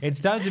did. It's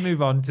time to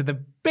move on to the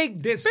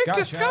big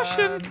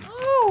discussion.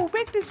 Oh,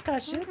 big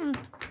discussion.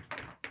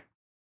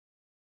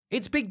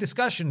 It's big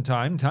discussion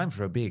time. Time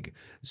for a big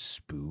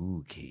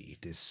spooky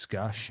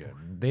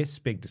discussion. This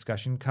big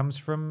discussion comes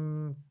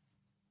from...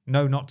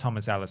 No, not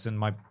Thomas Allison.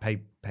 My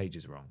page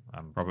is wrong.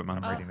 Robert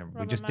Mansell.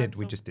 We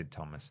just did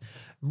Thomas.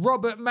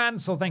 Robert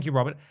Mansell. Thank you,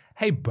 Robert.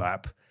 Hey,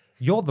 Burp.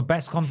 You're the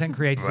best content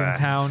creators in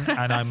town,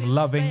 and I'm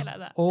loving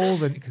all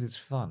the... Because it's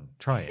fun.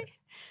 Try it.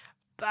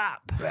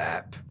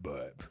 Burp.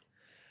 Burp.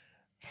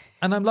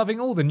 And I'm loving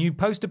all the new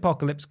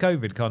post-apocalypse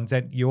COVID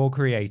content you're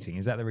creating.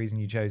 Is that the reason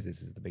you chose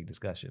this as the big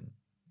discussion?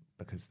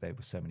 Because there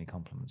were so many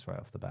compliments right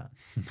off the bat.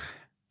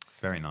 It's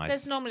very nice.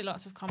 There's normally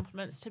lots of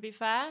compliments, to be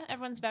fair.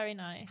 Everyone's very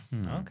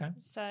nice. Okay.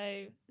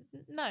 So,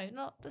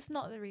 no, that's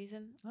not the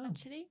reason,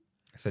 actually.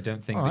 So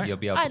don't think that you'll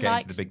be able to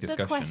get into the big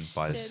discussion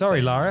by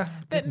Sorry, Lara.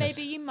 But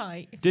maybe you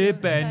might. Dear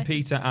Ben,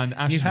 Peter, and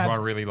Ashton, who I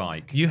really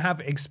like. You have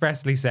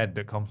expressly said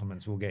that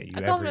compliments will get you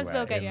compliments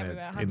everywhere. Will get you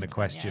everywhere, in the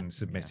question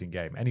submitting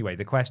game. Anyway,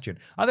 the question: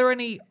 are there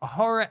any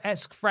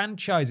horror-esque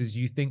franchises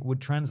you think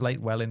would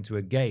translate well into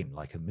a game,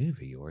 like a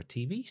movie or a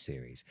TV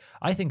series?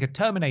 I think a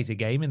Terminator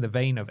game in the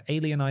vein of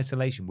Alien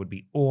Isolation would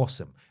be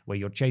awesome, where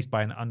you're chased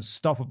by an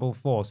unstoppable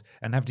force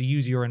and have to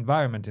use your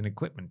environment and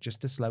equipment just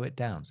to slow it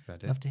down.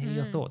 I'd love to hear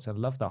your thoughts. I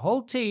love the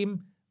whole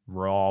team.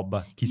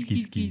 Rob. Kiss.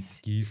 To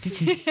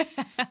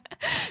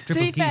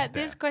be fair,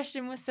 this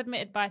question was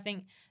submitted by, I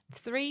think,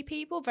 3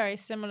 people. Very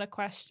similar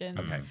questions.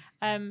 Okay.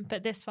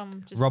 But this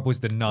one just... Rob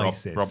was the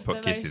nicest. Rob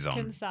put kisses on.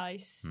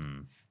 Concise.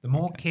 The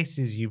more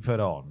kisses you put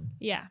on,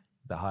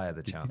 the higher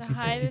the chance. The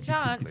higher the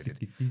chance.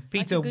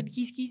 Peter, like a good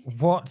kiss.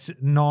 What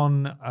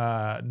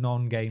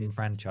non-game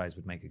franchise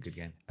would make a good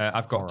game?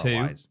 I've got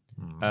 2.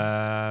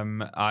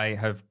 I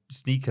have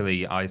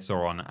sneakily, I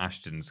saw on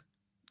Ashton's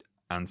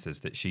answers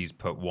that she's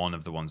put one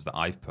of the ones that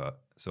I've put,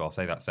 so I'll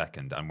say that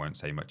second and won't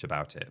say much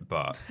about it.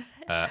 But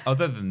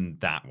other than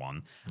that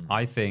one,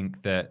 I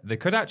think that there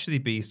could actually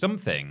be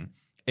something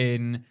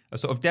in a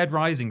sort of Dead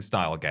Rising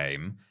style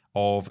game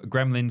of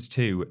Gremlins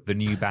 2, The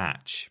New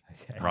Batch,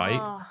 right?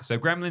 Oh, so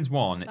Gremlins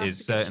 1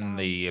 is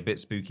certainly a bit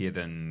spookier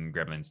than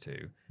Gremlins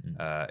 2.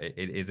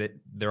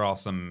 There are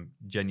some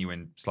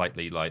genuine,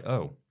 slightly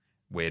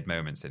weird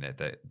moments in it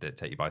that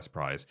take you by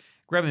surprise.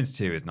 Gremlins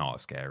 2 is not a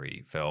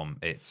scary film.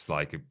 It's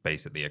like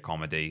basically a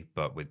comedy,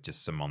 but with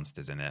just some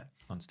monsters in it.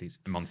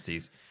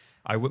 Monsties.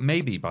 I would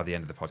maybe by the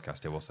end of the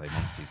podcast I will say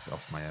monsties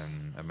off my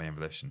own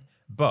volition.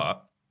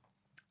 But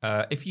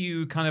if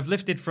you kind of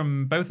lifted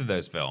from both of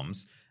those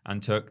films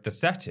and took the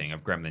setting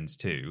of Gremlins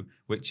 2,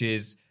 which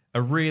is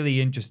a really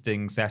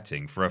interesting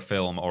setting for a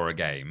film or a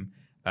game,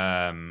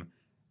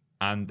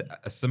 and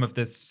some of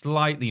the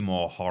slightly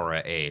more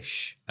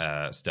horror-ish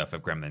stuff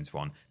of Gremlins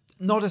 1.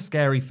 Not a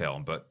scary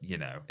film, but,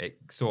 it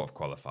sort of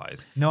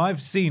qualifies. No,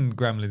 I've seen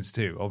Gremlins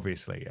 2,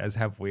 obviously, as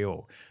have we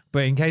all.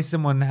 But in case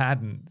someone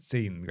hadn't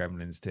seen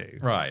Gremlins 2.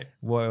 Right.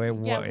 Where I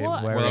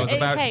was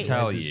about to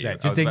tell you.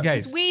 Just in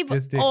case.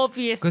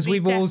 Because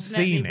we've all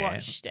seen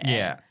it.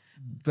 Yeah.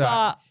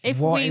 But if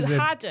we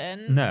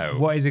hadn't... No.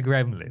 What is a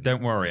gremlin?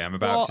 Don't worry, I'm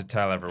about to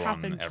tell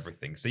everyone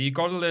everything. So you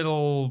got a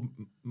little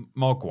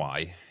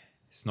mogwai.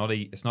 It's not a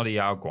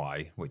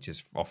Yaogwai, which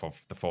is off of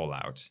the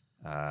Fallout.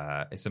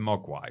 It's a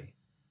Mogwai.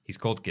 He's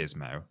called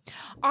Gizmo.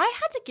 I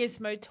had a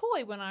Gizmo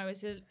toy when I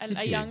was a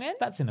young'un.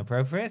 That's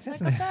inappropriate,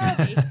 isn't it?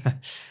 Furby.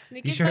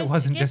 You sure it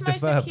wasn't just a Furby?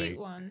 Gizmo's the cute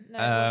one. No,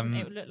 it wasn't.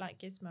 It looked like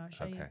Gizmo. I'll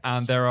show you.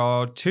 And there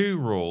are 2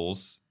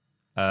 rules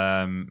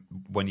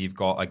when you've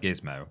got a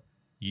Gizmo.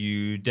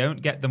 You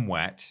don't get them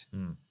wet,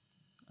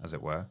 as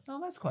it were. Oh,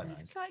 that's quite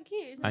nice. It's quite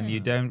cute, isn't it? And you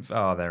don't...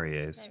 Oh, there he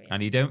is.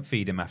 And you don't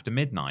feed him after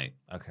midnight.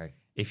 Okay.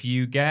 If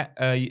you get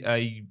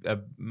a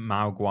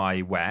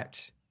Mogwai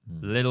wet,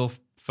 little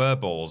fur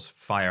balls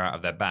fire out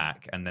of their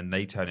back, and then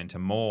they turn into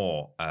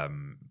more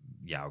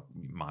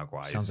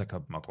Mogwais. Sounds like a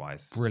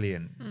Mogwais.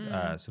 Brilliant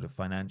sort of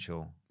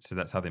financial. So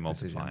that's how they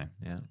multiply.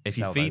 Yeah. If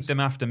you feed them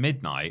after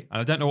midnight,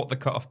 and I don't know what the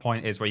cutoff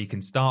point is where you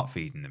can start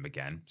feeding them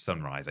again,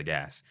 sunrise, I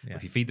guess. Yeah.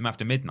 If you feed them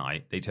after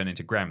midnight, they turn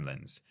into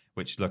gremlins,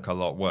 which look a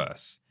lot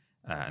worse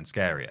and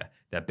scarier.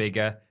 They're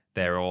bigger.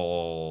 They're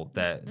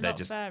not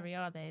just furry,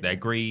 are they? They're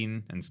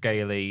green and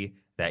scaly.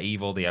 They're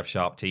evil. They have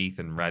sharp teeth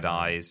and red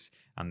eyes,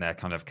 and they're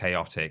kind of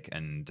chaotic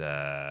and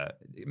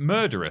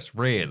murderous,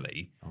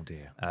 really. Oh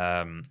dear.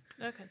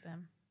 Look at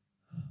them.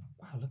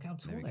 Wow, look how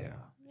tall they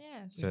are.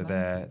 Yeah. So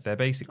they're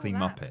basically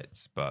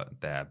Muppets,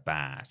 but they're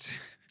bad.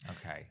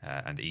 Okay.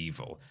 And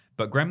evil.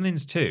 But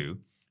Gremlins 2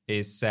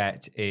 is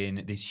set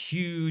in this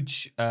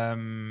huge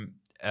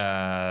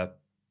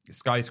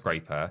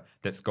skyscraper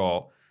that's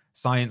got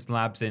science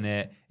labs in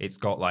it. It's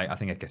got I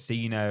think a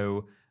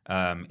casino.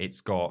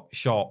 It's got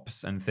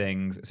shops and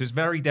things. So it's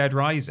very Dead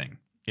Rising.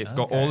 It's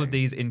got all of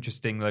these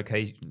interesting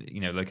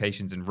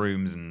locations and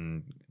rooms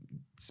and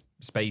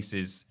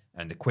spaces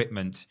and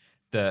equipment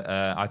that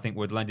I think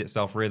would lend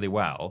itself really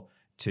well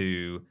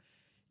to,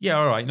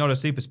 not a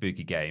super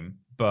spooky game,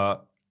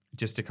 but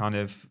just a kind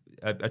of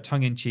a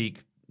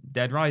tongue-in-cheek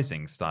Dead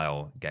Rising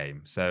style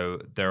game. So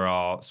there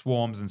are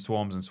swarms and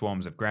swarms and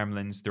swarms of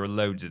gremlins. There are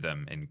loads of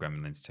them in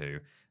Gremlins 2.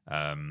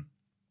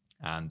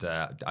 And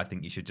I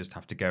think you should just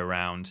have to go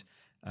around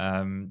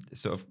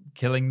sort of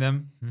killing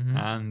them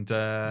and...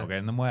 not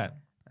getting them wet.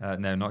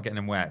 No, not getting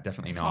them wet.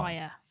 Definitely not.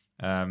 Fire.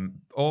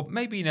 Or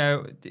maybe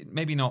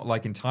maybe not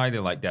like entirely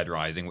like Dead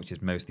Rising, which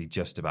is mostly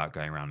just about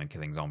going around and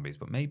killing zombies,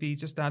 but maybe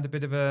just add a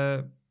bit of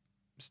a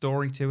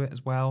story to it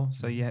as well.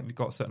 So you've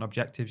got certain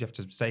objectives. You have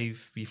to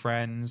save your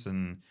friends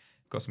and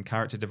got some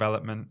character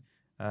development.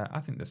 I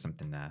think there's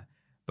something there.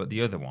 But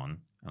the other one,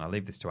 and I'll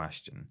leave this to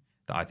Ashton,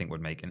 that I think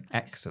would make an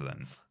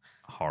excellent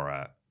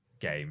horror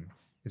game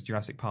is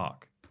Jurassic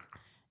Park.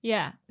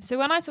 Yeah. So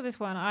when I saw this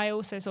one, I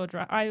also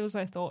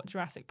thought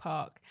Jurassic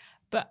Park,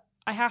 but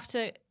I have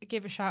to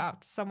give a shout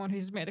out to someone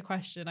who submitted a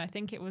question. I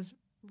think it was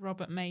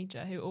Robert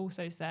Major, who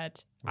also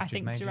said, I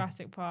think Major?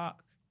 Jurassic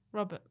Park.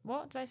 Robert,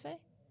 what did I say?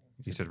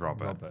 You said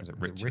Robert. Was it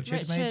Richard?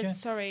 Richard Major?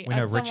 Sorry. We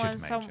know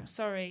Richard Major.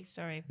 Sorry.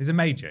 He's a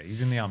major.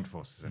 He's in the armed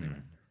forces anyway.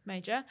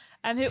 Major.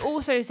 Who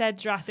also said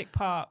Jurassic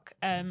Park,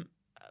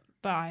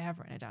 but I have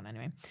written it down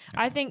anyway. Okay.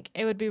 I think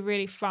it would be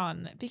really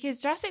fun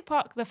because Jurassic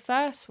Park, the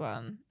first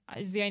one,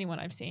 is the only one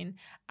I've seen.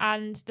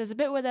 And there's a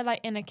bit where they're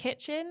like in a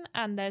kitchen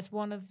and there's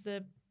one of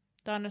the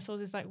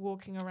dinosaurs is like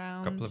walking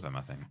around. A couple of them,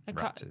 I think.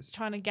 Raptors.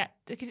 Trying to get,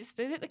 because is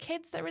it the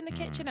kids that are in the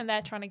kitchen and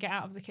they're trying to get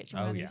out of the kitchen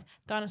where these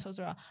dinosaurs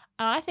are.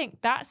 And I think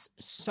that's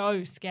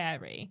so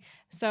scary.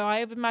 So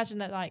I would imagine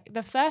that like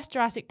the first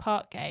Jurassic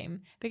Park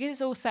game, because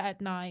it's all set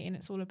at night and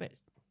it's all a bit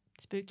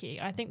spooky,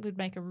 I think would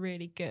make a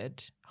really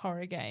good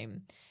horror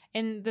game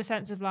in the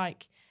sense of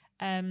like,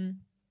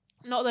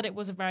 not that it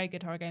was a very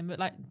good horror game, but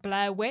like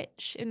Blair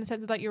Witch, in the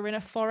sense of like you're in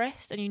a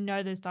forest and you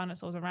know there's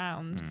dinosaurs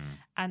around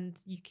and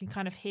you can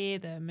kind of hear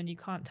them and you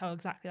can't tell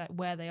exactly like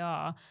where they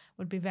are,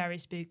 would be very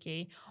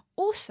spooky.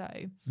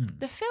 Also,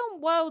 the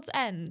film World's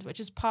End, which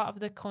is part of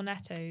the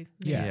Cornetto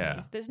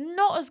movies, that's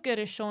not as good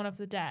as Shaun of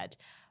the Dead,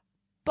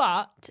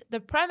 but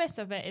the premise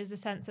of it is the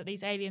sense that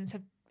these aliens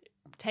have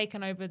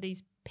taken over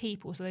these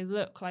people, so they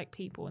look like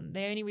people, and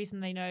the only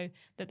reason they know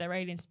that they're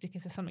aliens is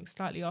because there's something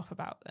slightly off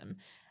about them.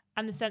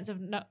 And the sense of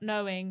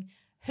knowing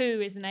who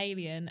is an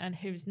alien and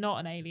who's not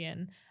an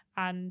alien,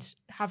 and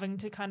having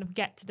to kind of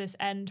get to this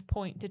end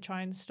point to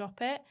try and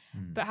stop it,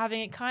 but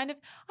having it kind of,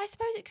 I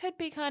suppose it could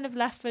be kind of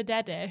Left 4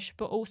 Dead-ish,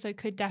 but also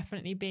could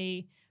definitely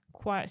be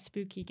quite a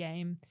spooky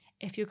game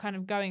if you're kind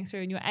of going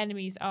through and your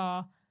enemies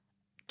are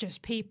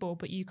just people,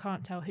 but you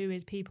can't tell who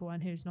is people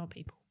and who's not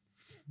people.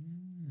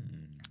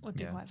 Would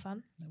be quite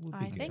fun,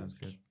 I think.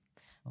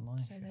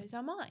 So those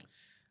are mine.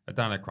 A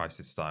Dino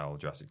Crisis style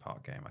Jurassic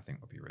Park game, I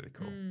think, would be really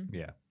cool.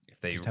 Yeah, if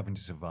they just having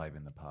to survive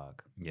in the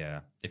park. Yeah,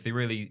 if they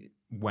really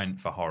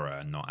went for horror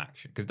and not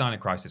action, because Dino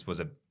Crisis was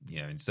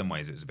in some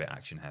ways it was a bit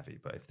action heavy,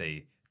 but if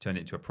they turned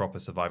it into a proper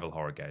survival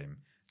horror game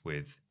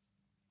with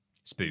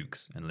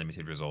spooks and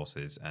limited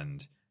resources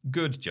and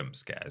good jump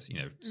scares,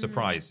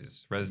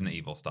 surprises, Resident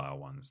Evil style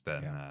ones,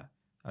 then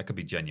that could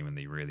be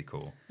genuinely really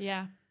cool.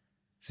 Yeah.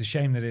 It's a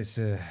shame that it's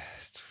a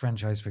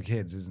franchise for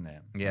kids, isn't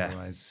it? Yeah.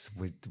 Otherwise,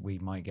 we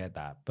might get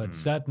that. But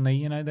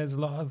certainly, there's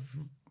a lot of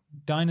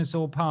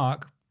Dinosaur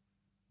Park.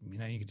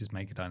 You could just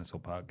make a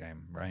Dinosaur Park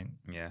game, right?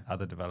 Yeah.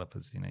 Other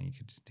developers, you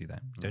could just do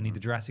that. You don't need the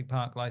Jurassic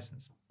Park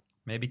license.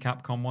 Maybe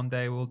Capcom one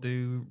day will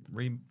do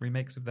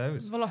remakes of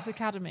those. Veloz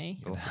Academy.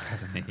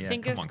 Yeah.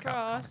 Fingers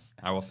crossed.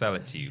 I will sell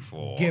it to you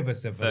for Give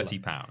us a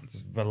 £30.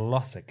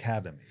 Veloz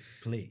Academy,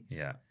 please.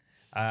 Yeah.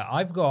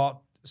 I've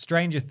got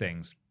Stranger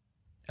Things.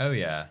 Oh,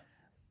 yeah.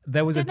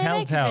 There was a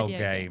Telltale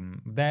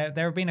game. There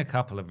have been a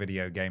couple of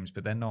video games,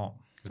 but they're not.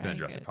 There's been a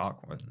Jurassic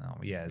Park one. No,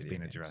 there's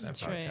been a Jurassic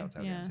Park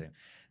Telltale game too.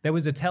 There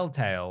was a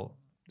Telltale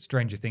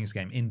Stranger Things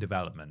game in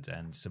development,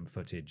 and some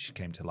footage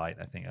came to light,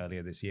 I think,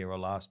 earlier this year or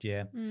last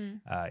year.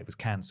 It was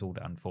cancelled,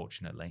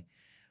 unfortunately.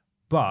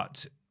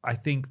 But I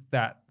think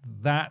that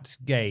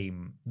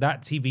game,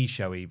 that TV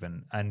show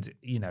even, and,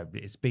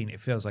 it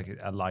feels like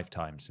a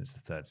lifetime since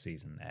the third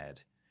season aired.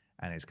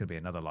 And it's going to be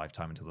another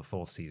lifetime until the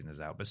fourth season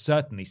is out. But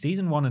certainly,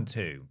 season 1 and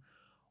 2,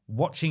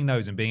 watching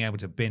those and being able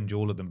to binge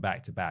all of them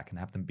back to back and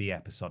have them be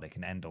episodic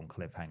and end on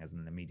cliffhangers and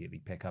then immediately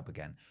pick up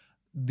again.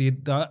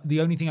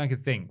 The only thing I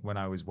could think when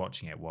I was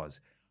watching it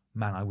was,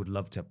 man, I would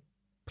love to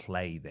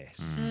play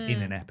this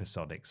in an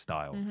episodic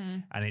style.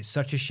 And it's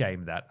such a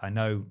shame that I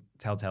know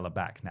Telltale are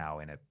back now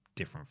in a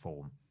different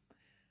form.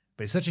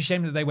 But it's such a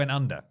shame that they went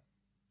under.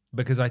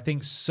 Because I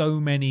think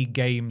so many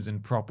games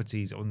and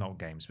properties, or not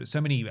games, but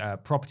so many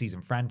properties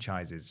and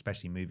franchises,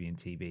 especially movie and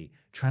TV,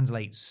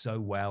 translate so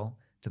well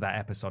to that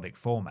episodic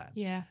format.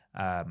 Yeah.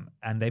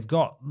 And they've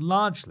got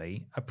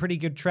largely a pretty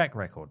good track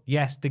record.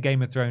 Yes, the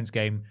Game of Thrones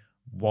game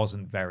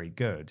wasn't very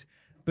good,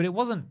 but it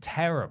wasn't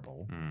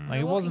terrible.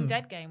 The Walking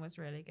Dead game was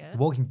really good. The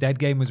Walking Dead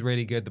game was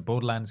really good. The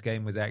Borderlands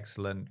game was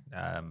excellent.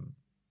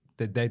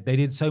 They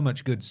did so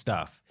much good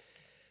stuff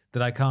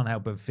that I can't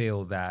help but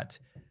feel that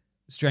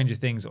Stranger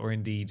Things, or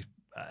indeed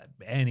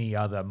any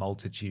other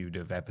multitude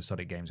of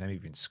episodic games, maybe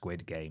even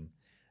Squid Game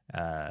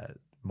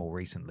more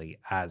recently,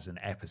 as an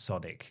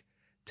episodic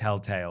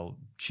Telltale,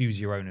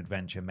 choose your own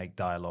adventure, make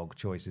dialogue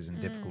choices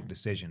and difficult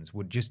decisions,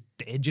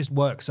 it just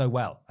works so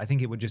well. I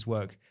think it would just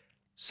work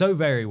so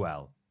very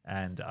well.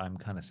 And I'm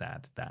kind of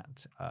sad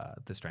that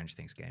the Stranger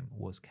Things game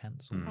was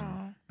cancelled.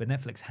 But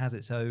Netflix has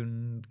its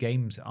own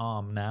games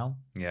arm now.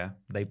 Yeah.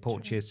 They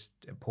purchased?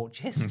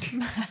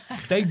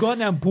 They got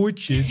now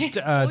purchased.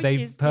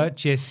 They've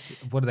purchased,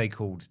 what are they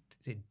called?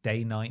 Is it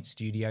Day Night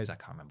Studios? I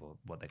can't remember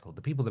what they're called.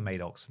 The people that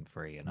made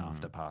Oxenfree and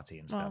After Party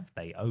and stuff.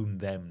 They own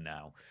them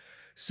now.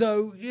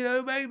 So,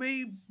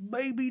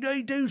 maybe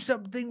they do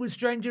something with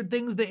Stranger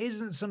Things that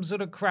isn't some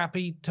sort of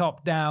crappy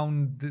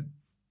top-down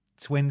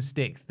twin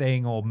stick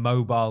thing or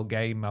mobile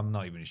game. I'm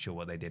not even sure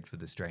what they did for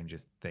the Stranger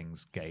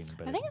Things game,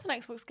 but I think it's on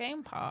Xbox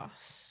Game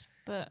Pass.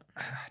 But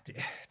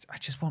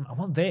I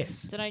want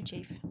this. Don't know,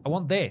 Chief. I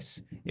want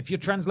this. If you're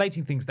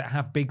translating things that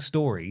have big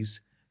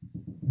stories,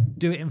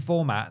 do it in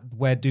format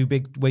where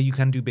you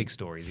can do big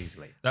stories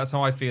easily. That's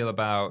how I feel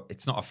about.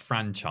 It's not a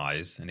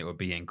franchise, and it would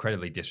be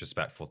incredibly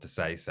disrespectful to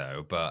say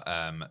so. But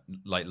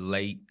like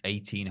late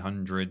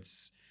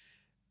 1800s,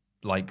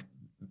 like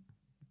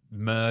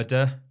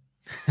murder.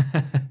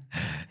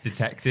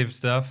 Detective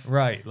stuff,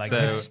 right? Like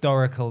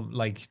historical,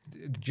 like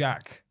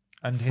Jack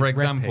and his for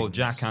example, rippings.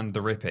 Jack and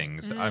the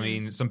Rippings. I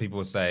mean, some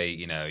people say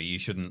you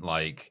shouldn't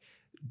like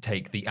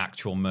take the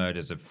actual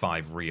murders of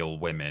 5 real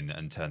women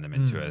and turn them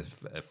into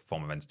a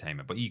form of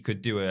entertainment, but you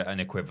could do an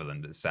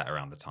equivalent that's set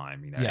around the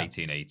time,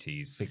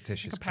 1880s,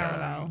 fictitious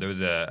parallel. There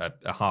was a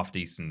half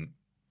decent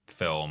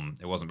film.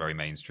 It wasn't very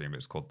mainstream. It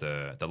was called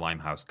the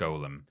Limehouse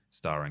Golem,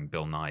 starring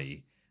Bill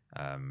Nighy.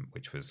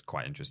 Which was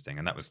quite interesting,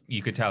 and that was,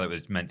 you could tell it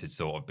was meant to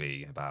sort of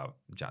be about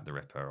Jack the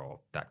Ripper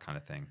or that kind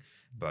of thing.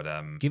 But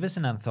give us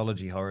an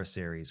anthology horror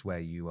series where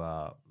you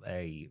are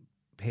a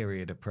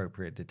period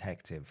appropriate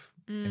detective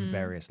in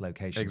various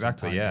locations,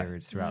 exactly, and time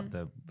periods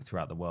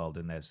throughout the world,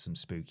 and there's some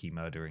spooky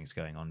murderings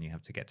going on. You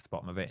have to get to the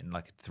bottom of it in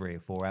like a 3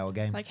 or 4 hour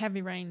game, like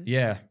Heavy Rain.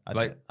 Yeah,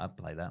 I'd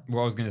play that.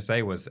 What I was going to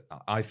say was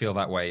I feel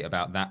that way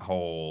about that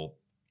whole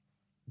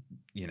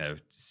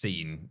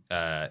scene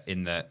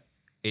in that.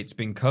 It's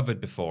been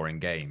covered before in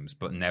games,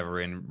 but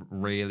never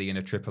really in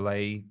a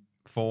AAA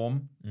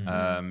form.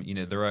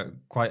 Mm-hmm. There are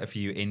quite a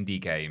few indie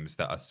games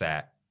that are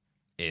set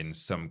in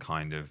some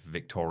kind of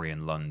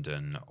Victorian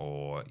London,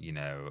 or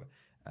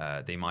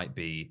they might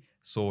be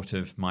sort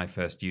of My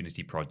First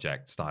Unity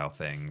Project style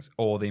things,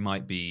 or they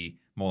might be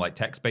more like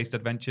text-based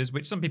adventures,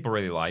 which some people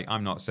really like.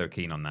 I'm not so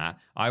keen on that.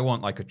 I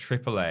want like a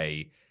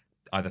AAA,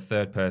 either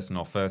third-person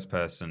or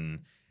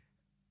first-person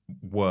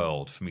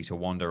world for me to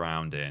wander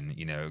around in,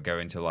 go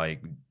into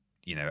like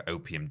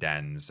opium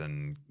dens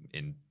and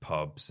in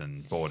pubs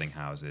and boarding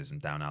houses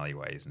and down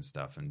alleyways and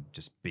stuff, and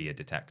just be a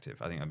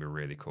detective. I think that'd be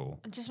really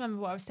cool. I just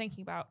remember what I was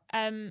thinking about.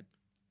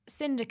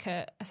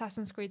 Syndicate,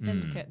 Assassin's Creed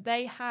Syndicate,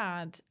 they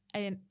had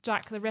a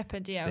Jack the Ripper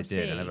DLC. They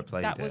did. I never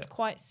played it. That was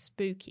quite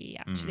spooky,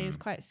 actually. It was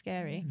quite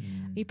scary.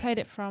 We played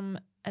it from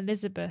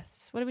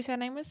Elizabeth's, what did we say her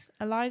name was?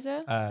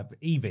 Eliza?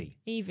 Evie.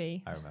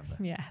 I remember.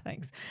 Yeah,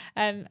 thanks.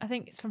 I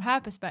think it's from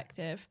her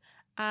perspective.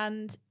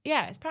 And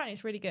yeah, apparently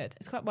it's really good.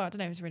 It's quite, well, I don't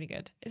know if it's really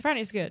good.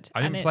 Apparently it's good.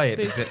 I didn't play it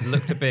because it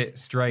looked a bit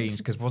strange,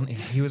 because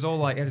he was all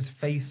like, he had his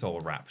face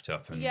all wrapped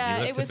up, and yeah,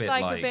 he looked it was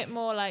like a bit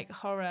more like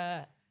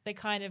horror. They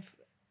kind of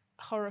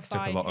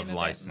horrified took a lot him of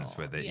license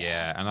with it.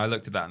 Yeah. And I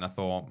looked at that and I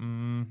thought,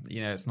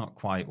 it's not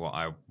quite what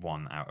I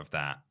want out of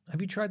that.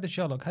 Have you tried the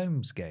Sherlock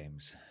Holmes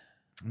games?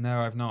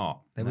 No, I've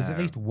not. There was at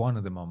least one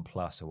of them on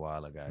Plus a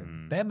while ago.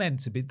 They're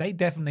meant to be. They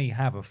definitely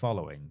have a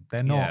following.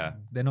 They're not. Yeah.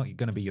 They're not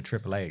going to be your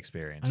AAA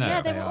experience. No.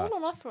 Yeah, they were all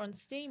on offer on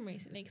Steam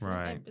recently.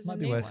 Right, it might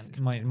be worth.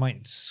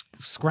 Might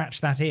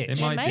scratch that itch. It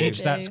might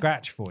itch that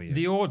scratch for you.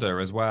 The Order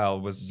as well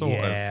was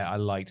sort of. Yeah, I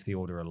liked The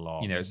Order a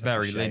lot. It's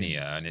very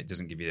linear, and it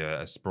doesn't give you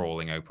a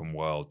sprawling open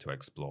world to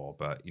explore.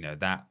 But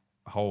that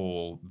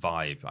whole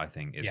vibe, I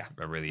think, is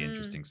a really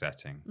interesting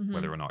setting.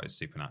 Whether or not it's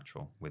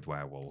supernatural with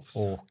werewolves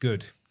or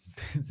good.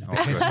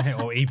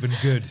 Or even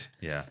good.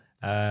 Yeah.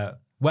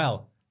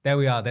 Well, there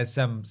we are. There's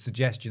some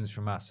suggestions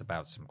from us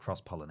about some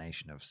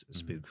cross-pollination of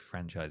spook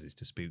franchises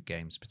to spook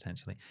games,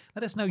 potentially.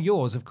 Let us know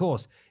yours, of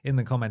course, in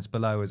the comments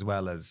below, as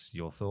well as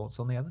your thoughts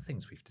on the other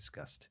things we've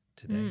discussed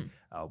today.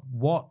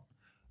 What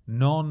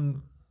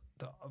non-horror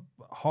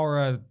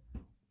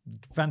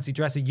fancy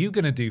dress are you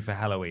going to do for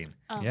Halloween?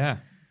 Yeah.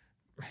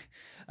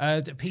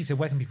 Peter,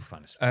 where can people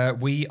find us?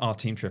 We are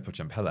Team Triple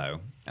Jump. Hello.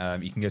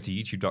 You can go to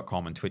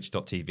youtube.com and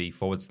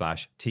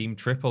twitch.tv/Team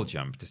Triple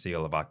Jump to see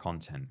all of our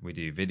content. We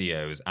do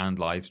videos and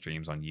live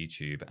streams on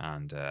YouTube,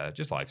 and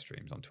just live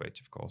streams on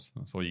Twitch, of course.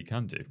 That's all you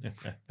can do.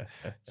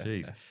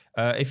 Jeez.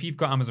 If you've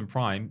got Amazon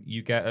Prime,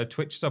 you get a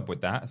Twitch sub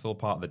with that. It's all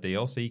part of the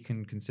deal, so you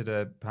can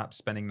consider perhaps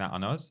spending that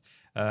on us.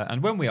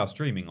 And when we are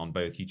streaming on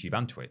both YouTube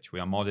and Twitch, we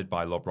are modded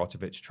by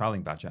Lobrotovich,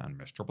 Trowling Badger, and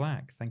Mr.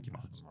 Black. Thank you,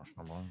 mods.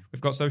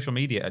 We've got social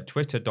media at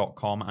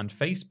twitter.com and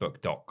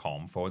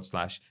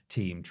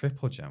facebook.com/Team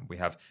Triple Jump. We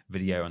have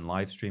video and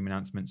live stream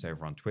announcements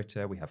over on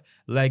Twitter. We have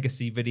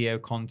legacy video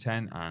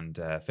content and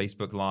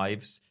Facebook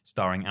Lives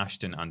starring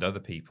Ashton and other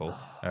people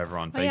over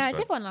on Facebook. Yeah, I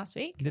did one last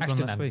week.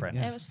 Ashton and friends.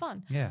 Yeah, it was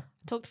fun. Yeah. I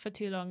talked for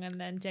too long, and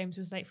then James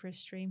was late for his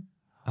stream.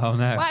 Oh,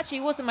 no. Well, actually,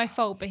 it wasn't my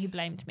fault, but he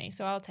blamed me,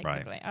 so I'll take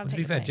the blame. To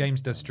be fair,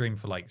 James does stream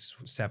for like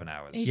 7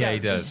 hours. He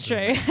does. It's true.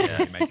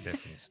 Yeah, it makes a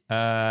difference.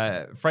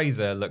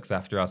 Fraser looks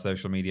after our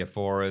social media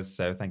for us,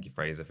 so thank you,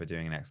 Fraser, for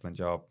doing an excellent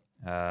job.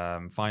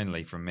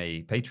 Finally, from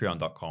me,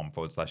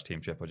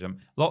 patreon.com/Team Triple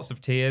Jump. Lots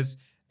of tiers.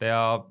 They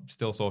are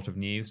still sort of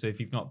new, so if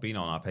you've not been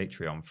on our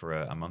Patreon for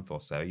a month or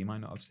so, you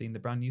might not have seen the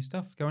brand new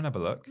stuff. Go and have a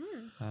look.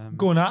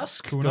 Go and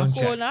ask. Go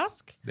and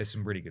ask. There's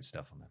some really good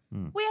stuff on there.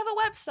 We have a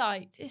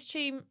website. It's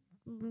Team...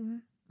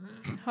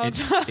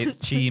 Hold on.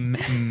 It's team.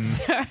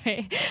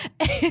 Sorry.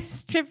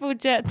 It's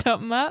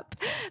triplejet.mup.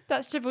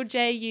 That's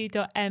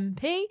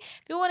triplejut.mp.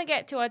 If you want to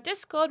get to our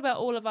Discord where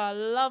all of our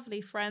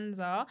lovely friends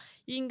are,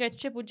 you can go to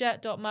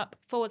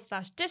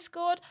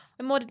triplejet.mup/Discord.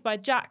 We're modded by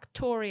Jack,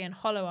 Tori, and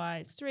Hollow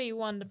Eyes. 3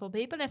 wonderful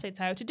people. And if they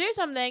tell you to do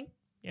something,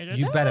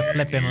 you better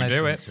flip and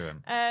listen to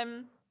them.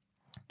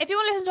 If you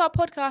want to listen to our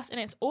podcast in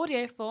its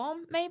audio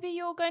form, maybe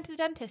you're going to the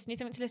dentist and need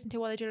something to listen to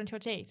while they drill into your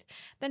teeth,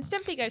 then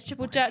simply go to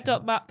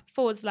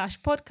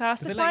triplejet.mup/podcast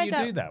to they find let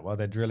out. you do that while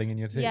they're drilling in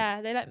your teeth?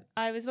 Yeah,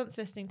 I was once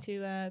listening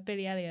to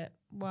Billy Elliot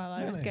while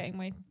I was getting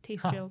my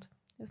teeth drilled.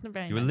 It was not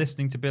very You were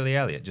listening to Billy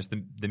Elliot, just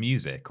the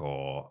music,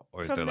 or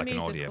is From there the like an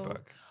musical.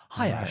 audiobook?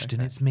 Hi,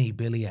 Ashton, it's me,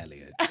 Billy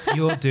Elliot.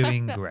 You're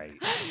doing great.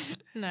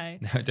 No.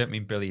 No, I don't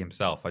mean Billy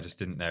himself. I just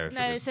didn't know if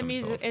it was some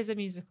sort of it's a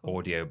musical.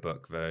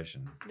 audiobook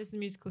version. This is a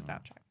musical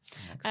soundtrack.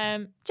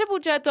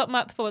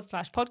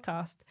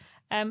 Triplejet.mup/podcast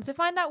to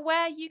find out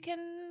where you can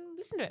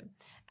listen to it.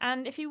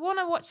 And if you want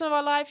to watch some of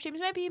our live streams,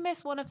 maybe you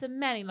miss one of the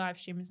many live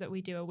streams that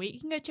we do a week, you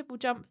can go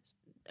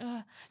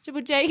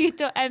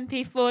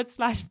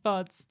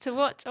triplejut.mp/VODs to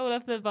watch all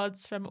of the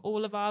VODs from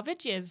all of our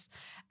videos.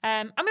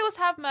 And we also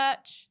have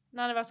merch.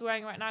 None of us are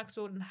wearing it right now because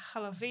we're all in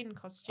Halloween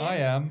costume. I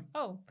am.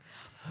 Oh.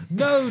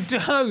 No,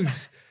 don't.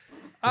 This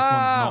one's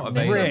not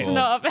available. This one's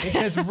not It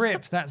says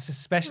RIP. That's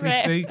especially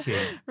spooky.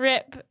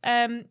 RIP.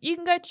 You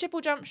can go to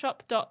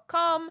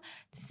triplejumpshop.com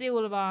to see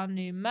all of our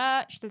new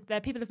merch.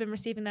 There people have been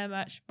receiving their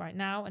merch right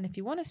now, and if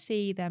you want to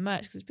see their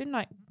merch, because it's been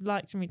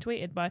liked and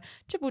retweeted by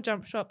Triple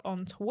Jump Shop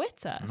on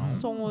Twitter,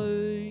 so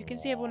you can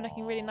see everyone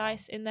looking really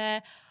nice in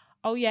there.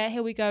 Oh yeah,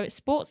 here we go. It's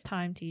sports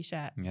time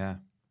t-shirts. Yeah,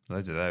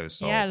 loads of those.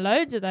 Sold. Yeah,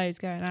 loads of those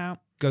going out.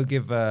 Go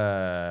give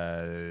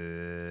us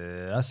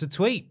a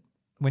tweet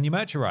when your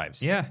merch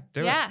arrives. Yeah,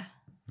 do it.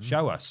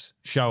 Show us.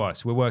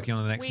 We're working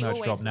on the next We merch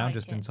drop always now, like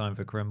just in it. time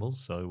for Crimbles.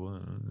 So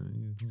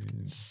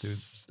doing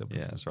some stuff.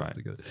 Yeah, that's right.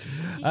 Together.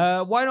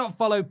 Why not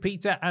follow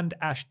Peter and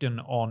Ashton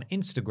on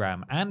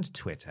Instagram and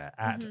Twitter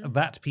at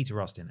that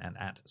Peter Austin and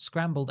at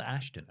Scrambled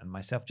Ashton, and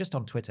myself just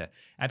on Twitter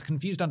at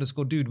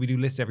confused_dude. We do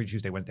lists every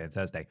Tuesday, Wednesday, and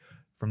Thursday.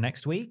 From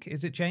next week,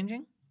 is it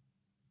changing?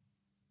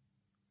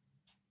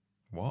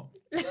 What?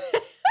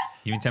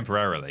 You mean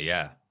temporarily?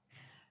 Yeah.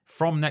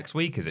 From next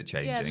week, is it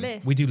changing? Yeah,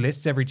 lists. We do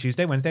lists every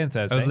Tuesday, Wednesday, and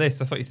Thursday. Oh,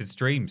 lists. I thought you said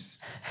streams.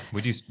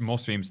 We do more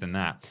streams than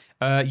that.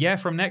 Yeah,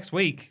 from next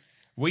week,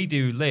 we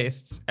do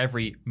lists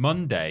every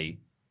Monday,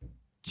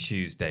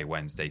 Tuesday,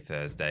 Wednesday,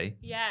 Thursday.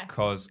 Yes.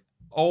 Because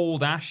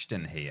old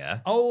Ashton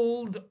here,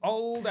 Old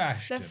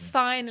Ashton. They're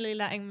finally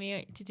letting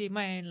me to do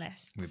my own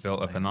lists. we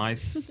built up a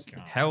nice,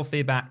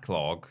 healthy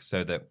backlog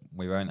so that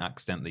we won't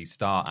accidentally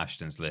start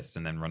Ashton's lists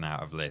and then run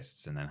out of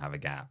lists and then have a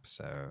gap.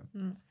 So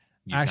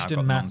you've Ashton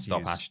now got Matthews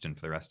non-stop Ashton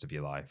for the rest of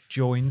your life.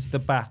 joins the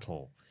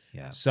battle.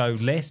 Yeah. So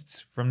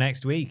lists from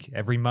next week,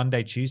 every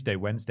Monday, Tuesday,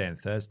 Wednesday, and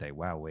Thursday.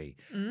 Wowee.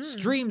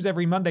 Streams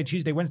every Monday,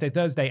 Tuesday, Wednesday,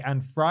 Thursday,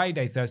 and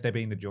Friday. Thursday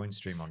being the joint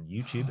stream on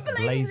YouTube.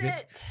 Blaze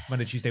it.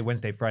 Monday, Tuesday,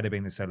 Wednesday, Friday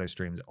being the solo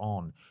streams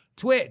on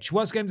Twitch.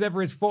 Worst Games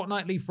Ever is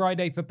fortnightly.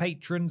 Friday for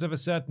patrons of a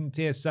certain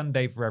tier.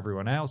 Sunday for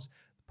everyone else.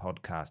 The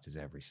podcast is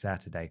every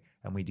Saturday,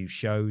 and we do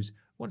shows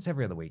once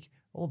every other week.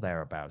 All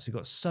thereabouts. We've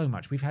got so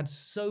much. We've had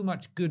so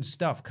much good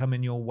stuff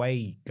coming your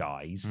way,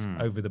 guys,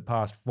 over the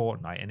past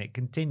fortnight, and it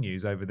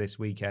continues over this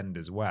weekend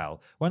as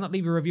well. Why not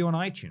leave a review on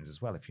iTunes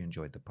as well if you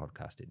enjoyed the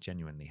podcast? It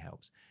genuinely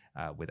helps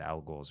with Al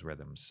Gore's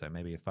rhythms. So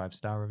maybe a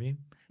 5-star review.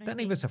 Don't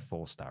leave us a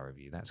 4-star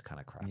review. That's kind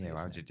of crappy. Yeah, why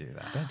isn't would you it? do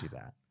that? Don't do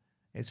that.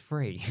 It's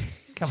free.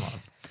 Come on.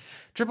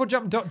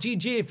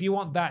 Triplejump.gg if you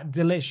want that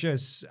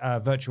delicious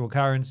virtual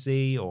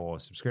currency or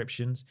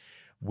subscriptions.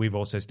 We've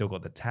also still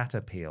got the tat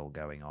appeal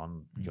going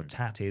on. Your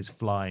tat is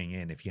flying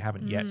in. If you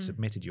haven't yet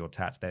submitted your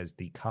tat, there's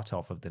the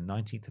cutoff of the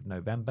 19th of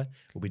November.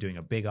 We'll be doing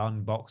a big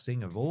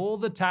unboxing of all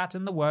the tat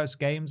and the worst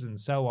games and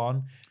so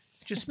on.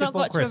 Just It's not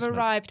before got Christmas. to have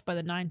arrived by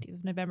the 19th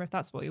of November if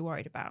that's what you're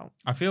worried about.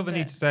 I feel the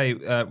need to say,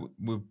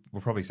 we'll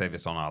probably say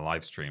this on our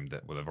live stream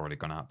that will have already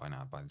gone out by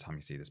now by the time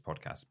you see this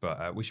podcast.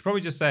 But we should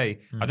probably just say,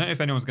 I don't know if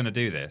anyone's going to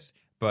do this,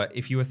 but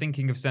if you were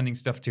thinking of sending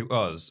stuff to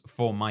us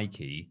for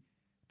Mikey,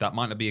 that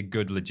might not be a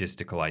good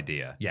logistical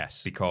idea.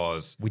 Yes.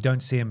 Because we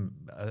don't see him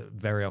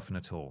very often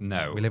at all.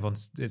 No. We live on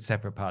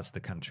separate parts of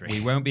the country.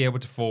 we won't be able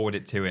to forward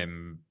it to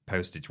him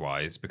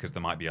postage-wise because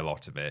there might be a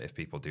lot of it if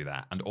people do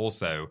that. And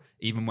also,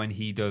 even when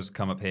he does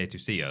come up here to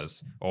see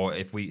us, or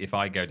if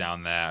I go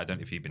down there, I don't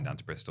know if you've been down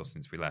to Bristol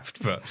since we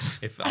left, but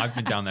if I've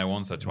been down there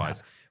once or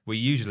twice, we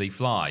usually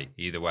fly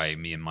either way,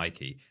 me and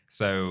Mikey.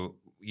 So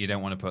you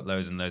don't want to put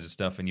loads and loads of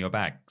stuff in your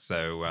bag.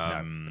 So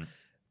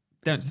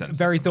don't send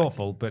very stuff.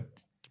 thoughtful, but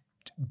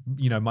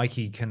you know,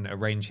 Mikey can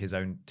arrange his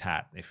own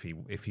tat if he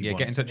wants.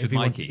 Get in touch if with he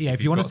wants- Mikey. if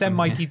if you you've want to got send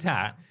something. Mikey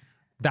tat,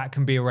 that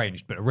can be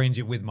arranged, but arrange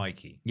it with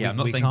Mikey. Yeah, I'm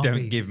not saying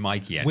don't give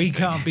Mikey anything. We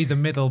can't be the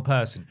middle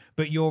person.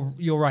 But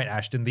you're right,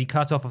 Ashton. The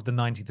cutoff of the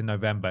 19th of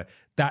November,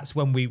 that's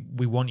when we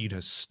want you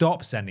to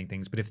stop sending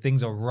things. But if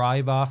things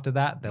arrive after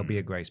that, there'll be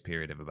a grace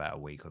period of about a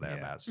week or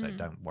thereabouts. So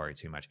don't worry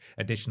too much.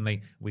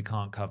 Additionally, we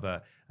can't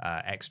cover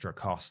extra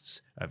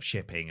costs of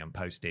shipping and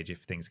postage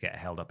if things get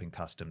held up in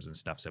customs and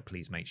stuff. So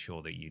please make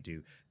sure that you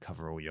do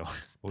cover all your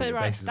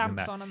bases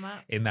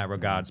in that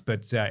regards.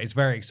 But it's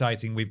very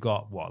exciting. We've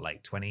got,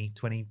 20,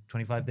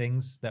 25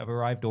 things that have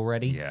arrived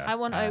already? Yeah. I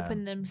want to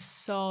open them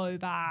so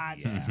bad.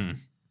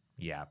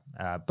 Yeah.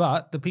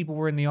 But the people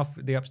we're in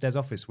the upstairs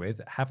office with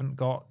haven't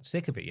got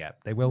sick of it yet.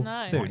 They will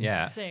soon.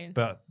 Yeah. Soon.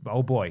 But,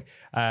 oh boy.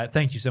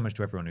 Thank you so much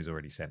to everyone who's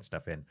already sent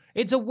stuff in.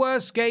 It's a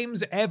Worst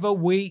Games Ever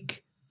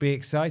week. Be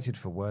excited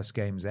for Worst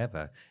Games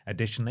Ever.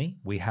 Additionally,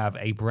 we have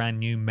a brand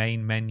new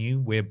main menu.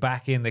 We're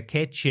back in the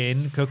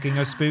kitchen cooking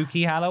a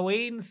spooky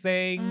Halloween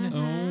thing.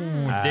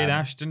 Did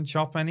Ashton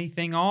chop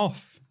anything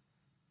off?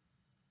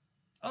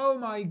 Oh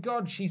my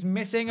God, she's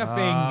missing a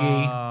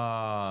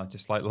fingy.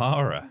 Just like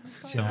Lara.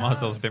 The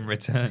muzzle's been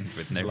returned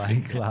with no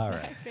like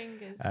Lara.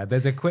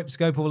 There's a Quip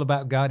Scope all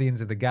about Guardians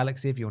of the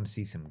Galaxy. If you want to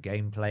see some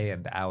gameplay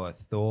and our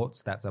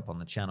thoughts, that's up on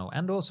the channel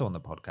and also on the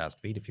podcast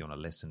feed if you want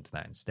to listen to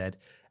that instead.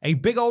 A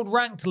big old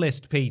ranked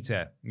list,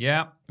 Peter.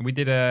 Yeah, we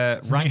did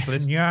a ranked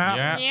list.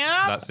 Yeah.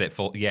 That's it.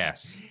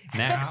 Yes.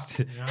 Next.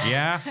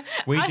 I'm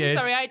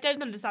sorry, I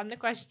don't understand the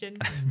question.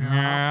 We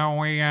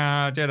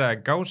did a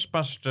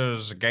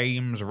Ghostbusters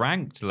games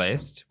ranked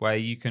list where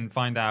you can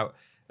find out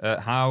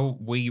how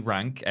we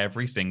rank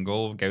every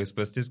single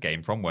Ghostbusters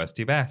game from worst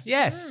to best.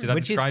 Yes, did I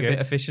describe it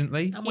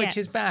efficiently? Which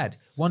is bad.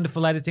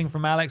 Wonderful editing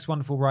from Alex,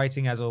 wonderful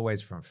writing as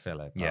always from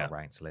Philip, our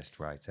ranked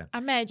list writer. I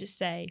may just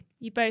say,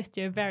 you both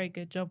do a very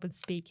good job with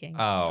speaking.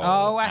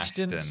 Oh,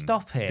 Ashton,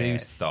 stop it. Do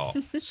stop.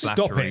 Stop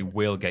Flattery it.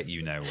 will get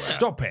you nowhere.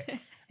 Stop it.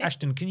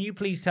 Ashton, can you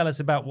please tell us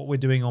about what we're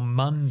doing on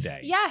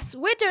Monday? Yes,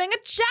 we're doing a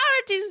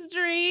charity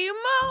stream.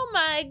 Oh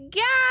my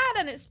God.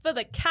 And it's for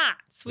the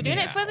cats. We're doing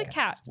it for the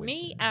cats.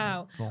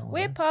 Meow.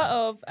 We're part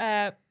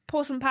of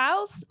Paws and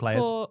Pals.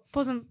 Players. For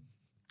Paws and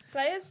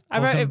Players. I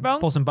wrote it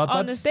wrong Paws and Bud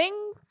on Buds. the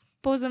thing.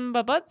 Paws and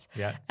Bud Buds.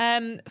 Yeah.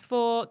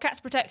 For Cats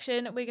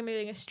Protection, we're going to be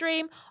doing a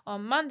stream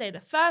on Monday, the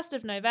 1st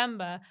of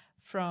November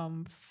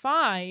from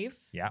 5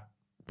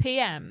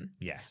 p.m.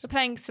 Yes. We're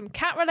playing some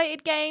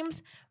cat-related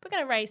games. We're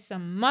going to raise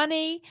some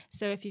money.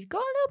 So if you've got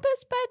a little bit of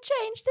spare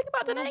change, think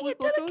about donating it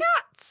to the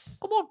cats.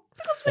 Come on.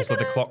 Also,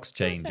 the clocks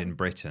change in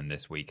Britain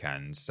this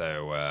weekend,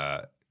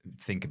 so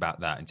think about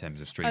that in terms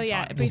of stream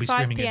time. It'll be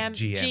 5 p.m.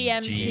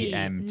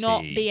 GMT,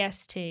 not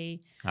BST.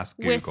 Ask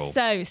Google. We're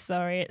so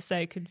sorry. It's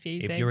so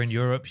confusing. If you're in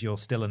Europe, you're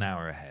still an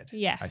hour ahead.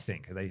 Yes. I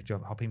think. Are they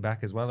hopping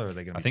back as well, or are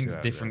they going to I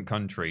think different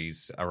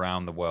countries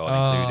around the world,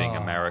 including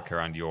America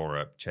and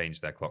Europe,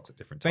 change their clocks at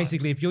different times.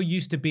 Basically, if you're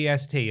used to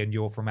BST and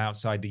you're from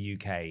outside the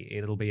UK,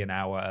 it'll be an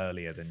hour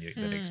earlier than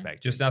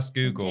expected. Just ask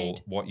Google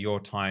what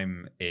your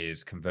time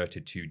is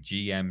converted to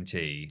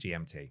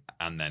GMT,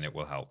 and then it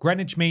will help.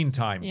 Greenwich Mean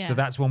Time. So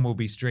that's when we'll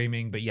be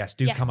streaming. But yes,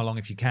 do come along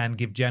if you can.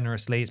 Give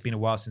generously. It's been a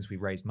while since we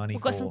raised money.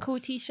 We've got some cool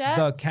t-shirts.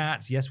 The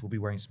cats. Yes, we'll be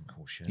wearing some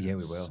cool shirts. Yeah,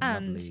 we will.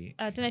 And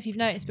I don't know if you've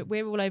noticed, but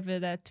we're all over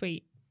their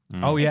tweet.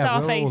 Oh yeah,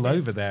 we're all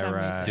over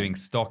their doing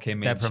stock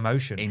image, their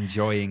promotion,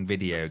 enjoying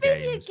video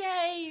games.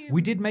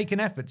 We did make an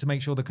effort to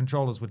make sure the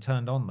controllers were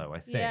turned on, though. I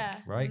think,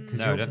 right?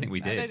 No, I don't think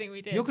we did. I don't think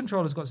we did. Your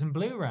controller's got some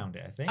blue around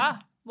it, I think.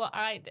 Well,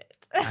 I did.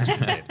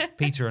 Ashton did.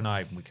 Peter and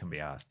I, we can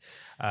be asked.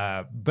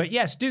 But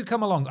yes, do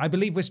come along. I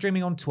believe we're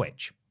streaming on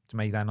Twitch to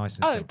make that nice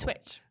and simple.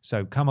 Twitch.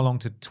 So come along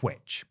to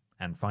Twitch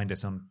and find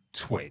us on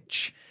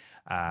Twitch.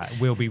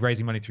 We'll be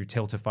raising money through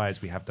Tiltify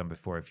as we have done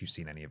before. If you've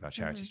seen any of our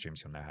charity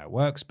streams, you'll know how it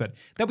works. But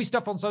there'll be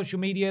stuff on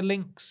social media,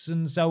 links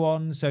and so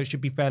on. So it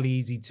should be fairly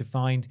easy to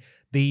find.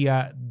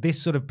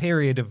 This sort of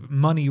period of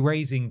money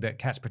raising that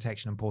Cats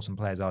Protection and Paws and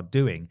Players are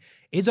doing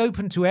is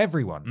open to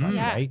everyone, by the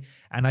way.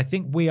 And I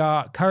think we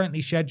are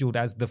currently scheduled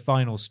as the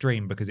final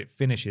stream because it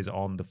finishes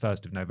on the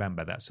 1st of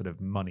November, that sort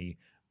of money,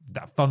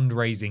 that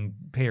fundraising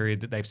period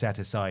that they've set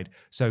aside.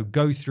 So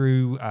go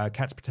through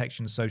Cats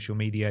Protection's social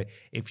media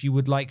if you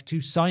would like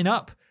to sign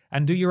up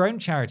and do your own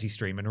charity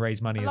stream and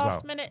raise money as well.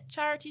 Last minute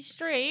charity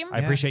stream. I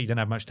appreciate you don't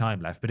have much time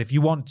left, but if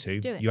you want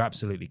to, you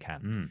absolutely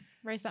can.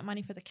 Raise that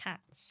money for the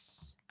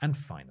cats. And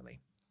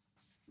finally,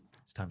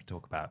 it's time to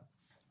talk about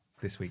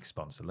this week's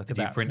sponsor. Look Did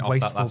at you that print off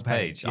that last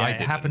page? Yeah, it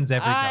happens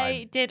every time.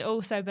 I did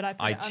also, but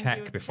I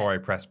check before I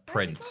press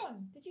print.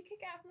 Did you kick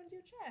it out from under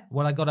your chair?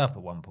 Well, I got up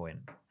at one point.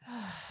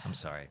 I'm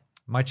sorry.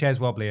 My chair's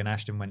wobbly, and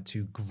Ashton went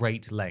to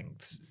great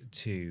lengths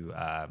to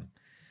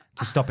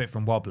stop it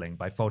from wobbling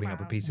by folding up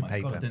a piece of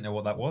paper. God, I didn't know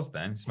what that was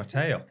then. It's my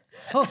tail.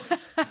 I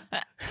thought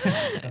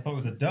it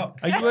was a duck.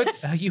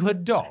 Are you a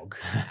dog?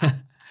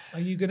 Are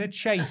you going to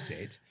chase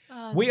it?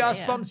 We are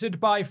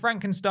sponsored by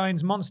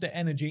Frankenstein's Monster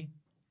Energy.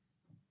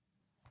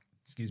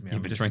 Excuse me.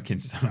 You've been drinking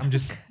some.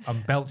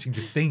 I'm belching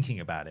just thinking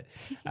about it.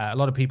 A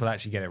lot of people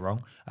actually get it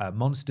wrong.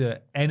 Monster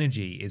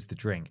Energy is the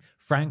drink.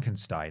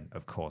 Frankenstein,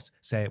 of course,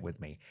 say it with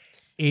me,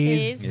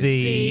 is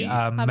the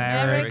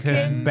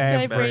American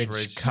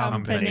beverage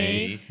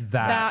company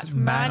that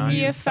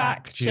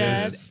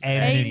manufactures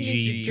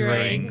energy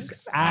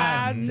drinks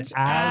and,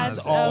 as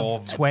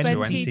of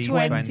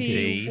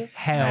 2020,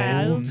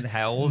 held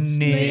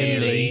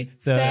nearly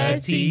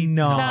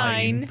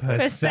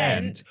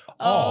 39%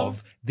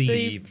 of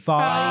the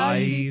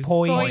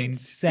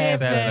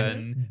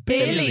 5.7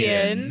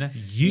 billion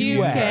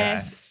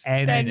US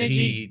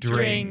energy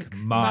drink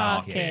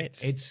market.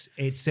 It's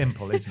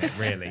simple, isn't it,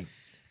 really?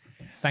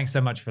 Thanks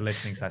so much for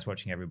listening /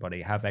 watching,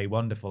 everybody. Have a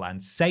wonderful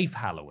and safe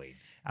Halloween,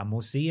 and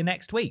we'll see you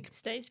next week.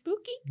 Stay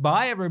spooky.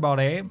 Bye,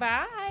 everybody.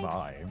 Bye.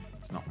 Bye.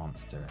 It's not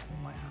monster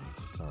in my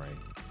hand. Sorry.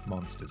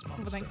 Monsters. Well,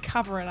 then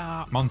cover it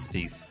up.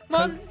 Monsties.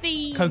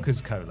 Monsties.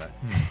 Coca's Cola.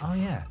 Oh,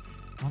 yeah.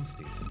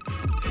 Monsties.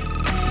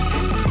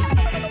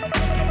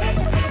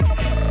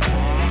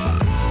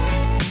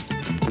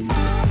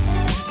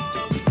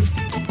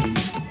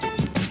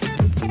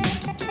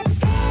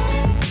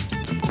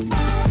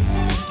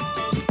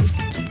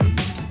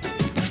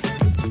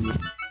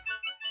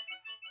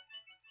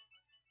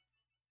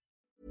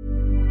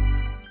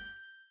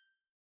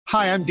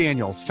 Hi, I'm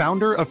Daniel,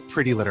 founder of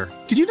Pretty Litter.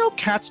 Did you know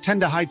cats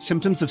tend to hide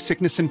symptoms of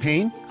sickness and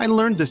pain? I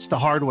learned this the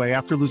hard way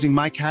after losing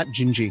my cat,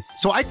 Gingy.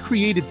 So I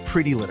created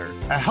Pretty Litter,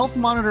 a health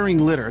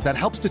monitoring litter that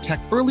helps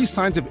detect early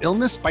signs of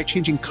illness by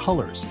changing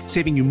colors,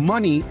 saving you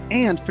money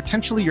and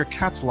potentially your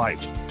cat's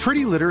life.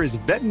 Pretty Litter is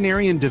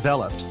veterinarian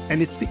developed,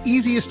 and it's the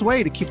easiest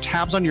way to keep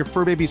tabs on your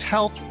fur baby's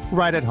health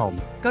right at home.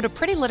 Go to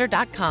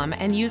prettylitter.com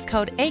and use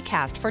code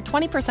ACAST for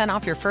 20%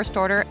 off your first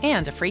order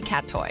and a free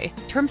cat toy.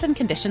 Terms and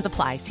conditions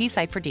apply. See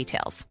site for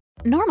details.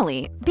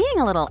 Normally, being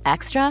a little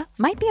extra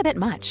might be a bit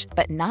much,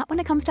 but not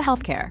when it comes to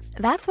healthcare.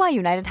 That's why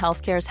United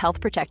Healthcare's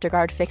Health Protector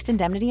Guard fixed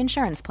indemnity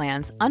insurance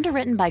plans,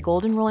 underwritten by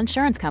Golden Rule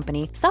Insurance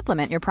Company,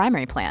 supplement your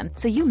primary plan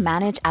so you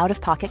manage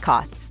out-of-pocket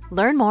costs.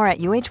 Learn more at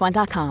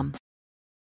UH1.com.